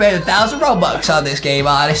about to spend 1,000 Robux on this game,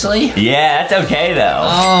 honestly. Yeah, that's okay, though.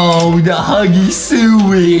 Oh, the huggy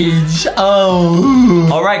sewage. Oh.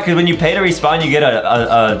 All right, because when you pay to respawn, you get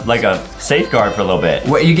like a safeguard for a little bit.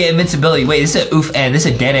 Wait, you get invincibility. Wait, this is an oof end. This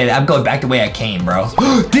is a dead end. I'm going back the way I came, bro.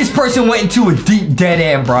 This person went into a deep dead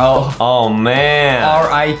end, bro. Oh, man.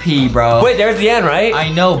 R.I.P., bro. Wait, there's the end, right? I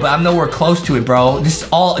know, but I'm nowhere close to it, bro. This is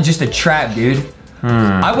all just a trap, dude.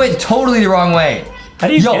 I went totally the wrong way. How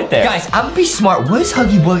do you get there? Guys, I'm gonna be smart. What is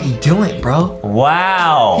Huggy Wuggy doing, bro?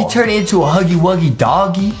 Wow. He turned into a Huggy Wuggy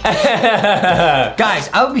doggy. Guys,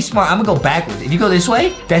 I'm gonna be smart. I'm gonna go backwards. If you go this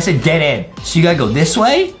way, that's a dead end. So you gotta go this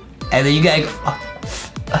way, and then you gotta go.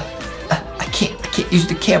 I can't use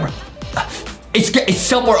the camera. It's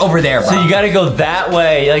somewhere over there, bro. So you gotta go that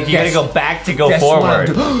way. Like you gotta go back to go forward.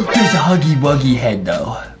 There's a Huggy Wuggy head,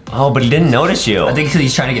 though. Oh, but he didn't notice you. I think because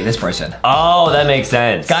he's trying to get this person. Oh, that makes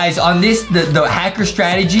sense. Guys, on this, the hacker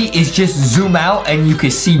strategy is just zoom out and you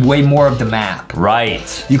can see way more of the map.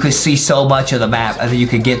 Right. You can see so much of the map and then you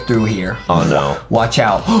can get through here. Oh, no. Watch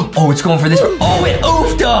out. Oh, it's going for this. Oh, it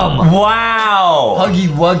oofed him. Wow. Huggy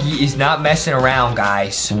Wuggy is not messing around,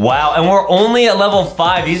 guys. Wow, and we're only at level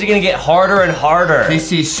 5. These are gonna get harder and harder.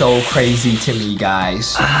 This is so crazy to me,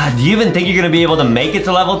 guys. Do you even think you're gonna be able to make it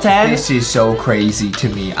to level 10? This is so crazy to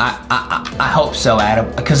me. I hope so,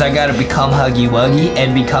 Adam, because I gotta become Huggy Wuggy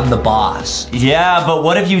and become the boss. Yeah, but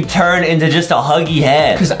what if you turn into just a huggy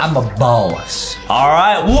head? Because I'm a boss. All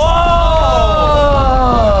right,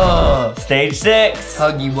 whoa! Stage 6.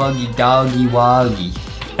 Huggy Wuggy Doggy Woggy.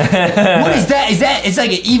 What is that? It's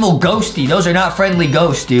like an evil ghosty. Those are not friendly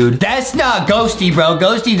ghosts, dude. That's not Ghosty, bro.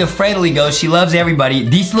 Ghosty's a friendly ghost. She loves everybody.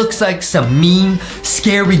 These looks like some mean,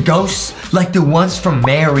 scary ghosts, like the ones from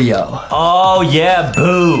Mario. Oh, yeah,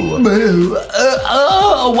 Boo. Boo.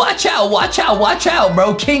 Oh, watch out,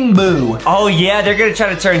 bro. King Boo. Oh, yeah, they're gonna try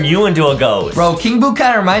to turn you into a ghost. Bro, King Boo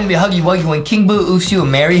kind of reminds me of Huggy Wuggy. When King Boo oofs you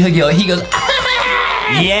and Mary Huggy, he goes,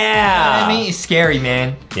 yeah. You know what I mean? It's scary,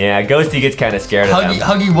 man. Yeah, Ghosty gets kind of scared of them.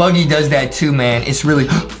 Huggy Wuggy does that too, man. It's really,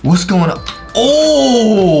 what's going on?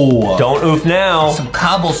 Oh! Don't oof now. Some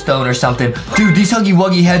cobblestone or something. Dude, these Huggy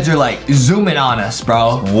Wuggy heads are like zooming on us,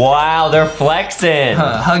 bro. Wow, they're flexing.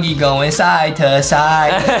 Huggy going side to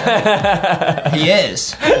side. He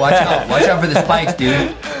is. Watch out for the spikes,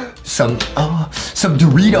 dude. Some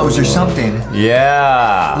Doritos or something.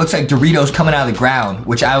 Yeah. Looks like Doritos coming out of the ground,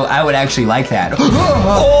 which I would actually like that.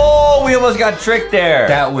 Oh, we almost got tricked there.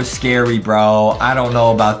 That was scary, bro. I don't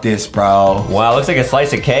know about this, bro. Wow, looks like a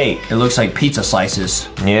slice of cake. It looks like pizza slices.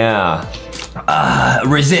 Yeah.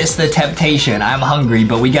 Resist the temptation. I'm hungry,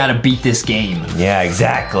 but we gotta beat this game. Yeah,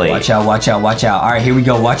 exactly. Watch out. All right, here we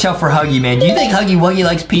go. Watch out for Huggy, man. Do you think Huggy Wuggy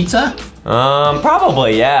likes pizza?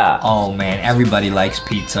 Probably, yeah. Oh, man, everybody likes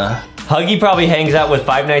pizza. Huggy probably hangs out with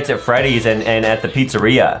Five Nights at Freddy's and at the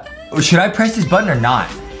pizzeria. Should I press this button or not?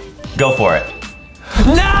 Go for it.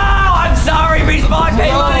 No! I'm sorry, Respawn,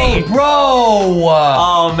 pay money! Bro!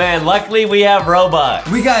 Oh, man, luckily we have Robux.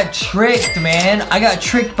 We got tricked, man. I got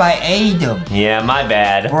tricked by Adam. Yeah, my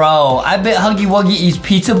bad. Bro, I bet Huggy Wuggy eats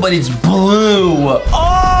pizza, but it's blue.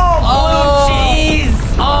 Oh, blue cheese!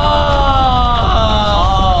 Oh,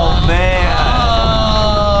 man.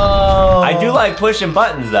 I do like pushing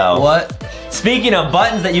buttons, though. What? Speaking of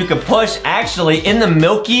buttons that you can push, actually, in the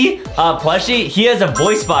Milky plushie, he has a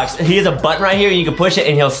voice box. He has a button right here, and you can push it,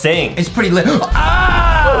 and he'll sing. It's pretty lit. You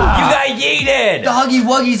got yeeted! The Huggy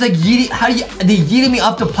Wuggy's like yeeted. They yeeted me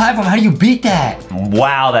off the platform. How do you beat that?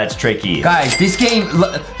 Wow, that's tricky. Guys, this game,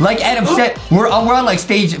 like Adam said, we're on like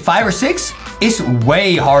stage 5 or 6. It's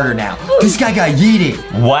way harder now. This guy got yeeted.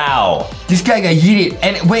 Wow. This guy got yeeted.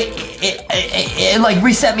 And wait, it like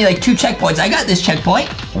reset me like 2 checkpoints. I got this checkpoint.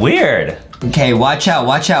 Weird. Okay, watch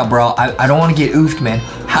out, bro. I don't want to get oofed, man.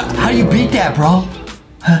 How do you beat that, bro?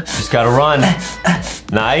 Just gotta run.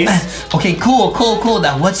 Nice. Okay, cool.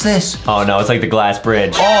 Now, what's this? Oh, no, it's like the glass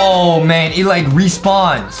bridge. Oh, man, it like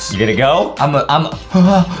respawns. You gonna go?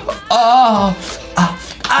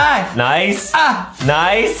 Nice.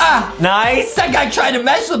 Nice. Nice. That guy tried to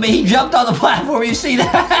mess with me. He jumped on the platform. You see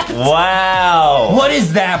that? Wow. What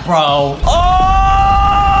is that, bro?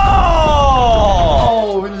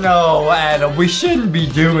 Oh, no, Adam. We shouldn't be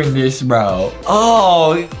doing this, bro.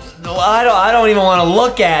 Oh, I don't even want to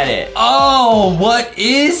look at it. Oh, what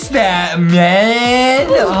is that, man?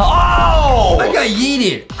 Oh! I got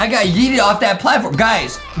yeeted off that platform.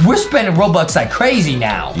 Guys, we're spending Robux like crazy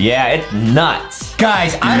now. Yeah, it's nuts.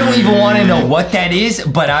 Guys, I don't even want to know what that is,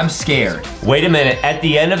 but I'm scared. Wait a minute. At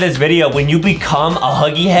the end of this video, when you become a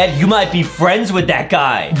Huggy Head, you might be friends with that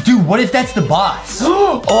guy. Dude, what if that's the boss?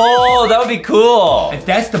 Oh, that would be cool. If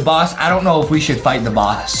that's the boss, I don't know if we should fight the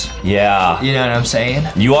boss. Yeah. You know what I'm saying?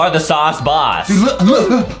 You are the sauce boss. Dude,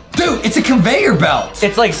 look. Dude, it's a conveyor belt.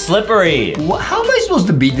 It's like slippery. How am I supposed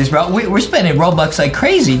to beat this, bro? We're spending Robux like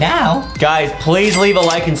crazy now. Guys, please leave a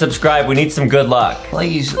like and subscribe. We need some good luck.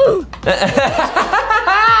 Please.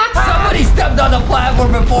 Somebody stepped on the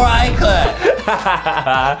platform before I could.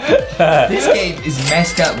 This game is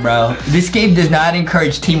messed up, bro. This game does not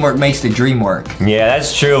encourage teamwork makes the dream work. Yeah,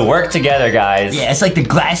 that's true. Work together, guys. Yeah, it's like the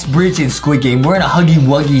glass bridge in Squid Game. We're in a Huggy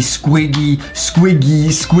Wuggy Squiddy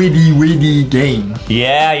Widdy game.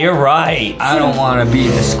 Yeah, you're right. I don't want to be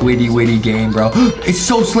in the Squiddy Widdy game, bro. It's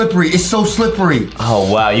so slippery.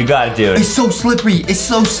 Oh, wow, you got it, dude. It's so slippery. It's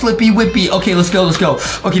so slippy whippy. Okay, let's go.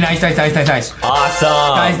 Okay, nice. Awesome.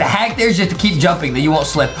 Guys, the hack there is just to keep jumping, then you won't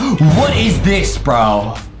slip. What is this,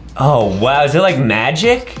 bro? Oh, wow. Is it like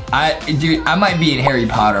magic? Dude, I might be in Harry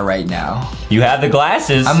Potter right now. You have the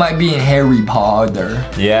glasses. I might be in Harry Potter.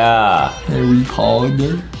 Yeah. Harry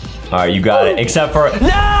Potter. All right, you got it. Except for... No!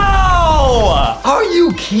 Are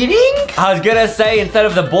you kidding? I was gonna say, instead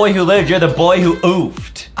of the boy who lived, you're the boy who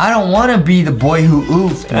oofed. I don't want to be the boy who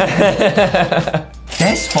oofed.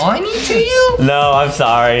 That's funny to you? No, I'm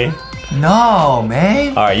sorry. No,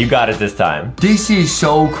 man. All right, you got it this time. This is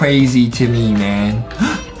so crazy to me, man.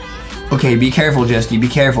 Okay, be careful, Justy. Be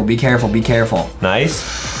careful, be careful, be careful.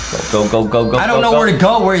 Nice. Go, go, go, go, go. I don't know where to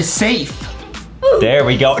go, where it's safe. There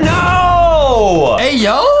we go. No! Hey,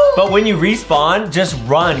 yo! But when you respawn, just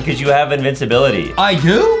run, because you have invincibility. I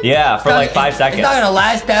do? Yeah, for like 5 seconds. It's not gonna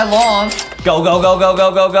last that long. Go, go, go, go,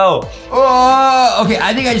 go, go, go. Okay,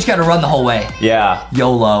 I think I just gotta run the whole way. Yeah.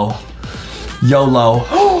 YOLO. YOLO.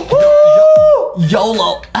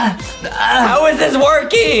 YOLO. How is this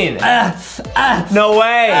working? No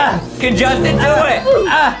way. Can Justin do it?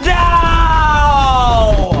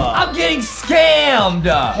 No! I'm getting scammed.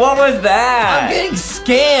 What was that? I'm getting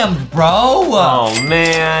scammed, bro. Oh,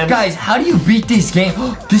 man. Guys, how do you beat this game?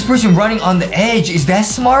 This person running on the edge, is that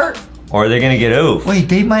smart? Or they're gonna get oof. Wait,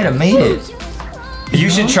 they might have made it. You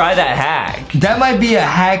should try that hack. That might be a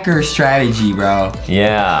hacker strategy, bro.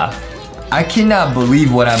 Yeah. I cannot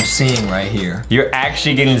believe what I'm seeing right here. You're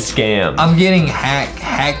actually getting scammed. I'm getting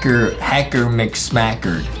hacker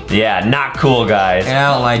McSmackered. Yeah, not cool, guys. And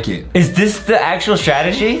I don't like it. Is this the actual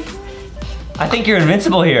strategy? I think you're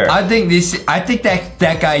invincible here. I think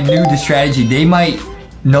that guy knew the strategy. They might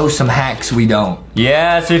know some hacks we don't.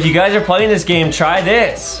 Yeah, so if you guys are playing this game, try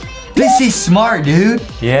this. This is smart, dude.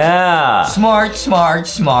 Yeah. Smart, smart,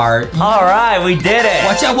 smart. All right, we did it.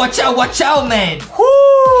 Watch out, watch out, watch out, man.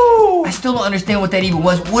 Woo! I still don't understand what that even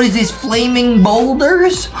was. What is this, flaming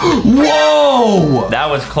boulders? Whoa! That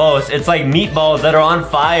was close. It's like meatballs that are on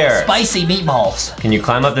fire. Spicy meatballs. Can you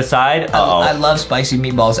climb up the side? Uh-oh. I love spicy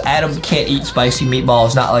meatballs. Adam can't eat spicy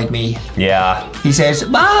meatballs, not like me. Yeah. He says,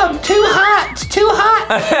 Mom, too hot, too hot.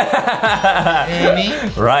 You know what I mean?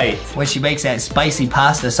 Right. When she makes that spicy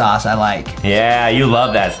pasta sauce I like. Yeah, you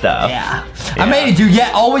love that stuff. Yeah. I made it, dude.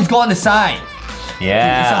 Yeah, always go on the side.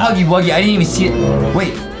 Yeah. Dude, it's a huggy wuggy. I didn't even see it.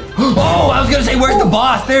 Wait. Oh, I was gonna say, where's the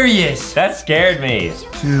boss? There he is. That scared me.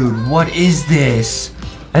 Dude, what is this?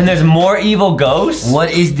 And there's more evil ghosts?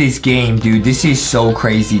 What is this game, dude? This is so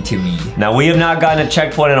crazy to me. Now, we have not gotten a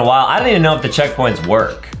checkpoint in a while. I don't even know if the checkpoints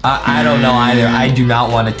work. I don't know either. I do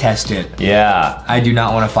not want to test it. Yeah. I do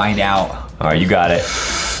not want to find out. All right, you got it.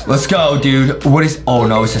 Let's go, dude. What is... Oh,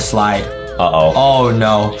 no, it's a slide. Uh-oh. Oh,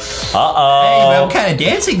 no. Uh-oh. Hey, man, I'm kind of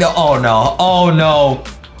dancing, though. Oh, no. Oh, no.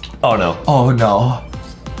 Oh, no. Oh, no.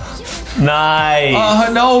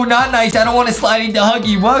 Nice. No, not nice. I don't want to slide into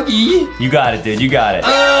Huggy Wuggy. You got it, dude. You got it.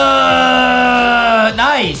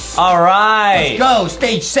 Nice. All right. Let's go,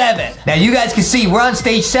 stage 7. Now, you guys can see we're on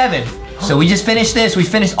stage 7. So we just finished this. We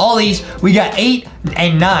finished all these. We got 8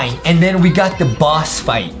 and 9. And then we got the boss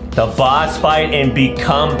fight. The boss fight and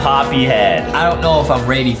become Poppy Head. I don't know if I'm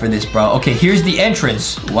ready for this, bro. Okay, here's the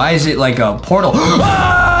entrance. Why is it like a portal? Run!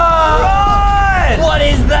 What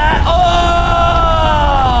is that? Oh!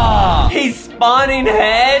 He's spawning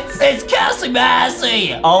heads? It's Cassie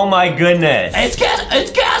Massey. Oh my goodness. It's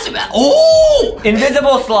Cassie Massey. Oh!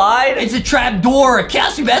 Invisible slide? It's a trap door.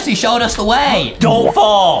 Cassie Massey showed us the way. Don't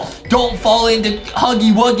fall. Don't fall into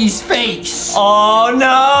Huggy Wuggy's face. Oh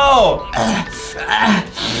no.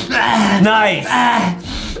 Nice.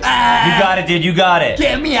 You got it, dude. You got it.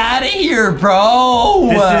 Get me out of here, bro.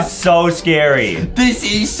 This is so scary. This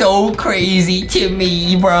is so crazy to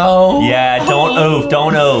me, bro. Yeah, don't oof.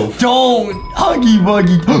 Don't oof. Don't. Huggy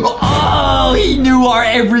Wuggy. Oh, he knew our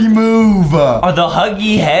every move. Are the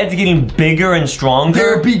Huggy heads getting bigger and stronger?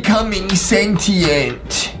 They're becoming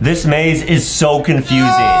sentient. This maze is so confusing.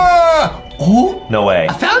 Oh. No way.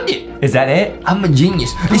 I found it. Is that it? I'm a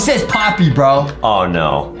genius. It says Poppy, bro. Oh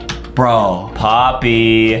no. Bro.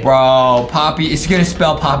 Poppy. Bro, Poppy. It's gonna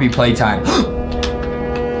spell Poppy playtime.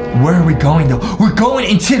 Where are we going, though? We're going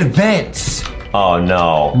into the vents. Oh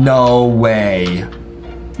no. No way.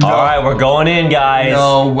 No. All right, we're going in, guys.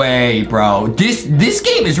 No way, bro. This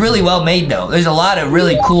game is really well made, though. There's a lot of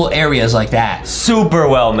really cool areas like that. Super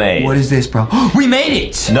well made. What is this, bro? We made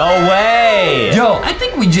it. No way. Yo, I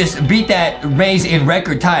think we just beat that maze in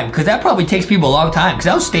record time, because that probably takes people a long time, because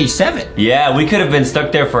that was stage 7. Yeah, we could have been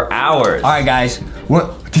stuck there for hours. All right, guys.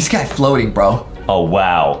 This guy floating, bro. Oh,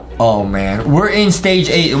 wow. Oh, man. We're in stage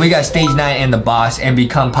 8. We got stage 9 and the boss and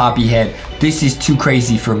become Poppy Head. This is too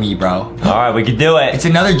crazy for me, bro. All right, we can do it. It's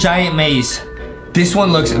another giant maze. This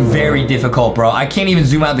one looks very difficult, bro. I can't even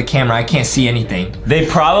zoom out the camera. I can't see anything. They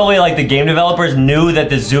probably, like, the game developers knew that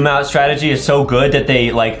the zoom out strategy is so good that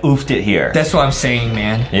they, like, oofed it here. That's what I'm saying,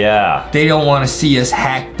 man. Yeah. They don't want to see us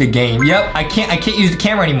hack the game. Yep, I can't use the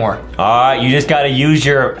camera anymore. You just gotta use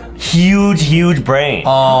your huge brain.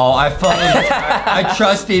 Oh, I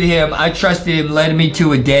trusted him. I trusted him, led me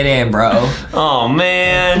to a dead end, bro. Oh,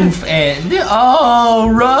 man. And,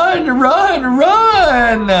 run.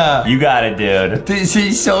 You got it, dude. This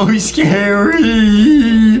is so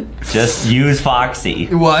scary. Just use Foxy.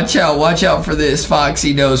 Watch out for this.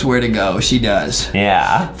 Foxy knows where to go. She does.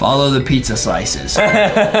 Yeah. Follow the pizza slices.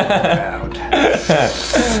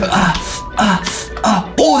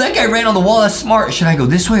 Oh, that guy ran on the wall. That's smart. Should I go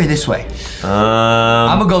this way or this way?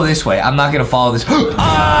 I'm gonna go this way. I'm not gonna follow this.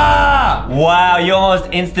 Wow, you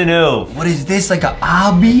almost instant oof. What is this, like an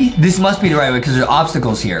obby? This must be the right way because there's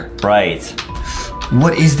obstacles here. Right.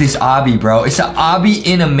 What is this obby, bro? It's an obby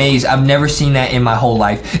in a maze. I've never seen that in my whole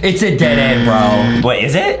life. It's a dead end, bro. Wait,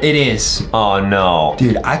 is it? It is. Oh, no.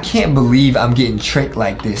 Dude, I can't believe I'm getting tricked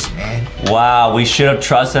like this, man. Wow, we should have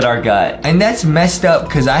trusted our gut. And that's messed up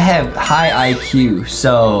because I have high IQ,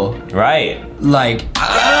 so... Right. Like,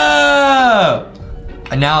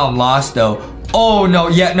 and now I'm lost, though. Oh, no,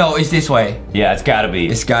 yeah, no, it's this way. Yeah, it's gotta be.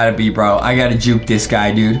 It's gotta be, bro. I gotta juke this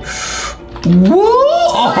guy, dude.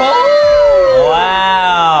 Whoa!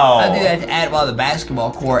 Wow. I do that to add while the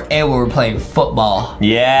basketball court and when we're playing football.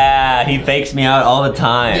 Yeah, he fakes me out all the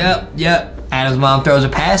time. Yep. Adam's mom throws a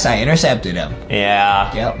pass, I intercepted him.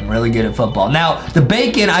 Yeah. Yep, I'm really good at football. Now, the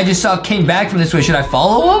bacon I just saw came back from this way. Should I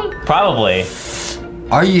follow him? Probably.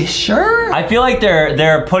 Are you sure? I feel like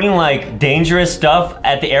they're putting like dangerous stuff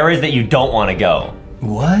at the areas that you don't want to go.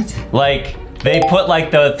 What? Like, they put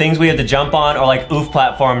like the things we have to jump on or like oof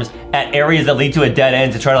platforms at areas that lead to a dead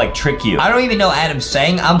end to try to like trick you. I don't even know Adam's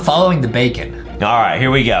saying. I'm following the bacon. All right,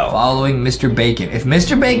 here we go. Following Mr. Bacon. If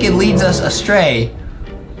Mr. Bacon leads us astray,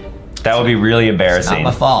 that would be really embarrassing. It's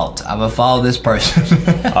not my fault. I'm gonna follow this person.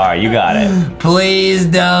 All right, you got it. Please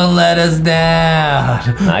don't let us down.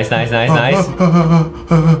 Nice.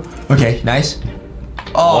 Okay, nice.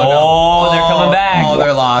 Oh, no. They're coming back. Oh,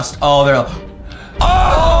 they're lost. Oh!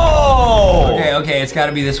 Okay, it's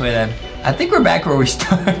gotta be this way then. I think we're back where we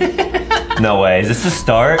started. No way, is this the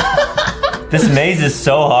start? This maze is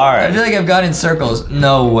so I hard. feel like I've gone in circles.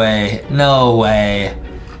 No way.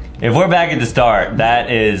 If we're back at the start,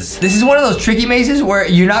 that is... This is one of those tricky mazes where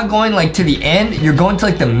you're not going like to the end, you're going to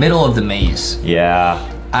like the middle of the maze. Yeah.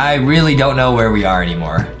 I really don't know where we are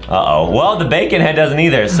anymore. Uh-oh. Well, the bacon head doesn't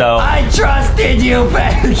either, so... I trusted you,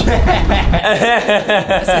 bacon!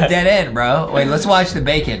 That's a dead end, bro. Wait, let's watch the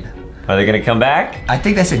bacon. Are they gonna come back? I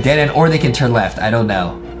think that's a dead end, or they can turn left. I don't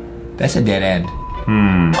know. That's a dead end.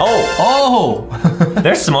 Oh!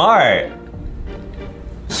 They're smart.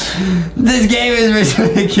 This game is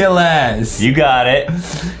ridiculous. You got it.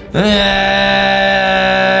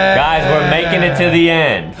 Guys, we're making it to the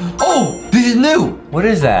end. Oh, this is new. What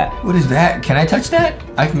is that? What is that? Can I touch that?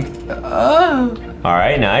 I can. All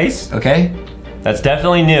right, nice. Okay. That's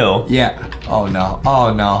definitely new. Yeah. Oh no.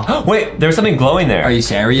 Wait, there's something glowing there. Are you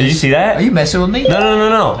serious? Did you see that? Are you messing with me?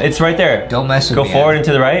 No. It's right there. Don't mess with me. Go forward and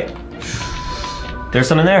to the right. There's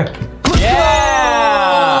something there.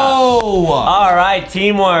 Yeah! Oh! All right,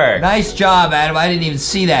 teamwork. Nice job, Adam. I didn't even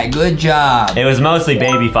see that. Good job. It was mostly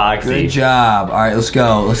Baby Foxy. Good job. All right, let's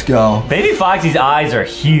go. Baby Foxy's eyes are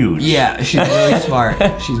huge. Yeah, she's really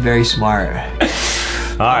smart. She's very smart.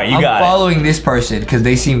 All right, you got it. I'm following this person because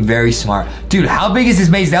they seem very smart. Dude, how big is this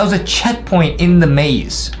maze? That was a checkpoint in the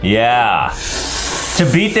maze. Yeah. To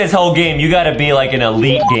beat this whole game, you gotta be like an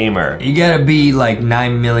elite gamer. You gotta be like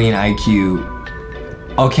 9 million IQ.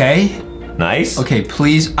 Okay. Nice. Okay,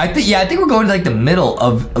 please. I think we're going to like the middle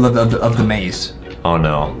of the maze. Oh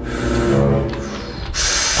no.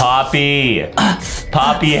 Poppy.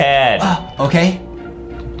 Poppy head. Okay,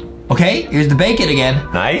 here's the bacon again.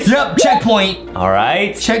 Nice. Yep, checkpoint. All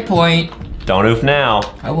right. Checkpoint. Don't oof now.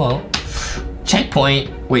 I won't. Checkpoint.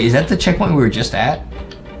 Wait, is that the checkpoint we were just at?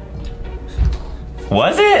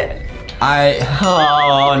 Was it?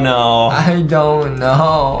 Oh no. I don't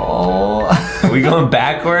know. Are we going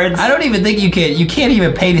backwards? I don't even think you can't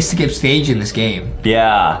even pay to skip stage in this game.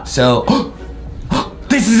 Yeah. So,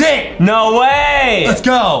 this is it. No way. Let's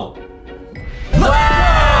go.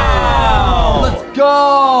 Wow. Let's go.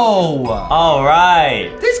 All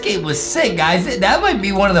right. This game was sick, guys. That might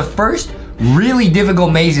be one of the first really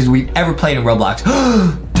difficult mazes we've ever played in Roblox.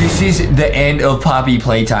 This is the end of Poppy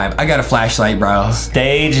playtime. I got a flashlight, bro.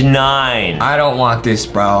 Stage 9. I don't want this,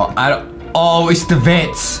 bro. Oh, it's the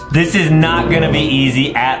vents. This is not gonna be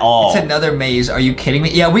easy at all. It's another maze. Are you kidding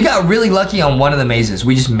me? Yeah, we got really lucky on one of the mazes.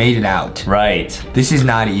 We just made it out. Right. This is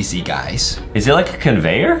not easy, guys. Is it like a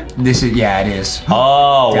conveyor? This is, yeah, it is.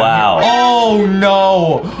 Oh, wow. Here. Oh,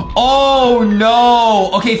 no. Oh,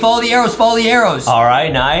 no. Okay, follow the arrows. Follow the arrows. All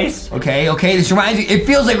right, nice. Okay, okay. This reminds me, it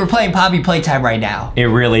feels like we're playing Poppy Playtime right now. It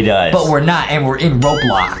really does. But we're not, and we're in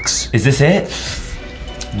Roblox. Is this it?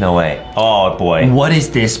 No way. Oh, boy. What is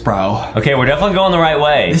this, bro? Okay, we're definitely going the right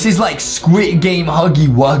way. This is like Squid Game Huggy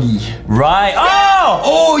Wuggy. Right. Oh!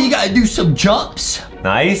 Oh, you gotta do some jumps.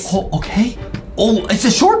 Nice. Oh, okay. Oh, it's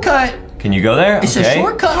a shortcut. Can you go there? It's okay. a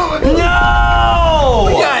shortcut. No!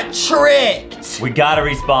 We got tricked. We gotta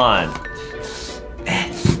respawn.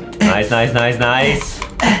 Nice, nice, nice, nice.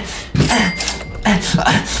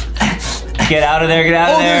 Get out of there, get out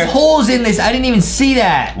of there. Oh, there's holes in this. I didn't even see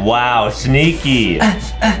that. Wow, sneaky.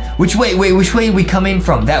 Which way? Wait, which way did we come in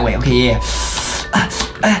from? That way. Okay, yeah.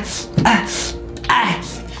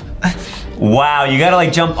 Wow, you gotta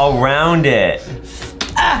like jump around it.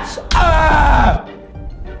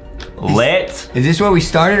 Lit. Is this where we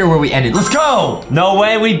started or where we ended? Let's go! No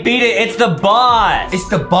way, we beat it. It's the boss. It's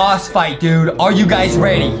the boss fight, dude. Are you guys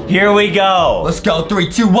ready? Here we go. Let's go. 3,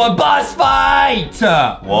 2, 1, boss fight!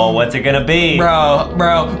 Whoa, what's it gonna be? Bro.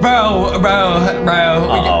 Uh-oh.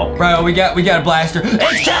 Bro, we got a blaster.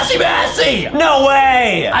 It's Cassie Massey! No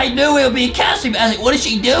way! I knew it would be Cassie Massey. What is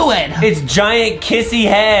she doing? It's giant kissy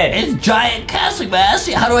head. It's giant Cassie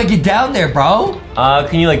Massey. How do I get down there, bro?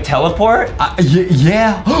 Can you like teleport?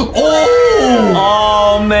 Yeah.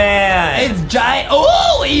 Oh man! It's giant.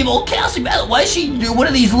 Oh, evil Cassie Massey. Why is she do one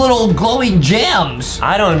of these little glowing gems?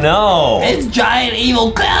 I don't know. It's giant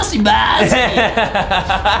evil Cassie Massey.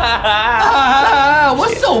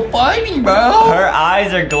 What's so funny, bro? Her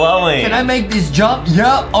eyes are glowing. Can I make this jump?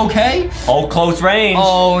 Yup. Okay. Oh, close range.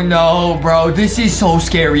 Oh no, bro. This is so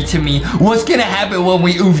scary to me. What's gonna happen when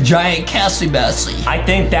we oof giant Cassie Massey? I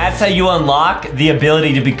think that's how you unlock the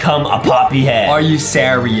ability to become a poppy head. Are you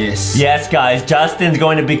serious? Yes, guys. Justin's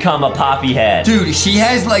going to become a poppy head. Dude, she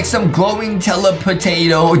has like some glowing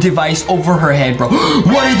telepotato device over her head, bro.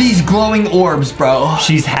 What are these glowing orbs, bro?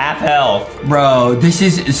 She's half health. Bro, this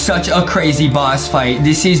is such a crazy boss fight.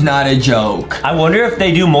 This is not a joke. I wonder if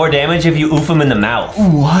they do more damage if you oof them in the mouth.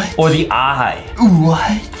 What? Or the eye.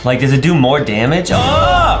 What? Like, does it do more damage?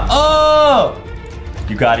 Oh! Oh!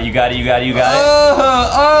 You got it, you got it, you got it, you got it.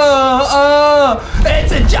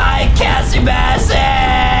 It's a giant Cassie Massey!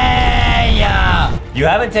 You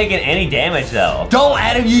haven't taken any damage, though. Don't,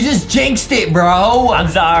 Adam, you just jinxed it, bro. I'm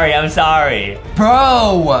sorry, I'm sorry.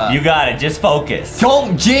 Bro. You got it, just focus.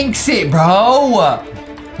 Don't jinx it, bro.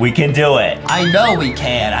 We can do it. I know we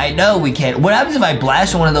can, I know we can. What happens if I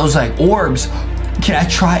blast one of those, like, orbs? Can I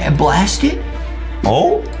try and blast it?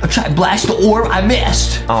 Oh? I tried to blast the orb, I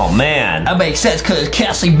missed. Oh, man. That makes sense, because it's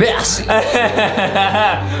Cassie Massey. Whoa.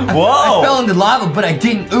 I fell into lava, but I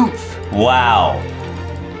didn't oof. Wow.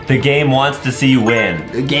 The game wants to see you win.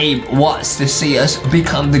 The game wants to see us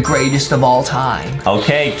become the greatest of all time.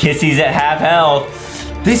 Okay, Kissy's at half health.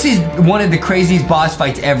 This is one of the craziest boss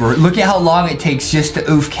fights ever. Look at how long it takes just to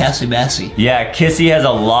oof Cassie Massey. Yeah, Kissy has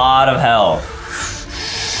a lot of health.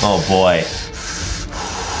 Oh boy.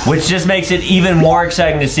 Which just makes it even more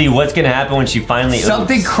exciting to see what's gonna happen when she finally oofs.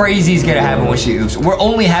 Something crazy is gonna happen when she oofs. We're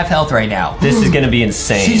only half health right now. This is gonna be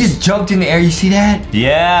insane. She just jumped in the air, you see that?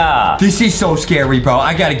 Yeah. This is so scary, bro.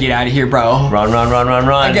 I gotta get out of here, bro. Run, run, run, run,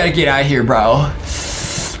 run. I gotta get out of here, bro.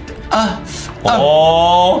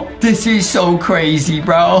 Oh. This is so crazy,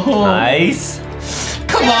 bro. Nice.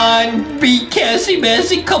 Come on, beat Cassie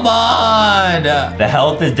Massey, come on. The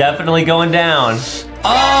health is definitely going down.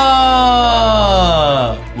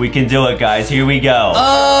 We can do it, guys. Here we go.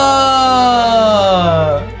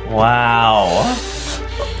 Wow.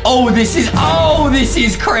 Oh, this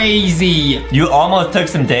is crazy. You almost took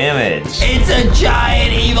some damage. It's a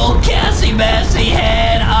giant evil Cassie Massey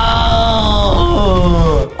head.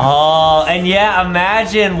 Oh, and yeah,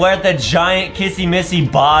 imagine where the giant Kissy Missy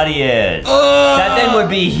body is. That thing would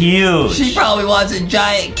be huge. She probably wants a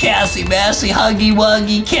giant Cassie Massey Huggy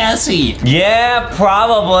Wuggy Cassie. Yeah,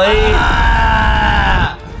 probably.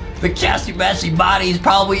 The Cassie Massey body is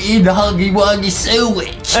probably in the Huggy Wuggy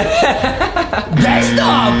sewage. That's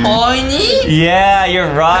not funny. Yeah,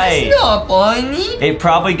 you're right. That's not funny. It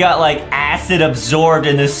probably got like acid absorbed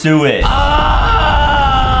in the sewage.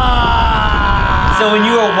 So when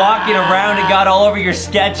you were walking around, it got all over your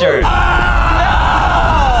Skechers.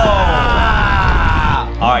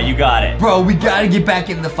 All right, you got it. Bro, we gotta get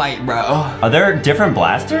back in the fight, bro. Are there different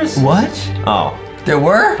blasters? What? Oh. There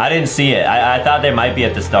were? I didn't see it. I thought they might be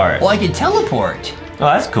at the start. Well, I can teleport. Oh,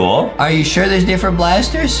 that's cool. Are you sure there's different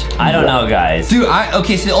blasters? I don't know, guys. Dude,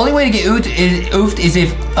 okay, so the only way to get oofed is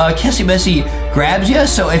if Kelsey Bessie grabs you,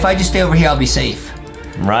 so if I just stay over here, I'll be safe.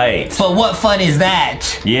 Right. But what fun is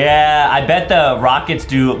that? Yeah, I bet the rockets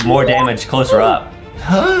do more damage closer up.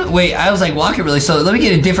 Huh? Wait, I was like walking really slow. Let me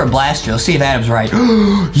get a different blaster. Let's see if Adam's right.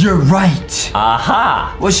 You're right.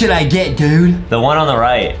 Aha. What should I get, dude? The one on the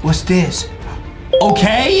right. What's this?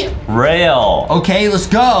 Okay. Rail. Okay, let's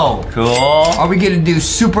go. Cool. Are we gonna do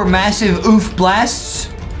super massive oof blasts?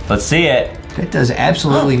 Let's see it. That does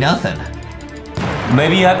absolutely nothing.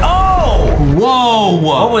 Maybe you have, oh! Whoa.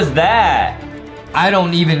 What was that? I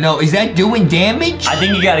don't even know. Is that doing damage? I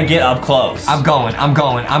think you gotta get up close. I'm going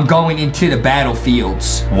into the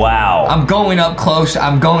battlefields. Wow. I'm going up close.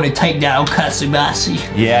 I'm going to take down Katsubasi.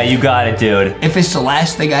 Yeah, you got it, dude. If it's the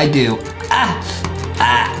last thing I do.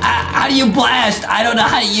 How do you blast? I don't know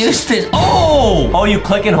how to use this. Oh! Oh, you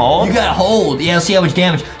click and hold? You gotta hold. Yeah, let's see how much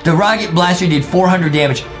damage. The rocket blaster did 400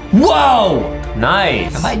 damage. Whoa!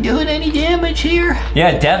 Nice. Am I doing any damage here?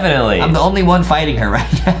 Yeah, definitely. I'm the only one fighting her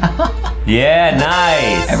right now. Yeah,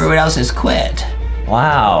 nice. Everyone else has quit.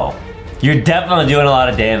 Wow. You're definitely doing a lot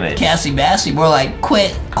of damage. Cassie Bassy, more like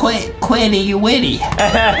quitty witty.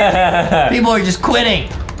 People are just quitting.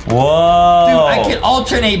 Whoa. Dude, I can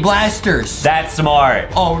alternate blasters. That's smart.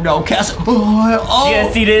 Oh no, Cassie. Oh.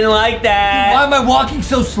 Jessie didn't like that. Why am I walking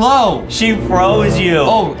so slow? She froze you.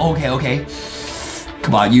 Oh, okay.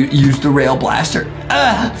 Come on, you use the rail blaster.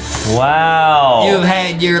 Wow. You've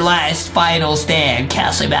had your last final stand,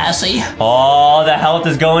 Cassie Bassy. Oh, the health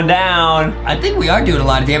is going down. I think we are doing a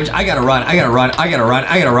lot of damage. I gotta run. Run,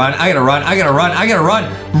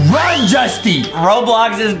 Justy!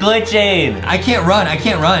 Roblox is glitching. I can't run.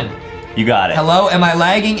 You got it. Hello, am I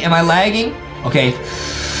lagging? Okay,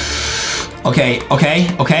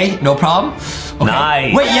 no problem. Okay.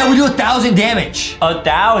 Nice. Wait, yeah, we do 1,000 damage.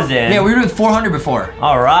 1,000? Yeah, we were doing 400 before.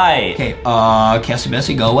 All right. Okay, Cassie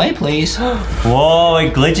Bessie, go away, please. Whoa,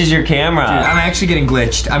 it glitches your camera. Dude, I'm actually getting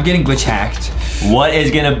glitched. I'm getting glitch hacked. What is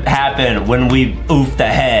gonna happen when we oof the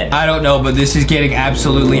head? I don't know, but this is getting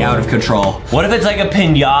absolutely out of control. What if it's like a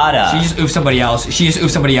pinata? She just oofed somebody else.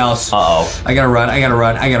 Uh-oh. I gotta run. Get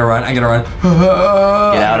out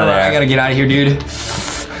of there. I gotta get out of here, dude.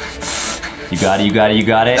 You got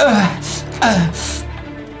it.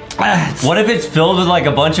 What if it's filled with like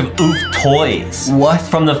a bunch of oof toys? What?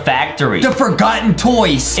 From the factory. The forgotten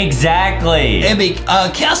toys. Exactly. It'd be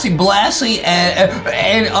Cassie Blassie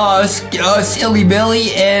and Silly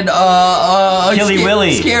Billy and Killy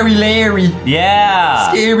Willy. Scary Larry. Yeah.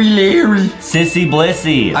 Scary Larry. Sissy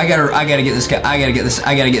Blissy. I gotta get this guy. I gotta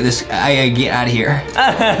get out of here.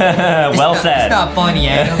 Well said. It's not funny,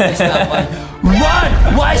 Adam. It's not funny.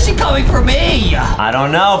 Run! Why is she coming for me? I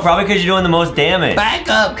don't know. Probably because you're doing the most damage. Back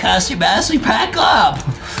up, Cassie Bassy. Back up.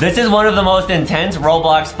 This is one of the most intense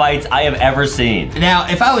Roblox fights I have ever seen. Now,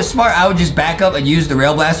 if I was smart, I would just back up and use the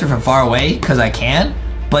rail blaster from far away, because I can.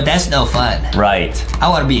 But that's no fun. Right. I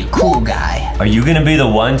want to be a cool guy. Are you going to be the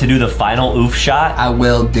one to do the final oof shot? I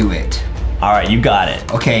will do it. All right, you got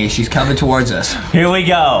it. Okay, she's coming towards us. Here we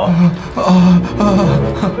go.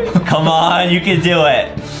 Come on, you can do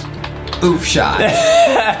it. Oof shot.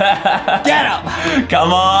 Get him.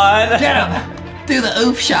 Come on. Get him. Do the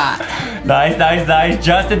oof shot. Nice.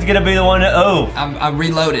 Justin's gonna be the one to oof. I'm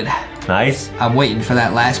reloaded. Nice. I'm waiting for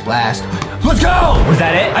that last blast. Let's go. Was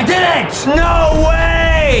that it? I did it. No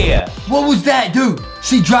way. What was that, dude?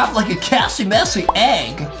 She dropped like a Cassie Messy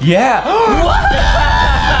egg. Yeah.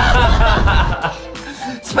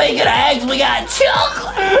 Speaking of eggs, we got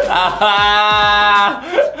chocolate.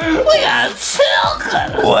 We got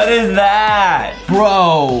chocolate. What is that?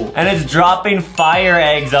 Bro. And it's dropping fire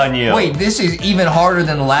eggs on you. Wait, this is even harder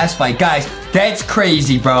than the last fight. Guys, that's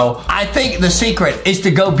crazy, bro. I think the secret is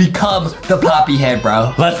to go become the poppy head,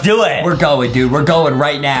 bro. Let's do it. We're going, dude. We're going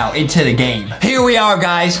right now into the game. Here we are,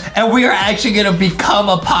 guys, and we are actually gonna become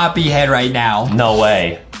a poppy head right now. No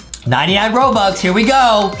way. 99 Robux, here we go.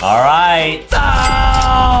 All right.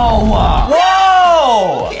 Oh!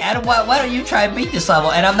 Whoa! Okay, Adam, why don't you try and beat this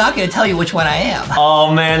level? And I'm not gonna tell you which one I am.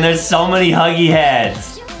 Oh man, there's so many huggy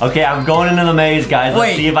heads. Okay, I'm going into the maze, guys.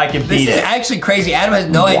 Let's see if I can beat it. This is actually crazy. Adam has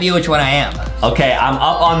no idea which one I am. Okay, I'm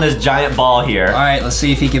up on this giant ball here. All right, let's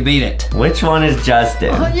see if he can beat it. Which one is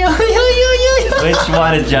Justin? Which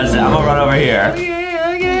one is Justin? I'm gonna run over here.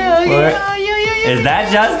 Is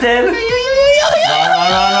that Justin?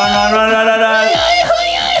 Run.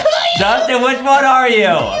 Justin, which one are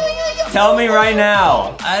you? Tell me right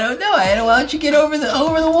now. I don't know, Adam. Why don't you get over the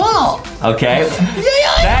wall? Okay.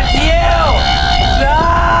 That's you!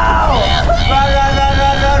 No! Run.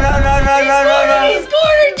 He's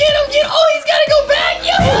cornered! Get him! Oh, he's gotta go back!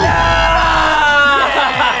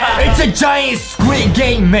 giant Squid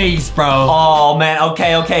Game maze, bro. Oh, man.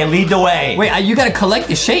 Okay. Lead the way. Wait, you gotta collect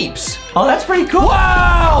the shapes. Oh, that's pretty cool.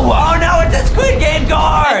 Wow! Oh, no, it's a Squid Game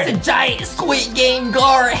guard. It's a giant Squid Game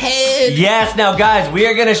guard head. Yes, now, guys, we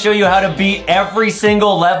are going to show you how to beat every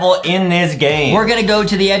single level in this game. We're gonna go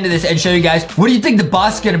to the end of this and show you guys. What do you think the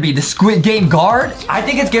boss is gonna be? The Squid Game guard? I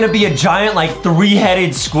think it's going to be a giant, like,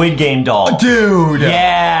 3-headed Squid Game doll. Dude.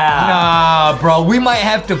 Yeah. Nah, bro. We might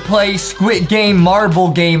have to play Squid Game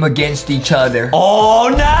marble game against each other. Oh,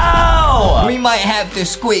 no! We might have to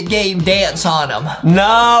Squid Game dance on them.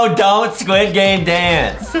 No, don't Squid Game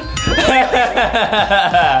dance. A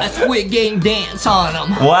Squid Game dance on them.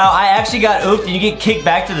 Wow, I actually got oofed and you get kicked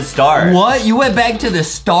back to the start. What? You went back to the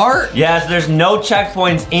start? Yes, there's no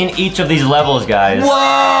checkpoints in each of these levels, guys. Whoa!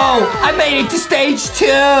 I made it to stage 2.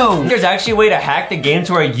 There's actually a way to hack the game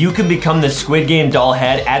to where you can become the Squid Game doll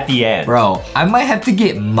head at the end. Bro, I might have to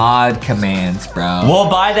get mod commands, bro. We'll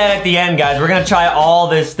buy that at the end, guys. We're gonna try all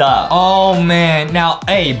this stuff. Oh, man. Now,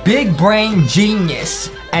 hey, big brain genius,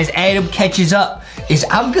 as Adam catches up, is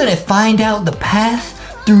I'm gonna find out the path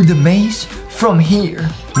through the maze from here.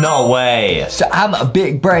 No way. So I'm a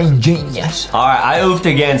big brain genius. All right, I oofed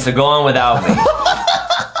again, so go on without me.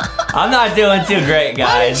 I'm not doing too great,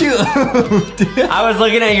 guys. How'd you oofed? I was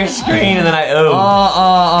looking at your screen and then I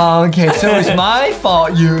oofed. Okay, so it's my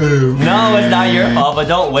fault you oofed. No, it's not your fault, but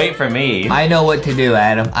don't wait for me. I know what to do,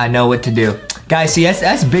 Adam. I know what to do. Guys, see,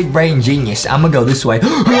 that's big brain genius. I'm gonna go this way.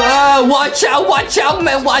 Watch out,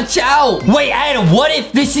 man, watch out. Wait, Adam, what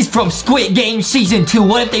if this is from Squid Game Season 2?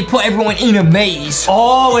 What if they put everyone in a maze?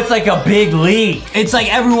 Oh, it's like a big leak. It's like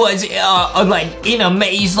everyone's like in a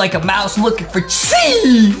maze like a mouse looking for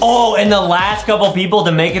cheese. Oh, and the last couple people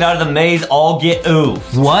to make it out of the maze all get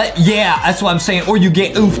oofed. What? Yeah, that's what I'm saying. Or you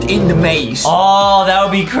get oofed in the maze. Oh, that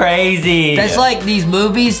would be crazy. That's like these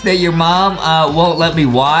movies that your mom won't let me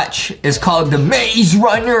watch. It's called The Maze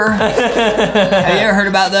Runner. Have you ever heard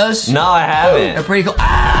about those? No, I haven't. They're pretty cool.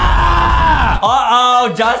 Ah!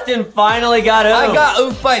 Uh-oh, Justin finally got oofed. I got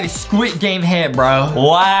oofed by the Squid Game head, bro.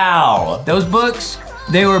 Wow. Those books,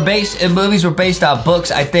 movies were based on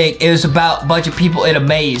books, I think. It was about a bunch of people in a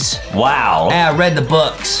maze. Wow. And I read the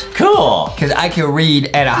books. Cool. Because I can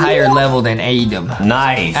read at a higher level than Adam.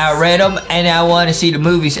 Nice. I read them, and I wanted to see the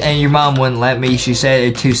movies, and your mom wouldn't let me. She said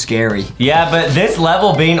it's too scary. Yeah, but this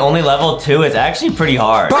level being only level 2 is actually pretty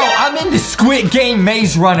hard. Bro, I'm in the Squid Game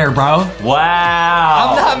Maze Runner, bro. Wow.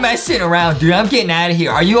 I'm not messing around, dude. I'm getting out of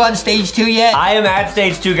here. Are you on stage 2 yet? I am at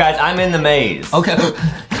stage 2, guys. I'm in the maze. Okay.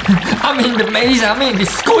 I'm in the maze. I'm in the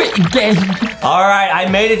Squid Game. All right, I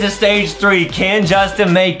made it to stage 3. Can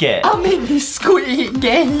Justin make it? I'm in the Squid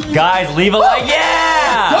Game. Guys, leave a like.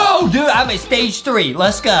 Yeah! Go, dude. I'm at stage 3.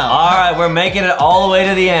 Let's go. All right, we're making it all the way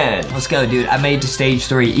to the end. Let's go, dude. I made it to stage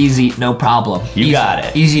 3. Easy, no problem. You got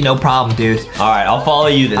it. Easy, no problem, dude. All right, I'll follow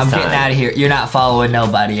you this time. I'm getting out of here. You're not following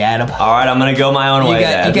nobody, Adam. All right, I'm going to go my own way,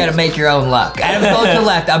 You got to make your own luck. Adam's going to the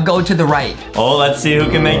left. I'm going to the right. Oh, let's see who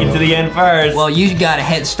can make it to the end first. Well, you got a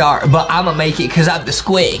head start, but I'm going to make it because I'm the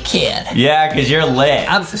Squid Kid. Yeah, because you're lit.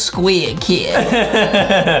 I'm the Squid Kid.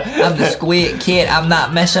 I'm the Squid Kid. I'm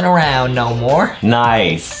not messing around no more.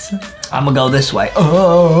 Nice. I'm gonna go this way.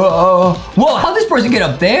 Whoa, how'd this person get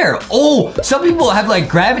up there? Oh, some people have like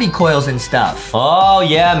gravity coils and stuff. Oh,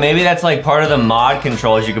 yeah, maybe that's like part of the mod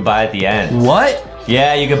controls you could buy at the end. What?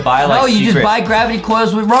 Yeah, you could buy like No, you just buy gravity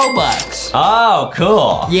coils with Robux. Oh,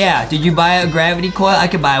 cool. Yeah, did you buy a gravity coil? I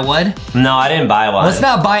could buy one. No, I didn't buy one. Let's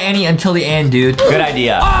not buy any until the end, dude. Good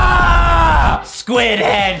idea. Ah! Squid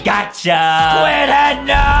head, gotcha. Squid head,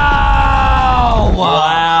 no!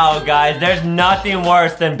 Wow, guys, there's nothing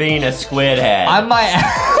worse than being a squid head. I might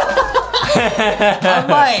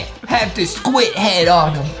have to squid head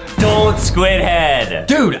on him. Don't squid head.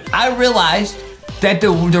 Dude, I realized that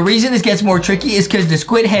the reason this gets more tricky is because the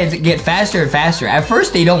squid heads get faster and faster. At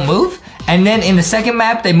first, they don't move. And then in the second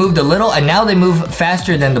map, they moved a little, and now they move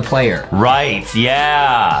faster than the player. Right,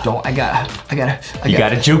 yeah. You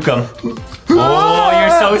gotta juke them. Oh,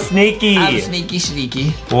 you're so sneaky. I'm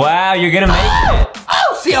sneaky. Wow, you're gonna make it.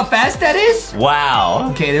 Oh, see how fast that is?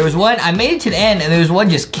 Wow. Okay, there was one, I made it to the end, and there was one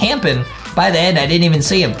just camping. By the end, I didn't even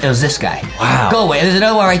see him. It was this guy. Wow. Go away, there's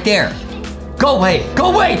another one right there. Go away!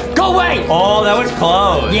 Go away! Go away! Oh, that was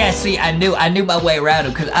close. Yeah, see, I knew my way around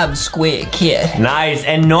him because I'm a Squid Kid. Nice.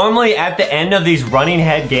 And normally at the end of these running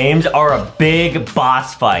head games are a big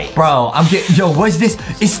boss fight. Bro, yo, what's this?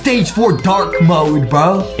 It's stage 4 dark mode,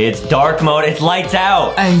 bro. It's dark mode. It's lights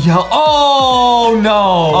out. Hey, yo, oh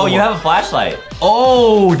no. Oh, you have a flashlight.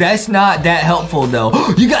 Oh, that's not that helpful though.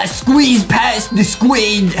 You gotta squeeze past the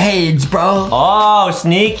squid heads, bro. Oh,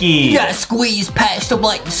 sneaky. You gotta squeeze past them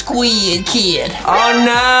like the squid kid. Oh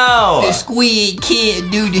no. The squid kid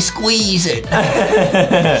do the squeezing.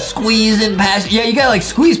 Squeezing past. Yeah, you gotta like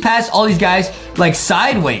squeeze past all these guys like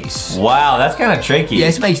sideways. Wow, that's kind of tricky. Yeah,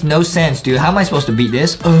 this makes no sense, dude. How am I supposed to beat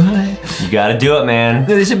this? You gotta do it, man.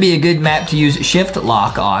 This would be a good map to use shift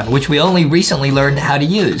lock on, which we only recently learned how to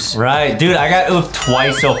use. Right, dude, I got oofed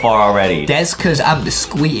twice so far already. That's because I'm the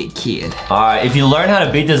squid kid. All right, if you learn how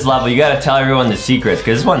to beat this level, you gotta tell everyone the secrets,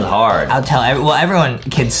 because this one's hard. I'll tell everyone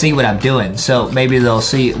can see what I'm doing, so maybe they'll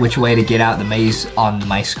see which way to get out the maze on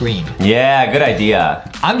my screen. Yeah, good idea.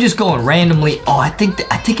 I'm just going randomly. Oh, I think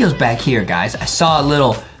it was back here, guys. I saw a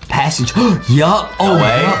little passage. Yup. Oh, No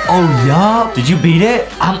way. yup. Oh, yup. Did you beat it?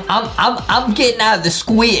 I'm getting out of the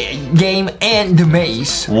squid game and the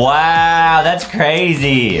maze. Wow, that's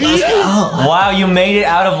crazy. Let's go. Wow, you made it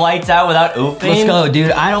out of lights out without oofing? Let's go,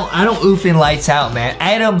 dude. I don't oof in lights out, man.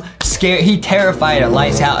 Adam scared. He terrified of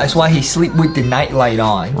lights out. That's why he sleep with the night light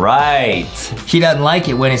on. Right. He doesn't like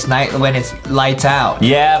it when it's lights out.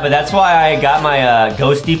 Yeah, but that's why I got my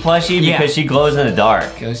Ghosty plushie, because she glows in the dark.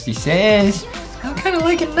 Ghosty says, I'm kind of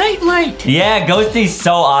like a nightlight. Yeah, Ghosty's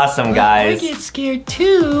so awesome, guys. I get scared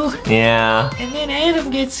too. Yeah. And then Adam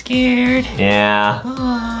gets scared. Yeah.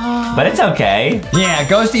 But it's okay. Yeah,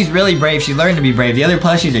 Ghosty's really brave. She learned to be brave. The other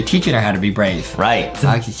plushies are teaching her how to be brave. Right.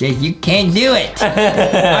 Foxy says, you can do it. All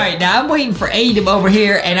right, now I'm waiting for Adam over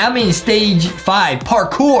here, and I'm in stage 5,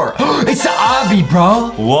 parkour. It's the obby,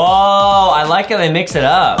 bro. Whoa, I like how they mix it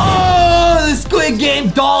up. Oh, the Squid Game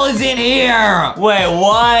doll is in here. Wait,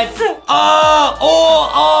 what? Oh.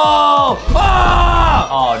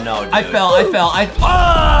 Oh no, dude. I fell.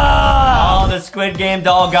 Oh, the Squid Game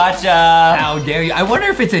doll gotcha. How dare you? I wonder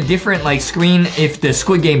if it's a different like screen if the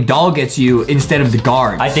Squid Game doll gets you instead of the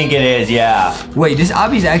guards. I think it is, yeah. Wait, this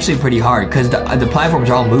obby's actually pretty hard because the platforms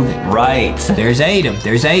are all moving. Right. There's Adam.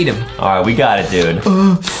 All right, we got it, dude.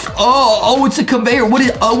 Oh, it's a conveyor. What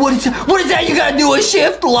is that? You gotta do a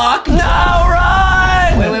shift lock. No,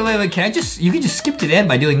 run! Wait. Can I you can just skip to the end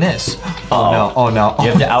by doing this. Oh no. You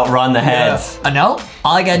have to outrun the heads. No?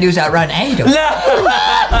 All I gotta do is outrun Adam.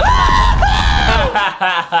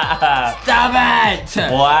 Stop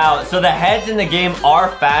it! Wow, so the heads in the game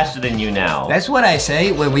are faster than you now. That's what I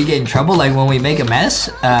say when we get in trouble, like when we make a mess.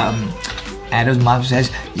 Adam's mom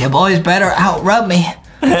says, "You boys better outrun me."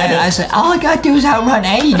 And I said, all I gotta do is outrun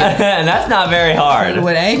Adam. And that's not very hard.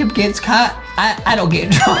 When Adam gets caught, I don't get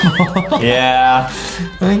in trouble. Yeah.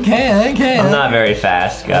 Okay. I'm not very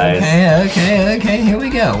fast, guys. Okay, here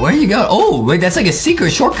we go. Where you go? Oh, wait, that's like a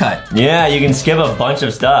secret shortcut. Yeah, you can skip a bunch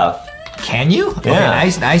of stuff. Can you? Yeah.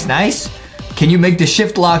 Okay, nice. Can you make the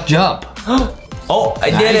shift lock jump? Oh,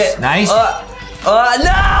 I did it. Nice. No,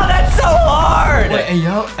 that's so hard. Wait, hey,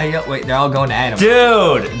 yo, wait, they're all going to Adam.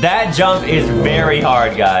 Dude, that jump is very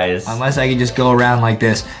hard, guys. Unless I can just go around like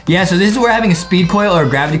this. Yeah, so this is where having a speed coil or a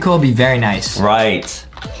gravity coil would be very nice. Right.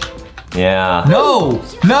 Yeah.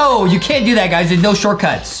 No, you can't do that, guys. There's no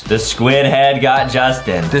shortcuts. The squid head got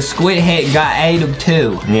Justin. The squid head got Adam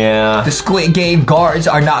too. Yeah. The Squid Game guards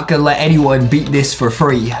are not gonna let anyone beat this for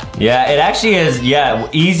free. Yeah, it actually is,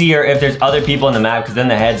 easier if there's other people in the map, because then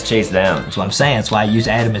the heads chase them. That's what I'm saying. That's why I use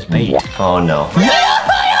Adam as bait. Oh no. Run.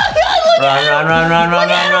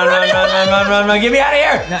 Get me out of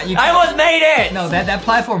here. No, you I can't. almost made it. No, that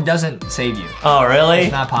platform doesn't save you. Oh, really?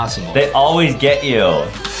 It's not possible. They always get you.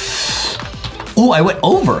 Oh, I went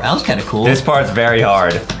over. That was kind of cool. This part's very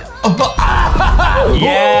hard.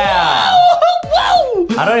 Yeah. Whoa.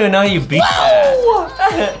 I don't even know how you beat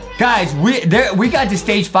that. Guys, we got to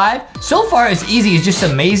stage 5. So far, it's easy. It's just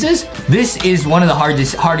some mazes. This is one of the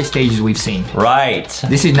hardest stages we've seen. Right.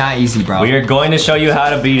 This is not easy, bro. We are going to show you how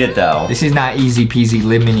to beat it, though. This is not easy peasy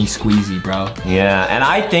lemony squeezy, bro. Yeah, and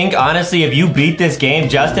I think, honestly, if you beat this game,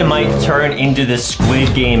 Justin might turn into the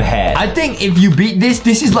Squid Game head. I think if you beat this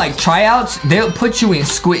is like tryouts. They'll put you in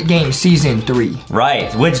Squid Game Season 3.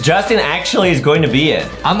 Right, which Justin actually is going to be in.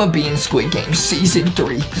 I'm gonna be in Squid Game Season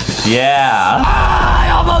 3. Yeah.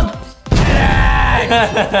 I almost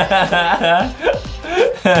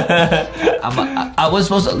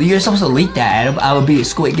You're supposed to leak that, Adam. I would be in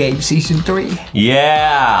Squid Game Season 3.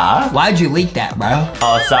 Yeah. Why'd you leak that, bro?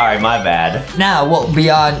 Oh, sorry, my bad. Now we'll be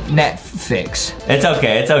on Netflix. It's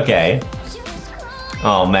okay.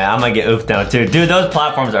 Oh man, I might get oofed now too. Dude, those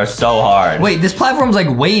platforms are so hard. Wait, this platform's like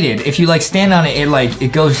weighted. If you like stand on it,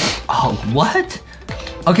 it goes, oh, what?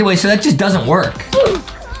 Okay, wait, so that just doesn't work.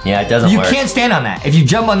 Yeah, it doesn't work. You can't stand on that. If you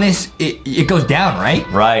jump on this, it goes down, right?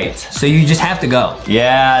 Right. So you just have to go.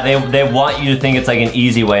 Yeah, they want you to think it's like an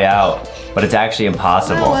easy way out. but it's actually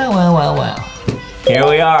impossible. Well. Here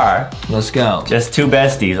we are. Let's go. Just two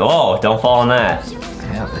besties. Oh, don't fall in that.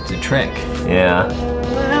 Yeah, that's a trick. Yeah.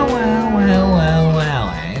 Well.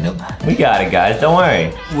 We got it, guys. Don't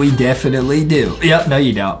worry. We definitely do. Yep, no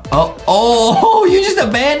you don't. Oh, you just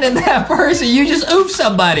abandoned that person. You just oofed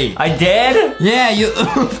somebody. I did? Yeah, you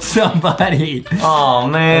oofed somebody. Oh,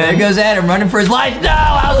 man. There goes Adam running for his life. No,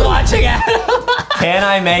 I was watching Adam. Can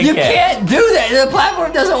I make it? You can't do that. The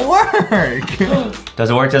platform doesn't work. Does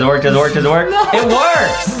it work? Does it work? Does it work? Does it work? No. It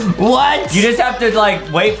works. What? You just have to,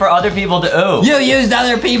 like, wait for other people to oof. You used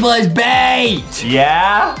other people as bait.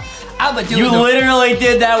 Yeah? You literally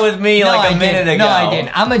did that with me like a minute ago. No, I didn't.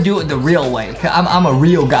 I'm gonna do it the real way. I'm a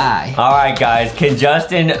real guy. All right, guys. Can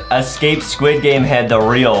Justin escape Squid Game head the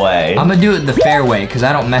real way? I'm gonna do it the fair way because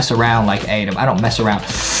I don't mess around like Adam. I don't mess around.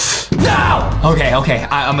 No! Okay.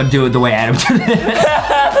 I'm gonna do it the way Adam did it.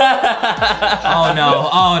 Oh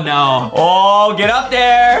no. Oh, get up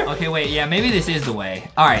there. Okay, wait. Yeah, maybe this is the way.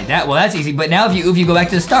 All right. That's easy. But now if you oof, you go back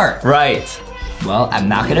to the start. Right. Well, I'm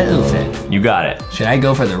not gonna oof it. You got it. Should I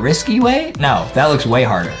go for the risky way? No, that looks way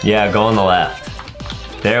harder. Yeah, go on the left.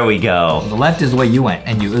 There we go. The left is the way you went,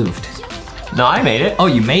 and you oofed. No, I made it. Oh,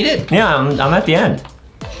 you made it? Yeah, I'm at the end.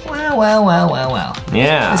 Well.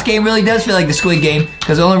 Yeah. This game really does feel like the Squid Game,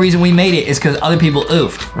 because the only reason we made it is because other people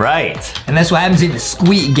oofed. Right. And that's what happens in the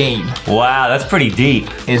Squid Game. Wow, that's pretty deep.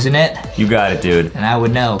 Isn't it? You got it, dude. And I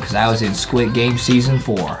would know, because I was in Squid Game Season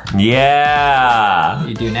 4. Yeah. What do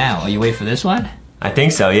you do now? Oh, you wait for this one? I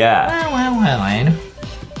think so, yeah. Well, Adam.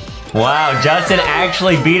 Wow, Justin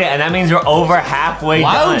actually beat it, and that means we're over halfway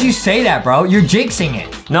done. Why would you say that, bro? You're jinxing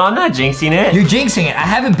it. No, I'm not jinxing it. You're jinxing it. I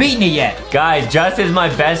haven't beaten it yet. Guys, Justin's my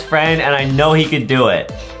best friend, and I know he could do it.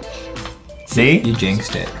 See? You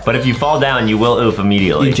jinxed it. But if you fall down, you will oof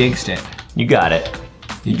immediately. You jinxed it. You got it.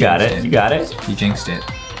 You got it. You got it. You jinxed it.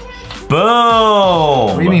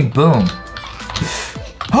 Boom! What do you mean, boom?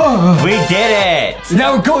 We did it!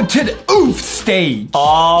 Now we're going to the oof stage.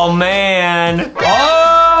 Oh, man.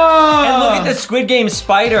 Oh! And look at the Squid Game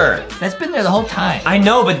spider. That's been there the whole time. I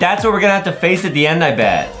know, but that's what we're gonna have to face at the end, I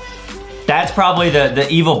bet. That's probably the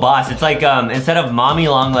evil boss. It's like, instead of mommy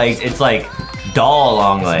long legs, it's like doll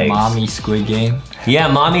long legs. Mommy Squid Game? Yeah,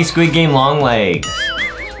 mommy Squid Game long legs.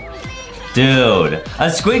 Dude, a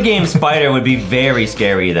Squid Game spider would be very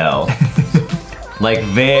scary though. Like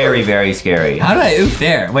very, very scary. How did I oof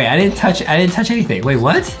there? Wait, I didn't touch anything. Wait,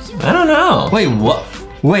 what? I don't know. Wait, what?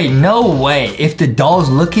 Wait, no way. If the dolls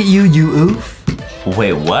look at you, you oof?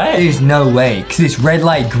 Wait, what? There's no way, cause it's red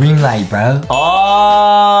light, green light, bro.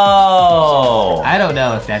 Oh! I don't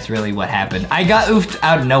know if that's really what happened. I got oofed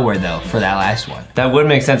out of nowhere though, for that last one. That would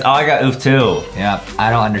make sense. Oh, I got oofed too. Yep,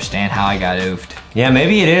 I don't understand how I got oofed. Yeah,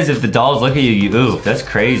 maybe it is if the dolls look at you, you oof. That's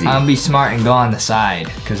crazy. I'm gonna be smart and go on the side,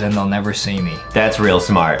 cause then they'll never see me. That's real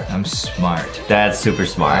smart. I'm smart. That's super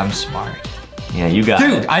smart. I'm smart. Yeah, you got it.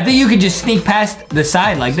 Dude, I think you could just sneak past the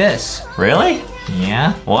side like this. Really?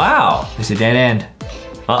 Yeah. Wow. It's a dead end.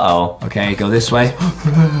 Uh-oh. Okay, go this way.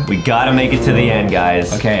 We gotta make it to the end,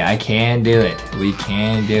 guys. Okay, I can do it. We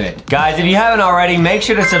can do it. Guys, if you haven't already, make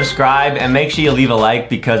sure to subscribe and make sure you leave a like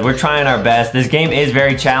because we're trying our best. This game is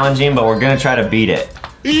very challenging, but we're gonna try to beat it.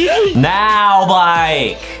 Now,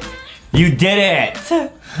 Blake! You did it!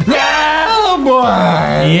 No, boy!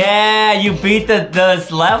 Yeah, you beat this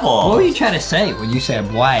level. What were you trying to say when you said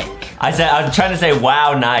Blake? I was trying to say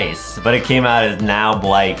wow nice, but it came out as now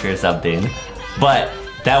Blake or something. But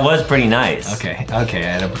that was pretty nice. Okay,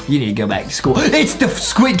 Adam. You need to go back to school. It's the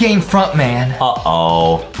Squid Game front man.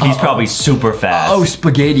 Uh-oh. He's probably super fast. Oh,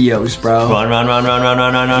 SpaghettiOs, bro.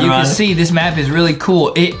 Run. You can see this map is really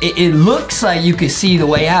cool. It looks like you can see the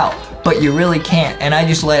way out, but you really can't. And I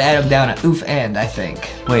just let Adam down an oof end, I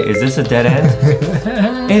think. Wait, is this a dead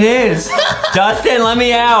end? It is. Justin, let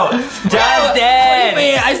me out. Justin! What do you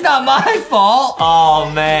mean? It's not my fault. Oh,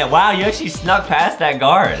 man. Wow, you actually snuck past that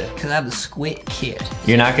guard. Because I'm the Squid Kid.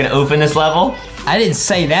 You're not going to oof in this level? I didn't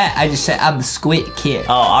say that. I just said I'm the Squid Kid.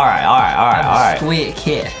 Oh, all right. I'm the Squid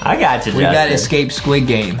Kid. I got you, Justin. We gotta escape Squid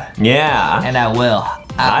Game. Yeah. And I will.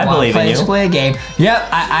 I believe in you. Squid Game. Yep,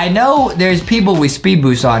 I know there's people with speed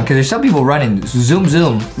boosts on because there's some people running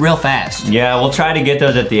zoom real fast. Yeah, we'll try to get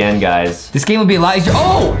those at the end, guys. This game would be a lot easier.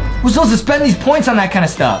 Oh, we're supposed to spend these points on that kind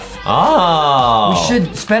of stuff. Oh. We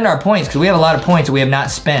should spend our points because we have a lot of points that we have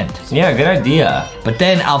not spent. Yeah, good idea. But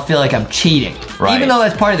then I'll feel like I'm cheating. Right. Even though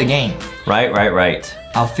that's part of the game. Right.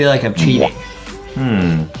 I'll feel like I'm cheating.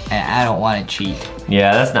 And I don't want to cheat.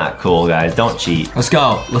 Yeah, that's not cool, guys. Don't cheat. Let's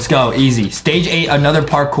go. Easy. Stage 8, another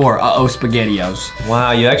parkour. Uh-oh, SpaghettiOs.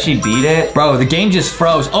 Wow, you actually beat it? Bro, the game just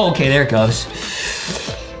froze. Oh, okay, there it goes.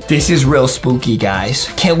 This is real spooky, guys.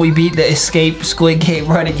 Can we beat the escape Squid Game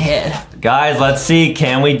running head? Guys, let's see.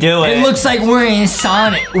 Can we do it? It looks like we're in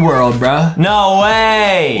Sonic World, bro. No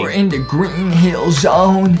way. We're in the Green Hill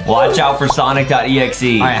Zone. Watch out for Sonic.exe.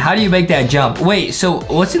 All right, how do you make that jump? Wait, so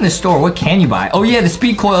what's in the store? What can you buy? Oh yeah, the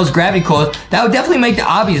speed coils, gravity coils. That would definitely make the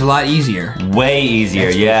obbies a lot easier. Way easier,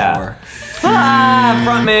 yeah. Sure. Ah,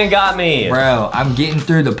 front man got me. Bro, I'm getting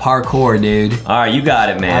through the parkour, dude. All right, you got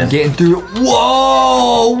it, man. I'm getting through.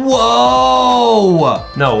 Whoa, whoa.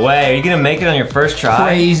 No way. Are you gonna make it on your first try?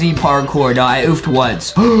 Crazy parkour. No, I oofed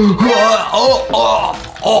once.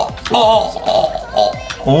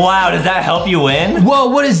 Wow, does that help you win? Whoa,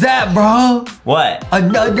 what is that, bro? What?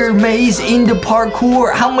 Another maze in the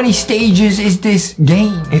parkour. How many stages is this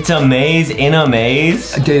game? It's a maze in a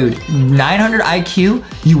maze? Dude, 900 IQ,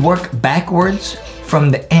 you work backwards from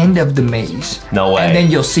the end of the maze. No way. And then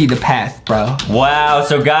you'll see the path, bro. Wow,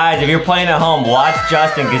 so guys, if you're playing at home, watch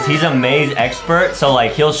Justin, because he's a maze expert, so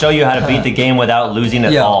like he'll show you how to beat the game without losing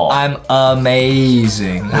at all. I'm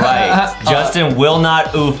amazing. Right, Justin will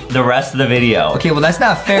not oof the rest of the video. Okay, well that's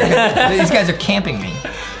not fair. These guys are camping me.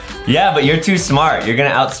 Yeah, but you're too smart. You're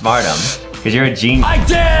gonna outsmart them, because you're a genius.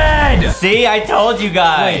 I did! See, I told you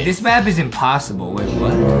guys. Wait, this map is impossible. Wait,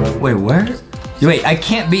 what? Wait, where? Wait, I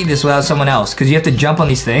can't beat this without someone else, because you have to jump on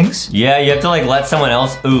these things? Yeah, you have to like let someone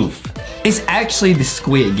else oof. It's actually the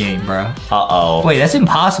Squid Game, bro. Uh-oh. Wait, that's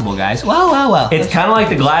impossible, guys. Wow. It's kind of like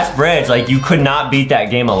the glass bridge. Like, you could not beat that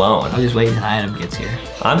game alone. I'll just wait until Adam gets here.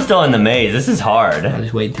 I'm still in the maze. This is hard. I'll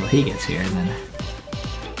just wait until he gets here, and then...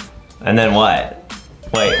 And then what?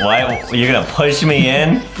 Wait, what? You're gonna push me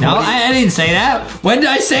in? No, I didn't say that. When did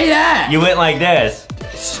I say that? You went like this.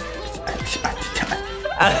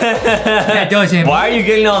 That doesn't Why are you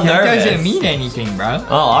getting all nervous? That doesn't mean anything, bro.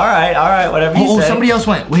 Oh, all right, whatever you say. Oh, somebody else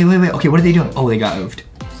went. Wait. Okay, what are they doing? Oh, they got oofed.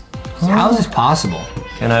 How is this possible?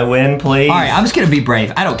 Can I win, please? All right, I'm just gonna be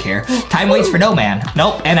brave. I don't care. Time waits for no man.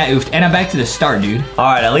 Nope, and I oofed. And I'm back to the start, dude. All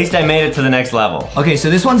right, at least I made it to the next level. Okay,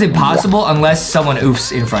 so this one's impossible unless someone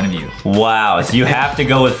oofs in front of you. Wow, so you have to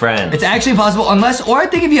go with friends. It's actually possible unless, or I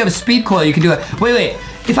think if you have a speed coil, you can do it. Wait.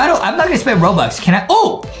 If I don't, I'm not gonna spend Robux. Can I?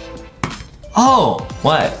 Oh!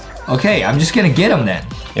 What? Okay, I'm just gonna get him then.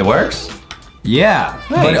 It works? Yeah,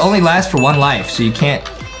 nice. But it only lasts for one life, so you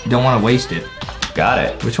don't wanna waste it. Got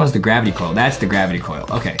it. Which one's the gravity coil? That's the gravity coil,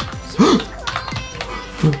 okay.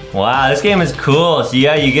 Wow, this game is cool. So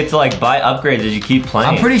yeah, you get to like buy upgrades as you keep playing.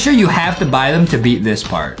 I'm pretty sure you have to buy them to beat this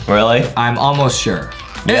part. Really? I'm almost sure.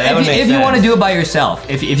 Yeah, if you wanna do it by yourself,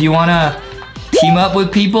 if you wanna team up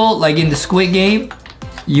with people, like in the Squid Game,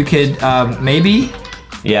 you could maybe.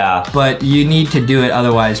 Yeah. But you need to do it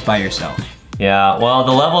otherwise by yourself. Yeah, well,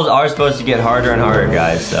 the levels are supposed to get harder and harder,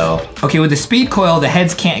 guys, so. Okay, with the speed coil, the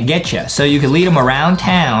heads can't get you. So you can lead them around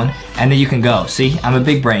town, and then you can go. See, I'm a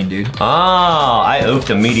big brain, dude. Oh, I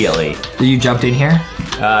oofed immediately. So you jumped in here?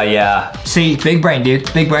 Yeah. See, big brain,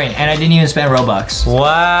 dude, big brain. And I didn't even spend Robux.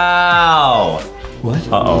 Wow. What?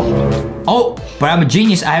 Uh-oh. Oh, but I'm a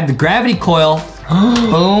genius. I have the gravity coil.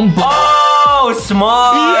 Boom, boom. Oh,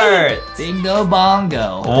 smart. Bingo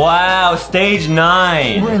bongo. Wow, stage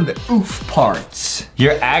 9. We're in the oof parts.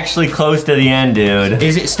 You're actually close to the end, dude.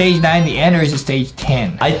 Is it stage 9 the end, or is it stage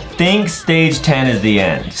 10? I think stage 10 is the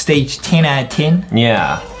end. Stage 10 out of 10?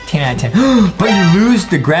 Yeah. 10 out of 10. But you lose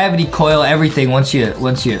the gravity coil, everything once you,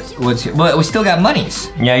 but we still got monies.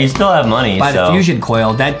 Yeah, you still have money, By so. the fusion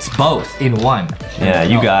coil, that's both in one. Yeah,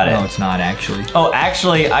 you got it. No, it's not actually. Oh,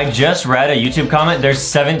 actually, I just read a YouTube comment. There's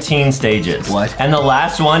 17 stages. What? And the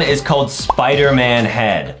last one is called Spider-Man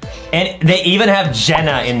Head. And they even have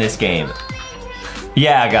Jenna in this game.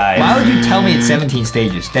 Yeah, guys. Why would you tell me it's 17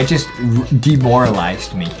 stages? That just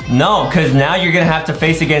demoralized me. No, because now you're going to have to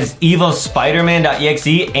face against evil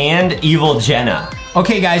Spider-Man.exe and evil Jenna.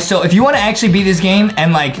 Okay, guys, so if you want to actually beat this game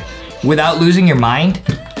and, like, without losing your mind,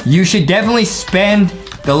 you should definitely spend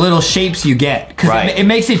the little shapes you get. Because it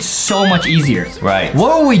makes it so much easier. Right.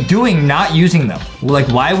 What are we doing not using them? Like,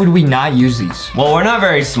 why would we not use these? Well, we're not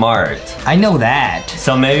very smart. I know that.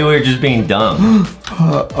 So maybe we're just being dumb.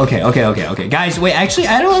 Okay. Guys, wait, actually,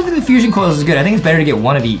 I don't think the fusion coils is good. I think it's better to get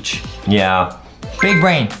one of each. Yeah. Big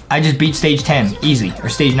brain. I just beat stage 10, easy, or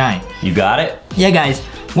stage 9. You got it? Yeah, guys.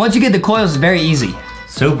 Once you get the coils, it's very easy.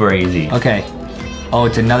 Super easy. Okay. Oh,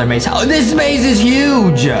 it's another maze. Oh, this maze is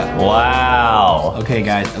huge! Wow. Okay,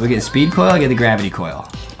 guys, we get the speed coil, I get the gravity coil.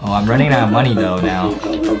 Oh, I'm running out of money, though, now.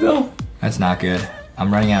 Go. That's not good. I'm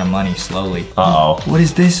running out of money slowly. Uh-oh. What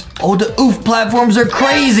is this? Oh, the oof platforms are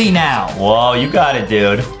crazy now! Whoa, you got it,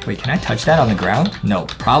 dude. Wait, can I touch that on the ground? No,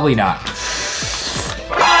 probably not.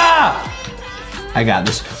 Ah! I got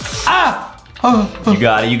this. Ah! You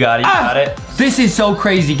got it. This is so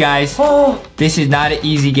crazy, guys. This is not an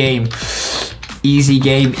easy game. Easy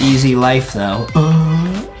game, easy life, though.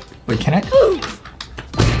 Wait, can I?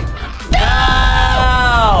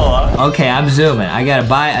 No! Okay, I'm zooming. I gotta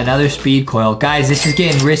buy another speed coil. Guys, this is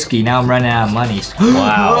getting risky. Now I'm running out of money.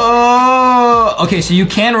 Wow. Okay, so you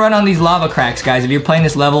can run on these lava cracks, guys. If you're playing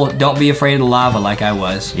this level, don't be afraid of the lava like I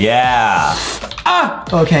was. Yeah. Ah!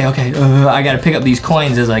 Okay. I gotta pick up these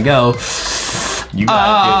coins as I go. You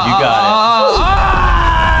got it, dude. You got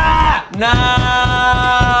it.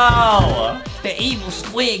 No! The evil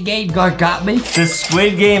squid game got me. The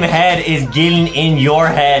Squid Game head is getting in your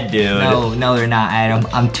head, dude. No, they're not, Adam.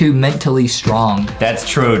 I'm too mentally strong. That's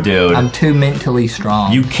true, dude. I'm too mentally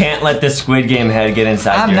strong. You can't let the Squid Game head get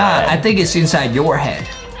inside your head. I think it's inside your head.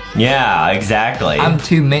 Yeah, exactly. I'm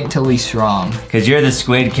too mentally strong. Because you're the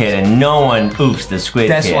Squid Kid and no one oofs the Squid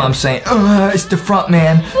Kid. That's what I'm saying. It's the front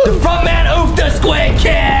man. The front man oofed the Squid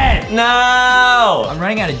Kid! No! I'm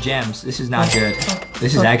running out of gems. This is not good.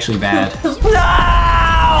 This is actually bad. No!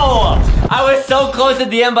 I was so close at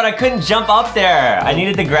the end, but I couldn't jump up there. I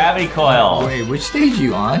needed the gravity coil. Wait, which stage are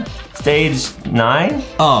you on? Stage 9?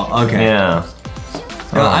 Oh, okay. Yeah.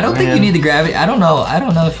 No, I don't think you need the gravity. I don't know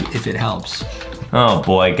if it helps. Oh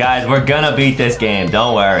boy, guys, we're gonna beat this game.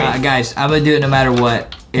 Don't worry. Guys, I'm gonna do it no matter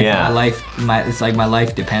what. If Yeah. it's like my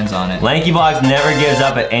life depends on it. LankyBox never gives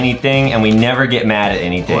up at anything, and we never get mad at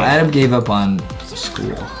anything. Well, Adam gave up on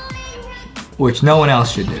school, which no one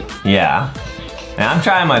else should do. Yeah. And I'm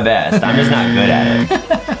trying my best. I'm just not good at it.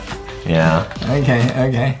 Yeah.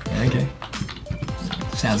 Okay.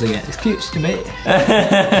 Sounds like an excuse to me.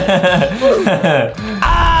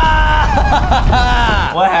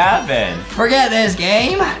 What happened? Forget this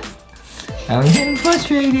game. I'm getting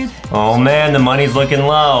frustrated. Oh man, the money's looking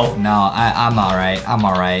low. No, I'm all right.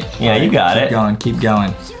 Yeah, you got it. Keep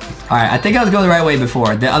going. All right, I think I was going the right way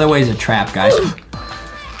before. The other way is a trap, guys.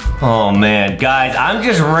 Oh man, guys, I'm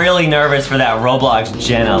just really nervous for that Roblox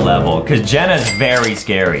Jenna level, because Jenna's very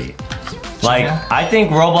scary. Like, I think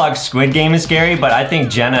Roblox Squid Game is scary, but I think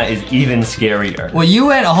Jenna is even scarier. Well, you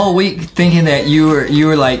went a whole week thinking that you were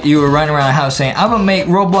running around the house saying, I'm gonna make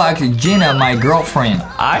Roblox Jenna my girlfriend.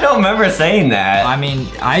 I don't remember saying that. I mean,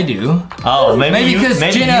 I do. Oh, maybe you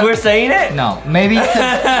were saying it? No, maybe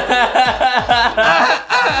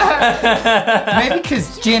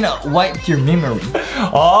because Jenna wiped your memory.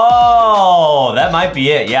 Oh, that might be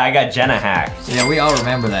it. Yeah, I got Jenna hacked. Yeah, we all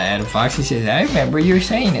remember that. Adam Foxy says, I remember you were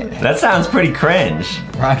saying it. That sounds pretty cringe.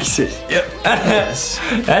 Rocky says, yep.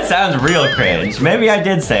 That sounds real cringe. Maybe I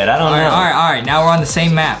did say it. I don't know. All right. Now we're on the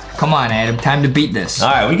same map. Come on, Adam. Time to beat this. All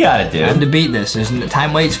right, we got it, dude. Time to beat this.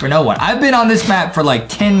 Time waits for no one. I've been on this map for like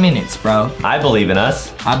 10 minutes, bro. I believe in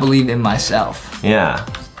us. I believe in myself. Yeah.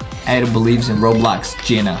 Adam believes in Roblox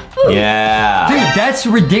Jenna. Yeah. Dude, that's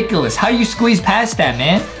ridiculous. How you squeeze past that,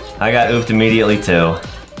 man? I got oofed immediately too.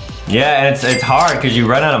 Yeah, and it's hard because you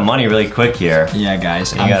run out of money really quick here. Yeah,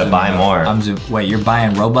 guys. You gotta buy more. Wait, you're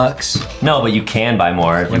buying Robux? No, but you can buy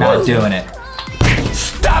more if you want. We're not doing it.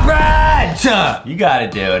 Stop it! You got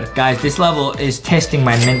it, dude. Guys, this level is testing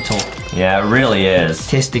my mental. Yeah, it really is.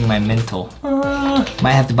 Testing my mental.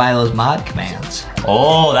 Might have to buy those mod commands.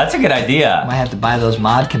 Oh, that's a good idea. Might have to buy those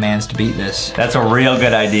mod commands to beat this. That's a real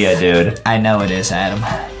good idea, dude. I know it is, Adam.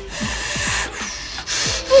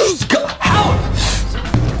 How?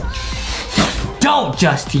 Don't,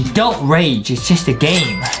 Justy. Don't rage. It's just a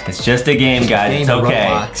game. It's just a game, guys. It's okay.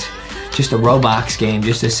 Roblox. Just a Roblox game.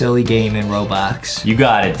 Just a silly game in Roblox. You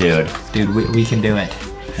got it, dude. Dude, we can do it.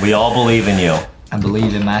 We all believe in you. I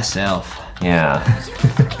believe in myself. Yeah.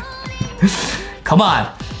 Come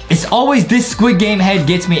on. It's always this Squid Game head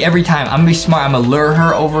gets me every time. I'm gonna be smart. I'm gonna lure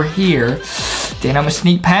her over here. Then I'm gonna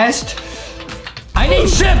sneak past. I need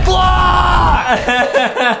shift lock!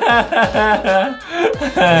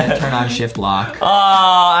 Turn on shift lock. Oh,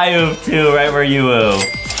 I oofed too, right where you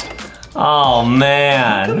oofed. Oh,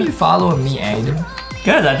 man. How come you following me, Adam?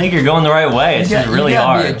 Good, I think you're going the right way. It's just really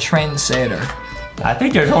hard. You gotta be a trendsetter. I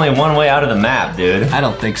think there's only one way out of the map, dude. I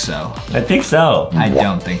don't think so. I think so. I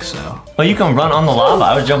don't think so. Well, you can run on the lava.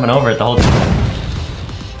 I was jumping over it the whole time.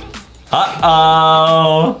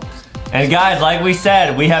 Uh-oh. And guys, like we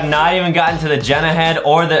said, we have not even gotten to the Jenna head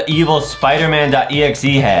or the evil Spider-Man.exe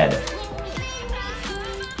head.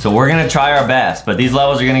 So we're gonna try our best, but these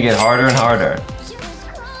levels are gonna get harder and harder.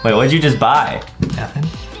 Wait, what'd you just buy? Nothing.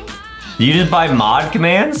 Did you just buy mod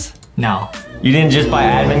commands? No. You didn't just buy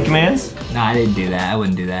admin commands? No, I didn't do that. I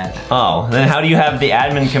wouldn't do that. Oh, then how do you have the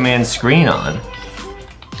admin command screen on?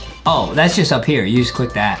 Oh, that's just up here. You just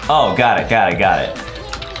click that. Oh, got it.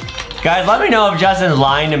 Guys, let me know if Justin's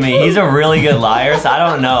lying to me. He's a really good liar, so I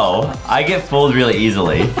don't know. I get fooled really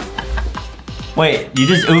easily. Wait, you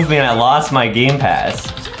just oofed me and I lost my game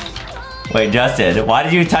pass. Wait, Justin, why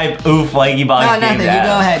did you type oof LankyBox game pass? No, nothing.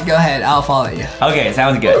 You go ahead. I'll follow you. Okay,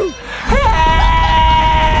 sounds good. Hey!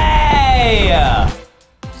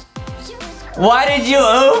 Why did you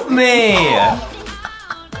oof me?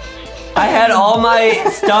 I had all my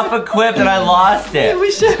stuff equipped and I lost it. We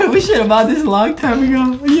should have bought this a long time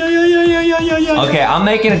ago. Yeah. Okay, I'm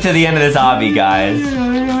making it to the end of this obby, guys.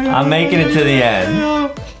 I'm making it to the end.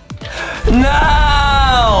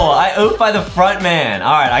 No! I oofed by the front man.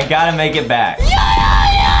 All right, I gotta make it back. Wait,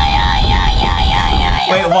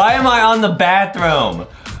 why am I on the bathroom?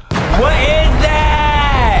 What is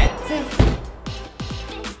that?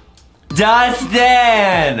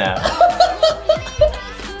 Dustin!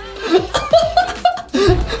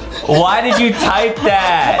 Why did you type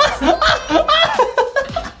that?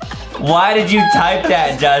 Why did you type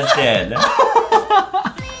that, Justin?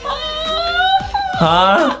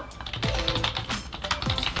 Huh?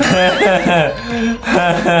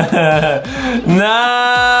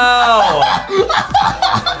 No!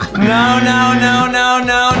 No!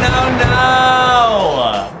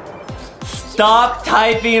 Stop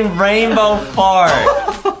typing rainbow fart.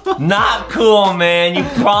 Not cool, man. You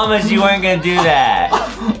promised you weren't gonna do that.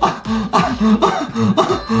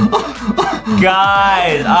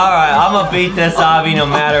 Guys, alright, I'm gonna beat this obby no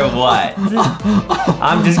matter what.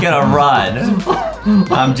 I'm just gonna run.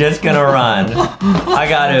 I'm just gonna run. I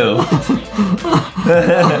got to.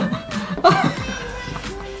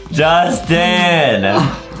 Justin!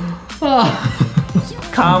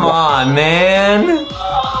 Come on, man!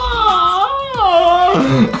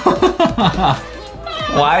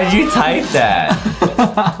 Why did you type that?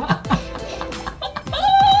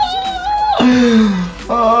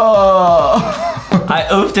 I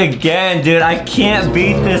oofed again, dude. I can't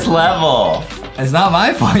beat this level. It's not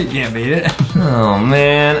my fault you can't beat it. Oh,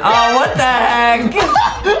 man. Oh, what the heck?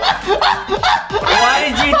 Why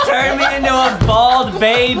did you turn me into a bald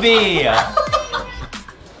baby?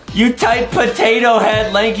 You typed Potato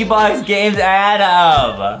Head LankyBox Games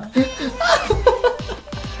Adam.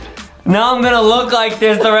 Now I'm gonna look like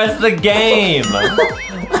this the rest of the game.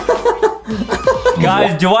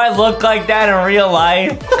 Guys, do I look like that in real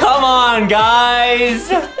life? Come on,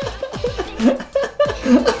 guys.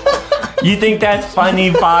 You think that's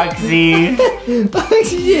funny, Foxy?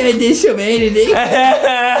 Foxy, yeah, I did some editing.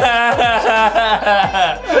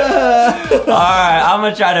 Alright, I'm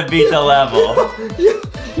gonna try to beat the level.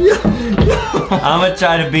 I'm gonna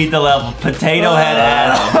try to beat the level. Potato Head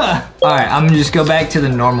Adam. Alright, I'm gonna just go back to the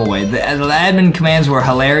normal way. The admin commands were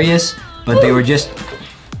hilarious, but they were just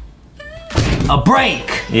a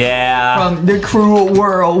break. Yeah. From the cruel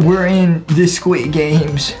world we're in, the Squid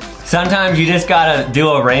Games. Sometimes you just gotta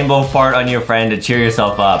do a rainbow fart on your friend to cheer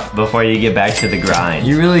yourself up before you get back to the grind.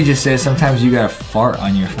 You really just said sometimes you gotta fart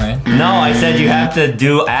on your friend? No, I said you have to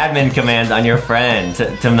do admin commands on your friend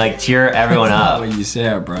to like cheer everyone That's up. not what you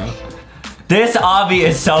said, bro. This obby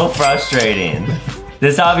is so frustrating.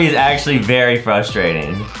 This obby is actually very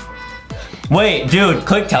frustrating. Wait, dude,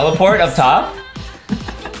 click teleport up top.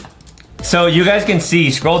 So you guys can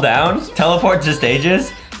see, scroll down, teleport to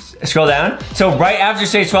stages. Scroll down. So right after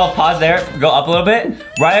stage 12, pause there, go up a little bit.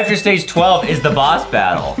 Right after stage 12 is the boss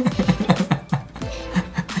battle.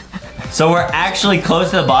 So we're actually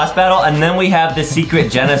close to the boss battle, and then we have the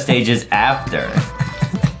secret Jenna stages after.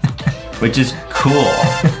 Which is cool.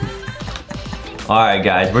 Alright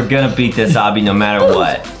guys, we're gonna beat this obby no matter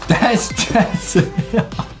what. That's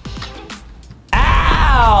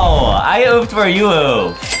Ow! I oofed where you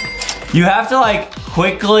oofed. You have to like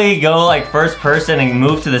quickly go like first person and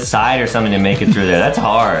move to the side or something to make it through there. That's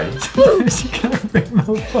hard. You gotta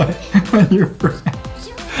rainbow fart on your friend.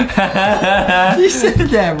 You said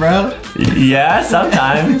that, bro. Yeah,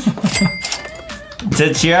 sometimes.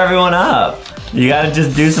 To cheer everyone up. You gotta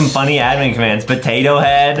just do some funny admin commands. Potato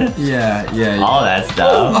Head. Yeah. All that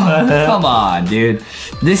stuff. Come on, dude.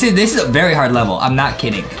 This is a very hard level. I'm not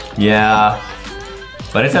kidding. Yeah.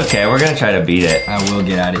 But it's okay, we're gonna try to beat it. I will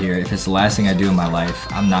get out of here. If it's the last thing I do in my life,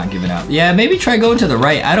 I'm not giving up. Yeah, maybe try going to the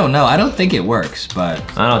right. I don't know. I don't think it works, but...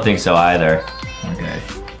 I don't think so either. Okay.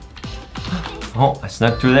 Oh, I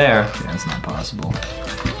snuck through there. Okay, that's not possible.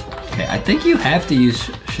 Okay, I think you have to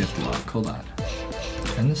use shift lock. Hold on.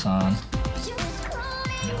 Turn this on.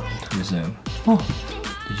 No, resume. Oh,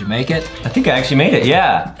 did you make it? I think I actually made it,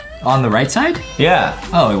 yeah. On the right side? Yeah.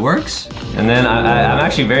 Oh, it works? And then I'm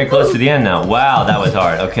actually very close to the end now. Wow, that was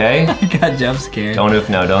hard, okay? I got jump scared. Don't oof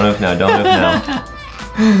now, don't oof now, don't oof now.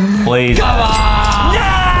 Please. Come on! No!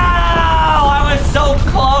 I was so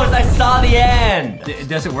close, I saw the end. end.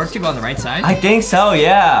 Does it work to go on the right side? I think so,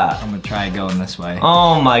 yeah. I'm gonna try going this way.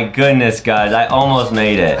 Oh my goodness, guys. I almost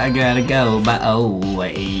made it. I gotta go my own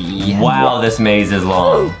way. Wow, this maze is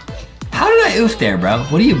long. How did I oof there, bro?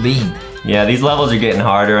 What do you mean? Yeah, these levels are getting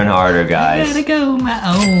harder and harder, I guys. gotta go my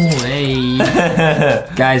own way.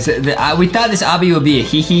 Guys, we thought this obby would be a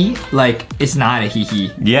hee-hee. Like, it's not a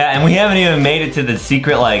hee-hee. Yeah, and we haven't even made it to the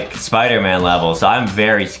secret, like, Spider-Man level, so I'm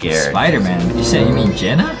very scared. Spider-Man? You mean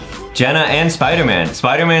Jenna? Jenna and Spider-Man.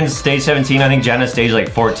 Spider-Man's stage 17, I think Jenna's stage, like,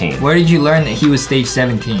 14. Where did you learn that he was stage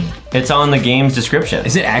 17? It's on the game's description.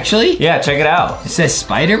 Is it actually? Yeah, check it out. It says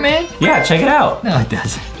Spider-Man? Yeah, check it out. No, it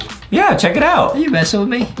doesn't. Yeah, check it out. Are you messing with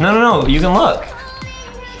me? No, you can look.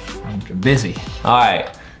 I'm busy. All right,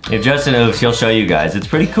 if Justin oofs, he'll show you guys. It's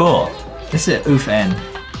pretty cool. This is an oof end.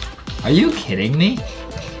 Are you kidding me?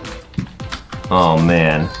 Oh,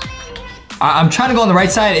 man. I'm trying to go on the right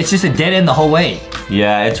side. It's just a dead end the whole way.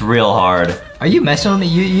 Yeah, it's real hard. Are you messing with me?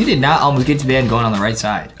 You did not almost get to the end going on the right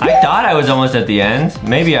side. I thought I was almost at the end.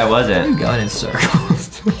 Maybe I wasn't. I'm going in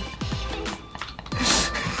circles.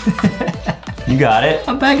 You got it?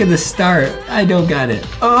 I'm back at the start. I don't got it.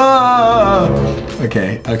 Oh!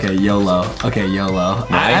 Okay, YOLO. Okay, YOLO.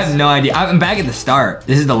 Nice. I have no idea. I'm back at the start.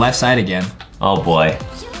 This is the left side again. Oh boy.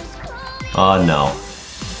 Oh no.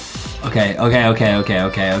 Okay. I'm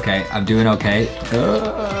doing okay.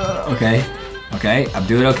 Okay, I'm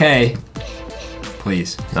doing okay.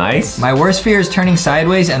 Please. Nice. My worst fear is turning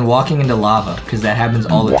sideways and walking into lava, because that happens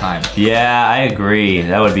all the time. Yeah, I agree.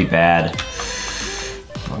 That would be bad.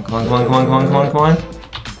 Come on.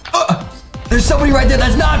 There's somebody right there.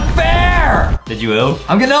 That's not fair! Did you oof?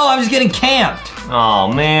 I'm just getting camped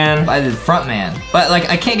Oh man. by the front man. But like,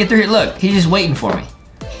 I can't get through here. Look, he's just waiting for me.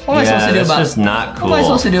 What am I supposed to do about that's just not cool. What am I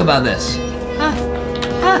supposed to do about this?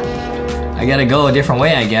 I gotta go a different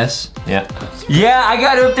way, I guess. Yeah. Yeah, I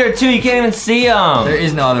got up there too. You can't even see them. There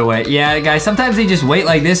is no other way. Yeah, guys, sometimes they just wait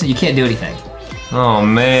like this and you can't do anything. Oh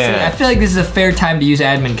man. See, I feel like this is a fair time to use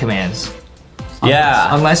admin commands.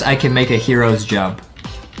 Yeah. Unless I can make a hero's jump.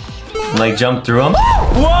 Like jump through them?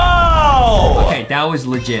 Whoa! Okay, that was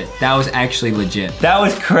legit. That was actually legit. That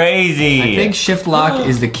was crazy. I think shift lock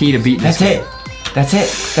is the key to beating this game. That's it.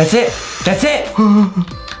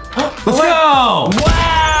 Let's go!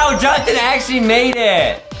 Wow, Justin actually made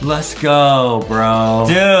it. Let's go, bro.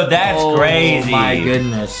 Dude, that's crazy. Oh my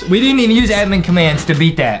goodness. We didn't even use admin commands to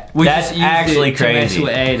beat that. We That's just used actually it crazy. To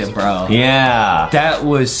mess with Ada, bro. Yeah. That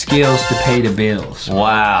was skills to pay the bills.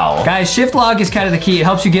 Wow. Guys, shift lock is kind of the key. It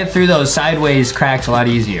helps you get through those sideways cracks a lot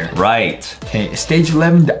easier. Right. Okay, stage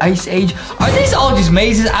 11, the Ice Age. Are these all just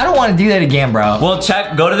mazes? I don't want to do that again, bro. Well,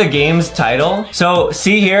 go to the game's title. So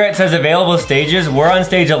see here, it says available stages. We're on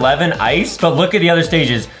stage 11, Ice, but look at the other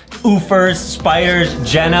stages. Oofers, Spiders,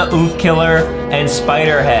 Jenna, Oof Killer, and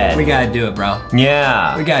Spiderhead. We gotta do it, bro.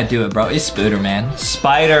 Yeah. We gotta do it, bro. It's Spooderman.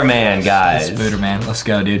 Spider-Man, guys. It's Spooderman. Let's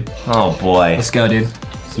go, dude. Oh, boy. Let's go, dude.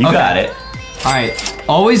 You got it. All right.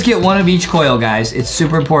 Always get one of each coil, guys. It's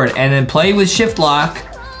super important. And then play with shift lock,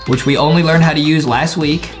 which we only learned how to use last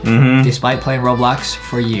week, despite playing Roblox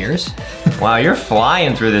for years. Wow, you're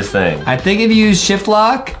flying through this thing. I think if you use shift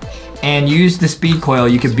lock and use the speed coil,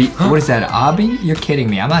 you could beat, what is that, obby? You're kidding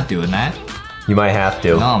me, I'm not doing that. You might have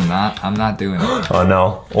to. No, I'm not doing it. Oh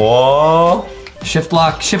no. Whoa. Shift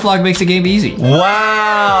lock makes the game easy.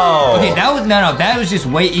 Wow. Okay, that was just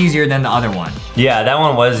way easier than the other one. Yeah, that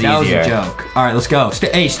one was easier. That was a joke. All right, let's go.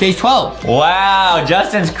 Hey, stage 12. Wow,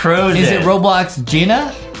 Justin's cruising. Is it Roblox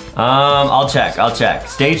Gina? I'll check.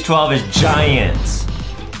 Stage 12 is Giants.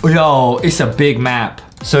 Yo, it's a big map.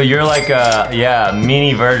 So you're like a,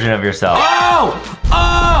 mini version of yourself. Oh!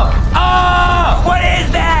 What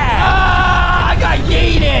is that? I got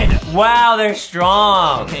yeeted! Wow, they're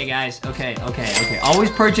strong. Okay, guys, okay.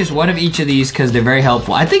 Always purchase one of each of these because they're very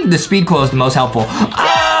helpful. I think the speed coil is the most helpful.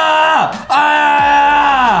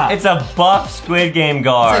 It's a buff Squid Game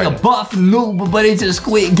guard. It's like a buff noob, but it's a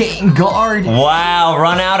Squid Game guard. Wow,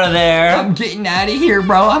 run out of there. I'm getting out of here,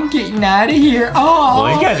 bro. I'm getting out of here. Oh.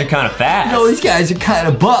 Well, these guys are kind of fast. No, these guys are kind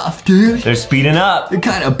of buff, dude. They're speeding up. They're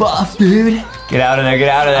kind of buff, dude. Get out of there, get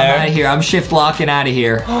out of there. I'm out of here. I'm shift locking out of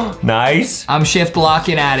here. Nice. I'm shift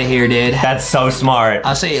locking out of here, dude. That's so smart.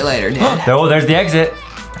 I'll see you later, dude. Oh, there's the exit.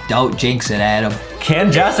 Don't jinx it, Adam.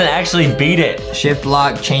 Can Justin actually beat it? Shift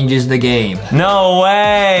lock changes the game. No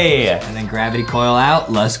way. And then gravity coil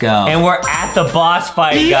out, let's go. And we're at the boss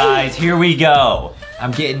fight, guys. Here we go.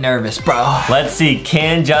 I'm getting nervous, bro. Let's see,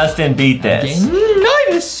 can Justin beat this? I'm getting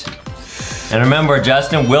nervous. And remember,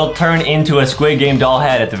 Justin will turn into a Squid Game doll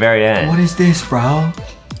head at the very end. What is this, bro?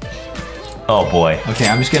 Oh boy. Okay,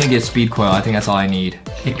 I'm just gonna get speed coil. I think that's all I need.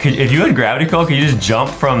 If you had gravity coil, could you just jump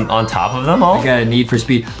from on top of them all? I got a need for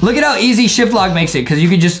speed. Look at how easy shift lock makes it, because you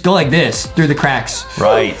can just go like this through the cracks.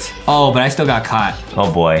 Right. Oh, but I still got caught.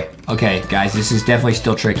 Oh boy. Okay, guys, this is definitely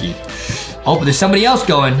still tricky. Oh, but there's somebody else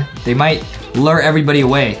going. They might lure everybody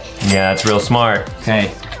away. Yeah, that's real smart.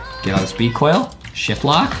 Okay, get on the speed coil, shift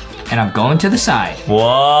lock, and I'm going to the side.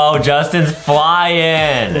 Whoa, Justin's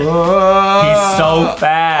flying. He's so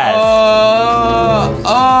fast.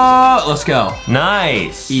 Let's go.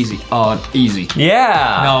 Nice. Easy. Oh, easy.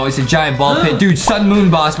 Yeah. No, it's a giant ball pit. Dude, Sun Moon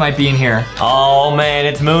Boss might be in here. Oh man,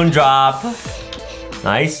 it's Moon Drop.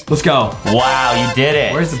 Nice. Let's go. Wow, you did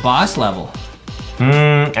it. Where's the boss level?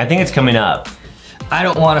 I think it's coming up. I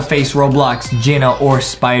don't want to face Roblox, Jenna, or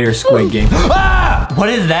Spider Squid Game. Ah! What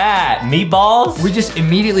is that? Meatballs? We just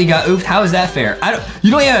immediately got oofed. How is that fair?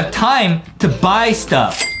 You don't even have time to buy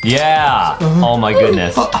stuff. Yeah. Oh my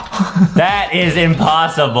goodness. That is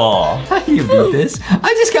impossible. How do you beat this?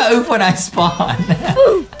 I just got oofed when I spawned.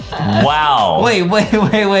 Wow. Wait.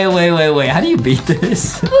 How do you beat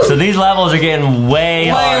this? So these levels are getting way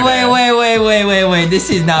harder. Wait. This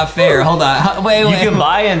is not fair. Hold on. Wait. You can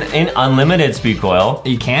buy an unlimited speed coil.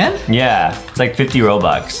 You can? Yeah. It's like 50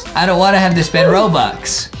 Robux. I don't want to have to spend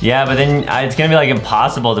Robux. Yeah, but then it's gonna be like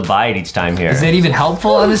impossible to buy it each time here. Is that even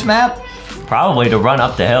helpful on this map? Probably to run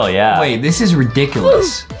up the hill, yeah. Wait, this is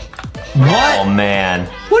ridiculous. What? Oh man.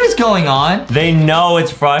 What is going on? They know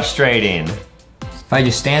it's frustrating. If I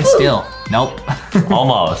just stand still. Nope.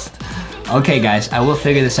 Almost. Okay, guys, I will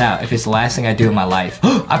figure this out if it's the last thing I do in my life.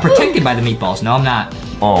 I'm protected by the meatballs. No, I'm not.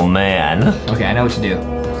 Oh man. Okay, I know what to do.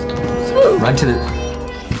 Run to the...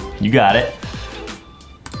 You got it.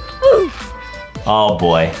 Oh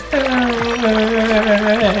boy.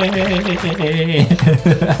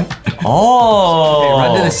 Oh. Okay,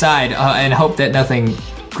 run to the side and hope that nothing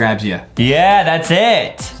grabs you. Yeah, that's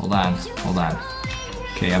it. Hold on.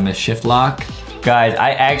 Okay, I'm gonna shift lock. Guys,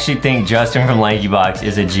 I actually think Justin from LankyBox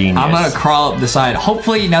is a genius. I'm gonna crawl up the side.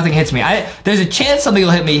 Hopefully nothing hits me. There's a chance something will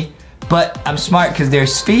hit me, but I'm smart because they're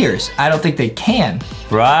spheres. I don't think they can.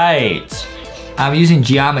 Right. I'm using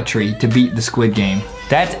geometry to beat the Squid Game.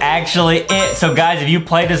 That's actually it. So guys, if you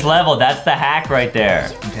play this level, that's the hack right there.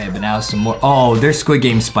 Okay, but now some more. Oh, there's Squid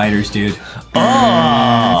Game spiders, dude.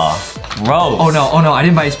 Oh, gross. Oh no, I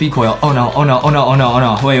didn't buy a speed coil. Oh no.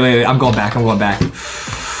 Wait, I'm going back.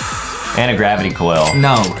 And a gravity coil.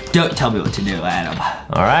 No, don't tell me what to do, Adam.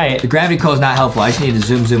 All right. The gravity coil is not helpful. I just need to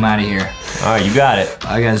zoom out of here. All right, you got it.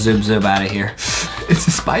 I gotta zoom out of here. It's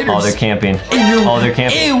the spiders. Oh, they're camping. Ew. Oh, they're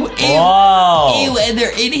camping. Ew. Whoa. Ew, and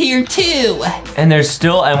they're in here too. And there's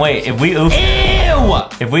still, and wait, if we oof. Ew.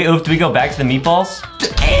 If we oof, do we go back to the meatballs?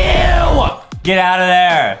 Ew. Get out of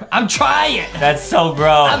there. I'm trying. That's so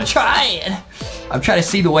gross. I'm trying to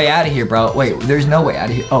see the way out of here, bro. Wait, there's no way out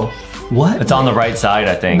of here. Oh, what? It's on the right side,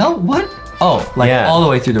 I think. No, what? Oh, like all the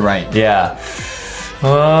way through the right. Yeah.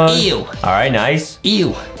 Ew. All right, nice.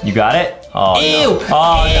 Ew. You got it? Oh, Ew. No.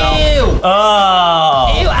 Oh, no. Ew.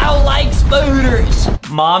 Oh. Ew, I don't like spooters.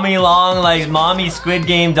 Mommy long legs, mommy Squid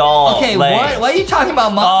Game doll. Okay, legs. what? Why are you talking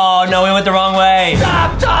about mom? Oh, no, we went the wrong way.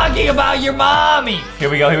 Stop talking about your mommy. Here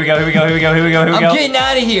we go. I'm getting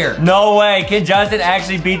out of here. No way. Can Justin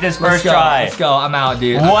actually beat this first try? Let's go. I'm out,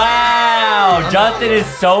 dude. Wow. Justin is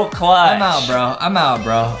so clutch. I'm out,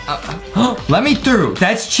 bro. Let me through.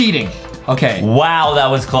 That's cheating. Okay. Wow, that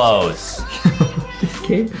was close.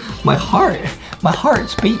 Okay. My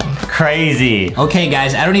heart's beating. Crazy. Okay,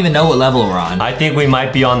 guys, I don't even know what level we're on. I think we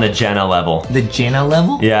might be on the Jenna level. The Jenna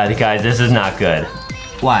level? Yeah, guys, this is not good.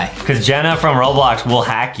 Why? Because Jenna from Roblox will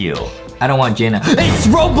hack you. I don't want Jenna. It's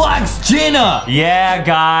Roblox Jenna! Yeah,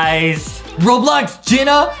 guys. Roblox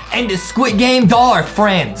Jenna and the Squid Game doll are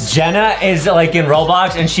friends. Jenna is like in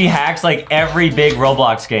Roblox and she hacks like every big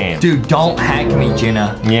Roblox game. Dude, don't hack me,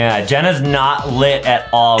 Jenna. Yeah, Jenna's not lit at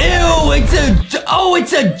all. Ew,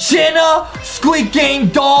 it's a Jenna Squid Game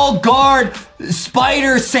doll guard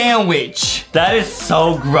spider sandwich. That is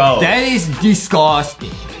so gross. That is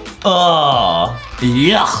disgusting. Ugh.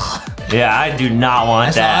 Yuck. Yeah, I do not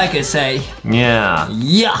want that. That's all I can say. Yeah.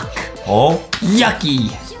 Yuck. Oh. Yucky.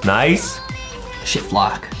 Nice. Shift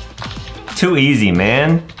lock. Too easy,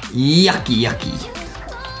 man. Yucky.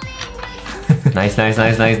 Nice.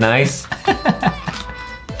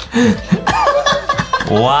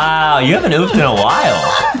 Wow, you haven't oofed in a while.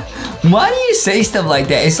 Why do you say stuff like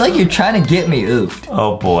that? It's like you're trying to get me oofed.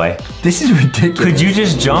 Oh boy. This is ridiculous. Could you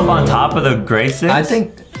just jump on top of the gray sticks? I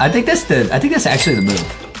think that's actually the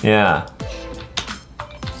move. Yeah.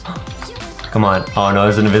 Come on. Oh no,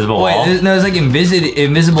 there's an invisible wall. Wait, there's like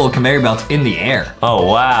invisible conveyor belts in the air. Oh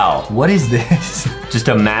wow. What is this? Just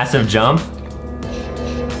a massive jump?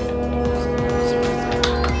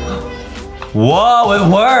 Whoa,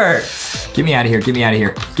 it worked. Get me out of here, get me out of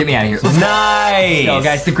here, get me out of here. Nice. So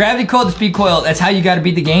guys, the gravity coil, the speed coil, that's how you gotta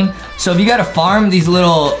beat the game. So if you gotta farm these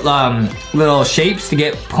little shapes to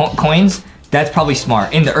get coins, that's probably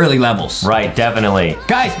smart in the early levels. Right, definitely.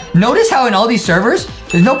 Guys, notice how in all these servers,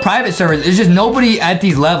 there's no private servers. There's just nobody at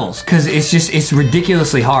these levels because it's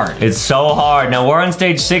ridiculously hard. It's so hard. Now we're on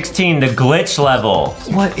stage 16, the glitch level.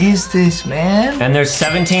 What is this, man? And there's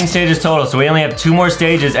 17 stages total, so we only have 2 more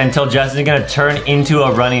stages until Justin's gonna turn into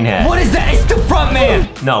a running head. What is that? It's the front man.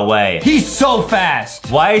 No way. He's so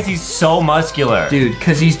fast. Why is he so muscular? Dude,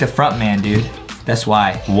 because he's the front man, dude. That's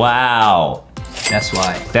why. Wow. That's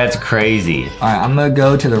why. That's crazy. All right, I'm gonna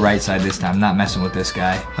go to the right side this time. I'm not messing with this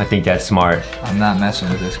guy. I think that's smart. I'm not messing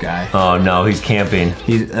with this guy. Oh no, he's camping.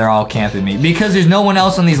 They're all camping me because there's no one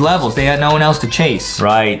else on these levels. They had no one else to chase.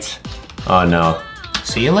 Right. Oh no.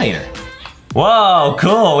 See you later. Whoa,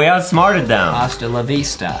 cool. We outsmarted them. Hasta la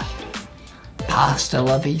vista. Pasta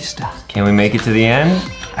la vista. Can we make it to the end?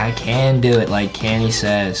 I can do it like Canny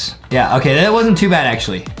says. Yeah, okay, that wasn't too bad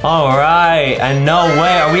actually. All right, and no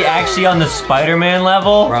way, are we actually on the Spider-Man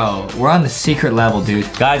level? Bro, we're on the secret level, dude.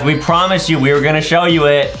 Guys, we promised you we were gonna show you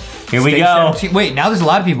it. Here we go. 17. Wait, now there's a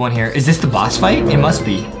lot of people in here. Is this the boss fight? It must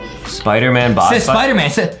be. Spider-Man boss Says fight?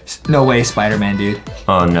 Spider-Man. No way, Spider-Man, dude.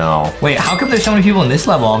 Oh no. Wait, how come there's so many people in this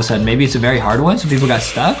level all of a sudden? Maybe it's a very hard one, so people got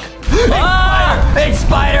stuck? It's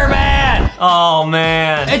Spider-Man! Oh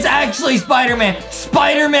man. It's actually Spider-Man.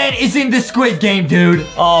 Spider-Man is in the Squid Game, dude.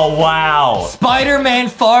 Oh wow. Spider-Man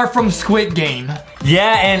far from Squid Game.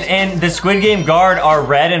 Yeah, and the Squid Game guard are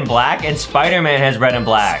red and black, and Spider-Man has red and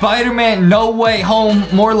black. Spider-Man, no way home,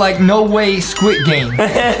 more like no way Squid Game.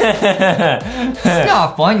 It's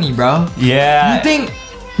not funny, bro. Yeah. You think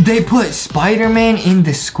they put Spider-Man in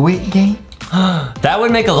the Squid Game? That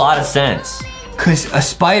would make a lot of sense. Cause a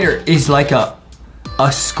spider is like a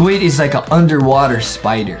squid is like an underwater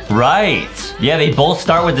spider. Right. Yeah, they both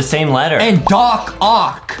start with the same letter. And Doc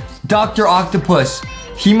Ock, Dr. Octopus,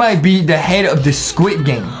 he might be the head of the Squid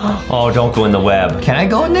Game. Oh, don't go in the web. Can I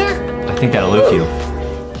go in there? I think that'll lose you.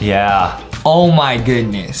 Yeah. Oh my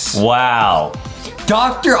goodness. Wow.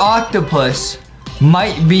 Dr. Octopus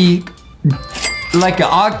might be like an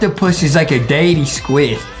octopus is like a deity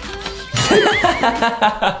squid.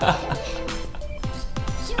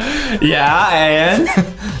 Yeah, and?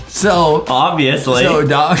 So obviously. So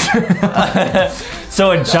Doctor.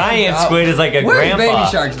 So a giant squid is like a Where's grandpa. Baby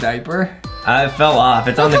Shark's diaper? It fell off.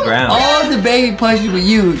 It's on the ground. All the baby plushies with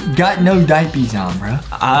you got no diapers on, bro.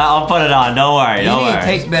 I'll put it on. Don't worry. Don't You need worry. to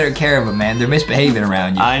take better care of them, man. They're misbehaving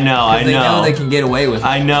around you. I know. They know they can get away with it.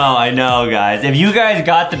 I know, guys. If you guys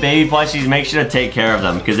got the baby plushies, make sure to take care of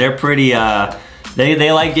them because they're pretty.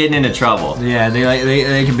 They like getting into trouble. Yeah,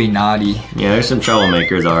 they can be naughty. Yeah, there's some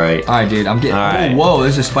troublemakers. All right. All right, dude. I'm getting. All right. Oh, whoa,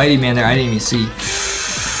 there's a Spidey man there. I didn't even see.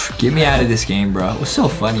 Get me out of this game, bro. What's so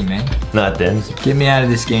funny, man? Nothing. Get me out of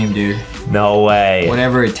this game, dude. No way.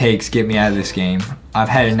 Whatever it takes, get me out of this game. I've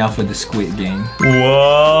had enough of the Squid Game.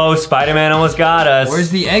 Whoa, Spider-Man almost got us.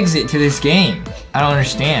 Where's the exit to this game? I don't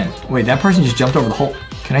understand. Wait, that person just jumped over the whole...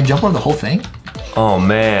 Can I jump over the whole thing? Oh,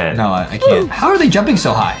 man. No, I can't. How are they jumping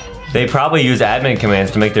so high? They probably use admin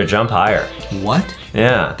commands to make their jump higher. What?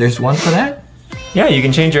 Yeah. There's one for that? Yeah, you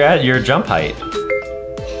can change your jump height.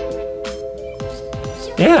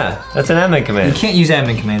 Yeah, that's an admin You command. can't use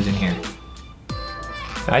admin commands in here.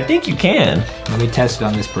 I think you can. Let me test it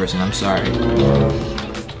on this person. I'm sorry.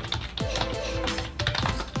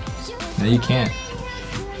 No, you can't.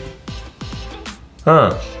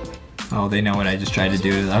 Huh. Oh, they know what I just tried to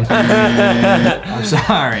do to them. I'm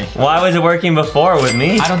sorry. Why was it working before with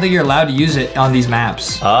me? I don't think you're allowed to use it on these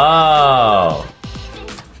maps. Oh.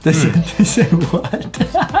 They said what?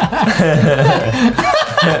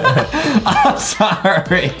 I'm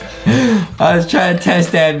sorry. I was trying to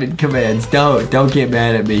test admin commands. Don't get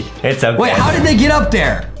mad at me. It's okay. Wait, how did they get up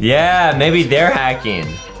there? Yeah, maybe they're hacking.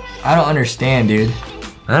 I don't understand, dude.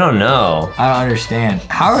 I don't know. I don't understand.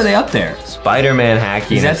 How are they up there? Spider-Man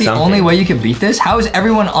hacking Is that the something. only way you can beat this? How is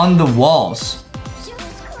everyone on the walls?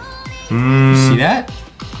 You see that?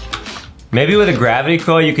 Maybe with a gravity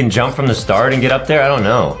coil you can jump from the start and get up there? I don't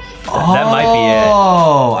know. That might be it.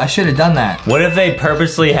 Oh, I should have done that. What if they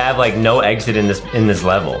purposely have like no exit in this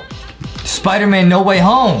level? Spider-Man No Way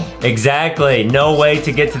Home. Exactly. No way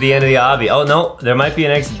to get to the end of the obby. Oh no, there might be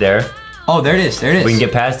an exit there. Oh, there it is. There it is. We can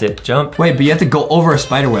get past it. Jump. Wait, but you have to go over a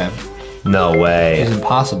spider web. No way. It's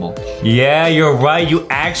impossible. Yeah, you're right. You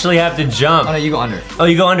actually have to jump. Oh no, you go under. Oh,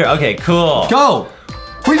 you go under. Okay, cool. Go!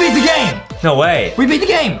 We beat the game! No way. We beat the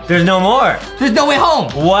game. There's no more. There's no way home.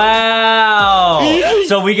 Wow.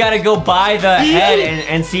 So we gotta go buy the head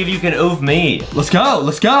and see if you can oof me. Let's go.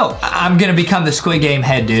 Let's go. I'm gonna become the Squid Game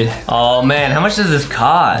head, dude. Oh man, how much does this Let's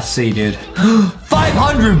cost? see, dude.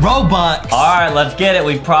 500 Robux. All right, let's get it.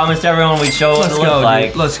 We promised everyone we'd show what Let's it go, looked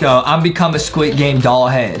like. dude. Let's go. I'm become a Squid Game doll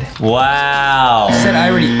head. Wow. I said I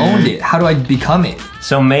already owned it. How do I become it?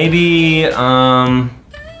 So maybe, Did I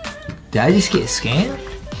just get scammed?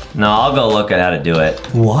 no, I'll go look at how to do it.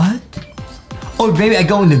 What? Oh, maybe I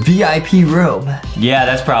go in the VIP room. Yeah,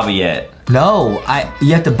 that's probably it. No,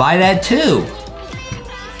 you have to buy that too.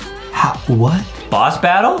 How? What? Boss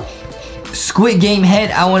battle? Squid Game head,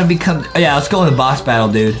 I want to become. Yeah, let's go in the boss battle,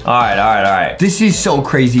 dude. All right. This is so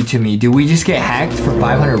crazy to me. Did we just get hacked for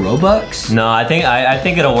 500 Robux? No, I think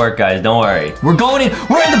it'll work, guys. Don't worry. We're going in.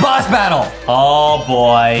 We're in the boss battle. Oh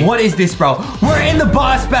boy. What is this, bro? We're in the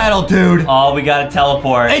boss battle, dude. Oh, we gotta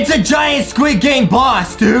teleport. It's a giant Squid Game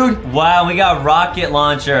boss, dude. Wow, we got rocket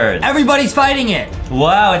launchers. Everybody's fighting it.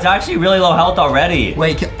 Wow, it's actually really low health already.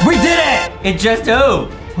 Wait, we did it. It just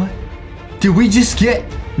oofed. What? Did we just get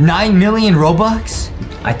 9 million Robux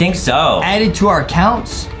I think so. added to our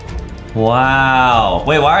accounts? Wow.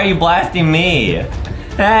 Wait, why are you blasting me?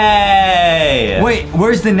 Hey. Wait,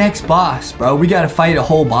 where's the next boss, bro? We gotta fight a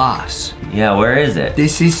whole boss. Yeah, where is it?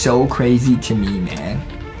 This is so crazy to me, man.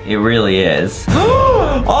 It really is.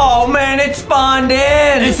 Oh man, it spawned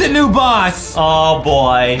in. It's a new boss. Oh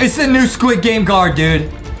boy. It's the new Squid Game guard, dude.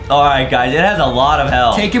 All right, guys, it has a lot of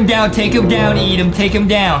health. Take him down, eat him, take him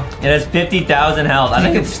down. It has 50,000 health. I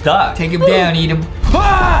think it's stuck. Take him down, eat him.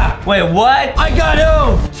 Ah! Wait, what? I got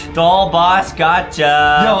oofed. Doll boss,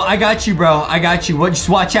 gotcha. Yo, I got you, bro. I got you. Just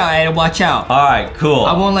watch out, Adam. Watch out. All right, cool.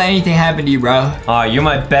 I won't let anything happen to you, bro. All right, you're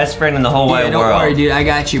my best friend in the whole wide Don't world. worry, dude. I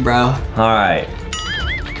got you, bro. All right.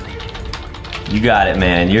 You got it,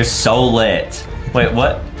 man. You're so lit. Wait,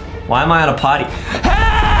 what? Why am I on a potty? Hey!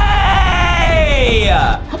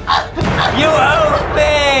 You owe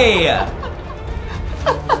me!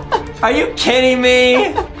 Are you kidding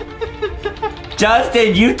me?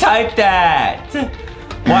 Justin, you typed that.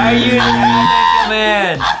 Why are you using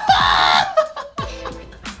that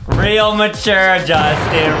command? Real mature,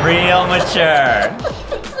 Justin. Real mature.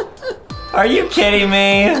 Are you kidding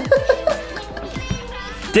me?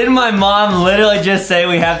 Didn't my mom literally just say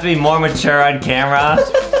we have to be more mature on camera?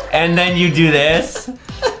 And then you do this?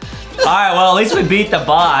 Alright, well, at least we beat the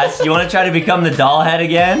boss. You want to try to become the doll head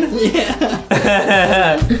again?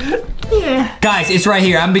 Yeah. Yeah. Guys, it's right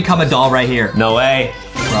here. I'm become a doll right here. No way.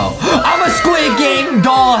 Bro. I'm a Squid Game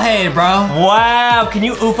doll head, bro. Wow, can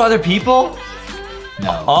you oof other people?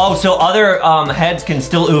 No. Oh, so other heads can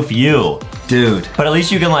still oof you. Dude. But at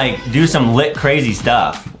least you can, like, do some lit crazy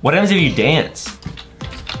stuff. What happens if you dance?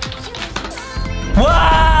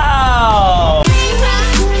 Wow!